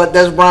Bryant. I thought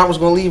Dez Bryant was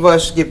going to leave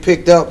us, get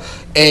picked up,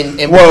 and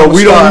well,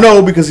 we don't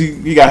know because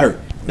he got hurt.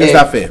 That's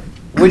not fair.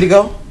 Where'd he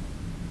go?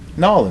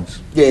 New Orleans.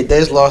 Yeah,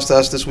 Dez lost to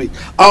us this week.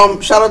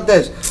 Shout out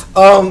Dez.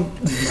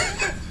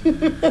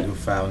 You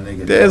foul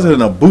nigga. Dez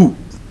in a boot.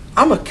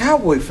 I'm a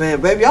Cowboy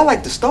fan, baby. I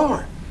like the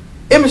star.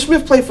 Emmitt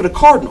Smith played for the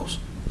Cardinals.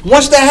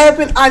 Once that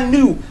happened, I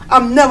knew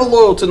I'm never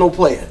loyal to no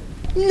player.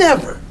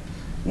 Never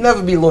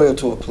be loyal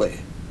to a player.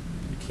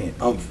 You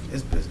can't.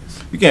 It's business.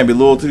 You can't be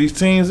loyal to these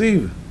teams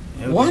either.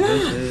 Why not?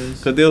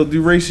 Because they'll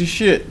do racist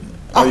shit.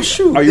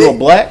 Shoot. Are you a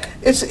black?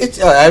 It's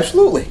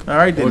absolutely. All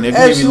right, then. You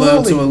can't be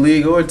loyal to a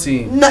league or a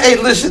team. No, hey,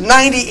 listen.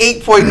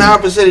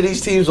 98.9% of these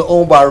teams are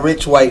owned by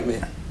rich white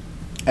men.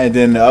 And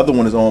then the other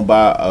one is owned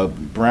by a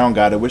brown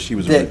guy that wish he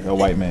was a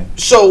white man.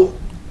 So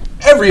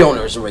every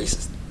owner is a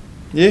racist.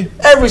 Yeah.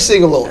 Every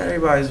single owner.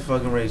 Everybody's a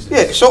fucking racist.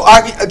 Yeah. So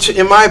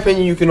in my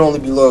opinion, you can only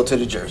be loyal to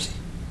the jersey.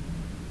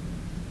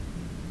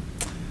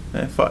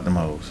 Man, fuck them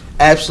hoes.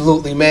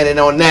 Absolutely, man. And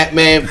on that,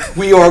 man,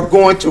 we are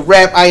going to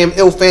wrap. I am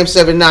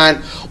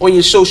illfam79 on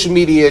your social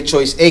media of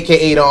choice,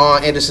 a.k.a. the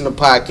On Anderson of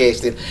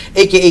Podcasting,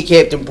 a.k.a.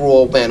 Captain Brew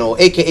Albano,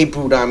 a.k.a.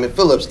 Brew Diamond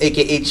Phillips,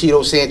 a.k.a.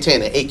 Cheeto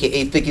Santana,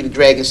 a.k.a. Thicky the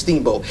Dragon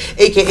Steamboat,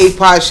 a.k.a.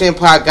 Pod Sham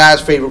Pod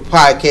God's favorite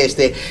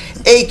podcaster,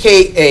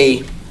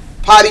 a.k.a.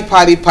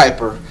 Potty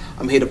Piper.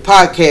 I'm here to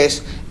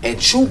podcast and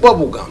chew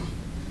bubblegum.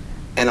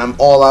 And I'm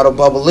all out of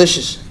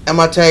Bubblicious. And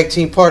my tag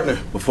team partner.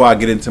 Before I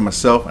get into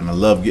myself, and I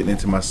love getting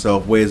into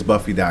myself, where's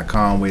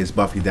Buffy.com, where's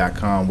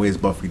Buffy.com, where's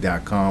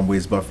Buffy.com,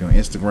 where's Buffy on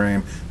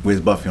Instagram,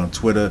 where's Buffy on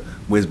Twitter,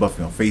 where's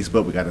Buffy on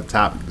Facebook. We got a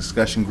topic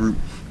discussion group,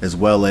 as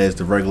well as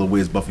the regular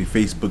Where's Buffy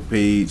Facebook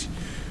page.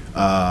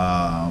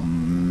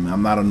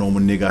 I'm not a normal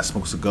nigga. I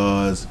smoke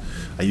cigars.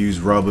 I use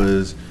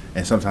rubbers.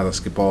 And sometimes I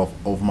skip over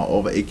my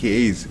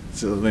AKAs.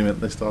 So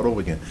let's start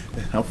over again.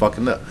 I'm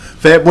fucking up.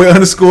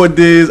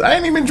 Fatboy_Dizz. I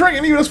ain't even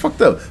drinking either. That's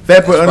fucked up.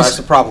 Fatboy. That's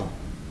a problem.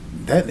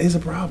 That is a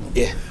problem.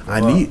 Yeah.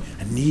 I need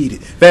it.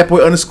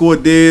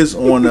 Fatboy_Dizz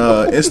on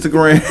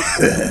Instagram.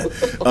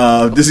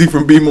 Dizzy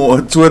from BMO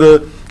on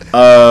Twitter.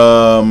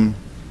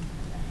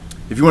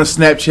 If you want to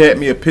Snapchat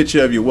me a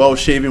picture of your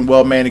well-shaven,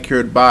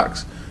 well-manicured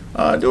box,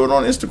 do it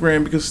on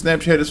Instagram because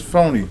Snapchat is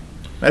phony.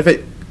 Matter of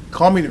fact,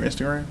 call me through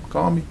Instagram.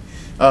 Call me.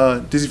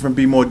 Dizzy from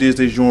Be More Diz,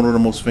 Day's journal, the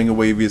most finger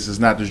waviest. It's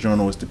not the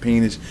journal, it's the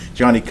penis.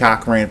 Johnny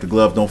Cochran, if the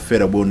glove don't fit,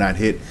 I will not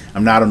hit.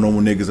 I'm not a normal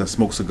niggas. I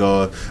smoke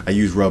cigars, I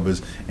use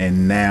rubbers,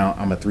 and now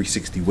I'm a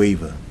 360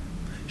 waiver.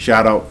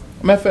 Shout out.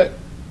 Matter of fact,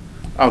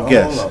 I'll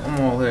guess. Hold up.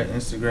 I'm all here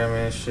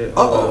Instagram and shit.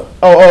 All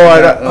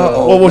right.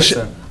 Well,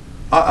 shit.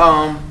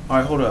 All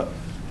right, hold up.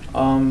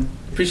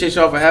 Appreciate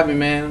y'all for having me,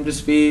 man. I'm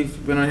just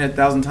Fev. Been on here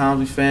 1,000 times.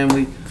 We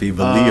family.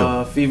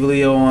 Feevaleo.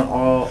 Feevaleo on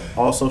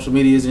all social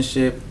medias and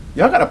shit.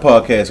 Y'all got a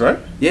podcast, right?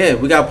 Yeah,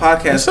 we got a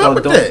podcast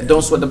called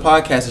Don't Sweat the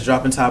Podcast. It's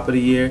dropping top of the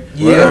year.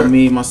 Yeah.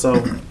 Me,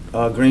 myself,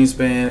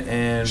 Greenspan,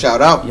 and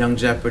shout out Young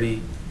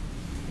Jeopardy,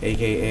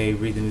 aka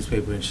Read the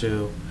Newspaper and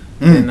Chill.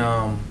 And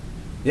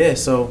yeah,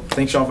 so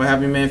thanks y'all for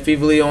having me, man.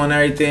 Feevaleo on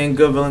everything.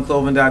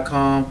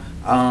 GoodVillainClothing.com.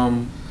 I'll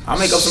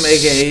make up some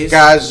AKAs.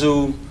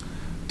 Skyzoo,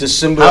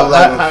 December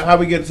 11th. How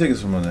we get tickets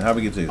from there? How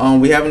we get tickets?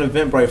 We have an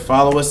Eventbrite.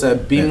 Follow us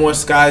at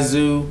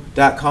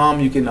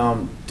BeMoreSkyZoo.com. You can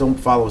don't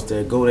follow us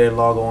there. Go there,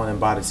 log on, and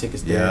buy the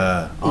tickets there.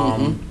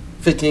 Yeah.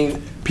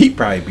 15. Pete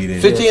probably be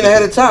there. 15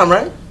 ahead of time,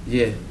 right?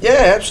 Yeah.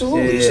 Yeah,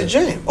 absolutely. It's a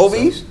jam. Over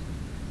East?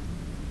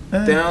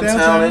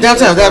 Downtown.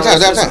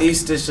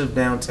 East-ish of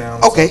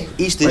downtown. Okay,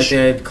 East-ish. Right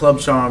there at Club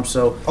Charm.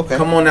 So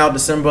come on out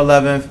December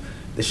 11th.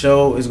 The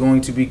show is going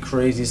to be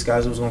crazy.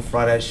 Skyzoo's going to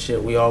fry that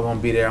shit. We all going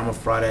to be there. I'm going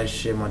to fry that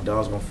shit. My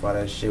dog's going to fry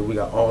that shit. We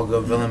got all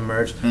good villain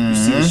merch. You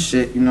see the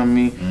shit, you know what I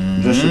mean?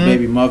 Dress your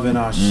baby mother in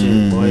our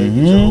shit, boy.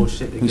 Get your whole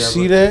shit together. You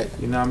see that?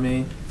 You know what I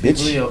mean?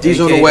 Bitch.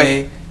 D's on the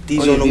way.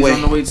 D's on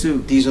the way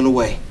too. D's on the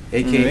way.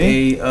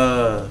 AKA,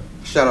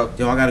 shout out.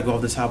 Yo, I got to go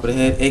off the top of the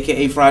head.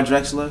 AKA Fry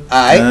Drexler.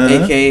 Alright.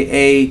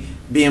 AKA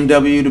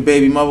BMW, the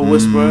baby mother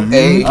whisperer.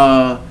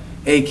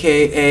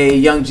 AKA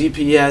Young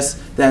GPS,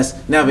 that's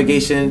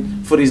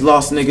navigation for these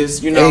lost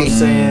niggas, you know what I'm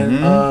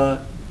saying?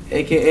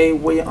 AKA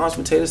where your aunt's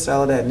potato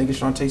salad at, niggas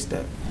trying to taste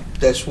that.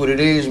 That's what it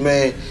is,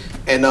 man.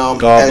 And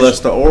God bless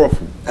the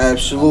Oracle.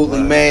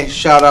 Absolutely, man.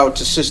 Shout out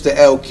to Sister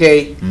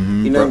LK.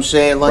 You know what I'm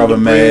saying?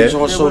 London Bridge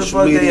on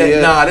social media.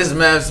 Nah, this is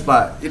Mav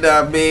spot. You know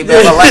what I mean?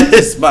 I like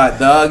this spot,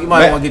 dog. You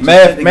might want to get your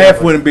shit together.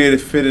 Math wouldn't be able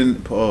to fit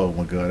in. Oh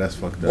my God, that's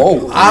fucked up.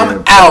 Whoa,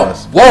 I'm out.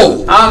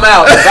 Whoa, I'm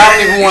out. I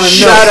don't even want to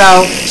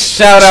know.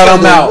 Shout out.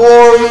 I'm out.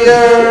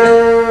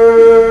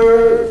 Warriors.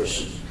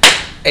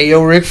 Hey,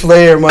 yo, Ric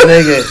Flair, my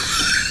nigga.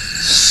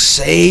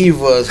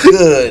 Save us.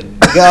 Good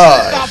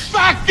God. The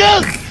fact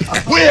is,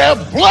 we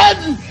have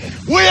bled,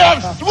 we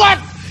have sweat,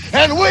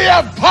 and we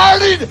have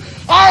partied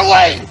our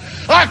way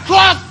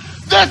across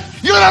this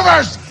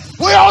universe.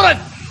 We own it.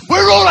 We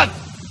rule it.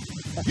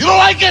 You don't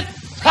like it?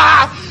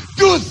 Ha!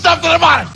 Do something about it.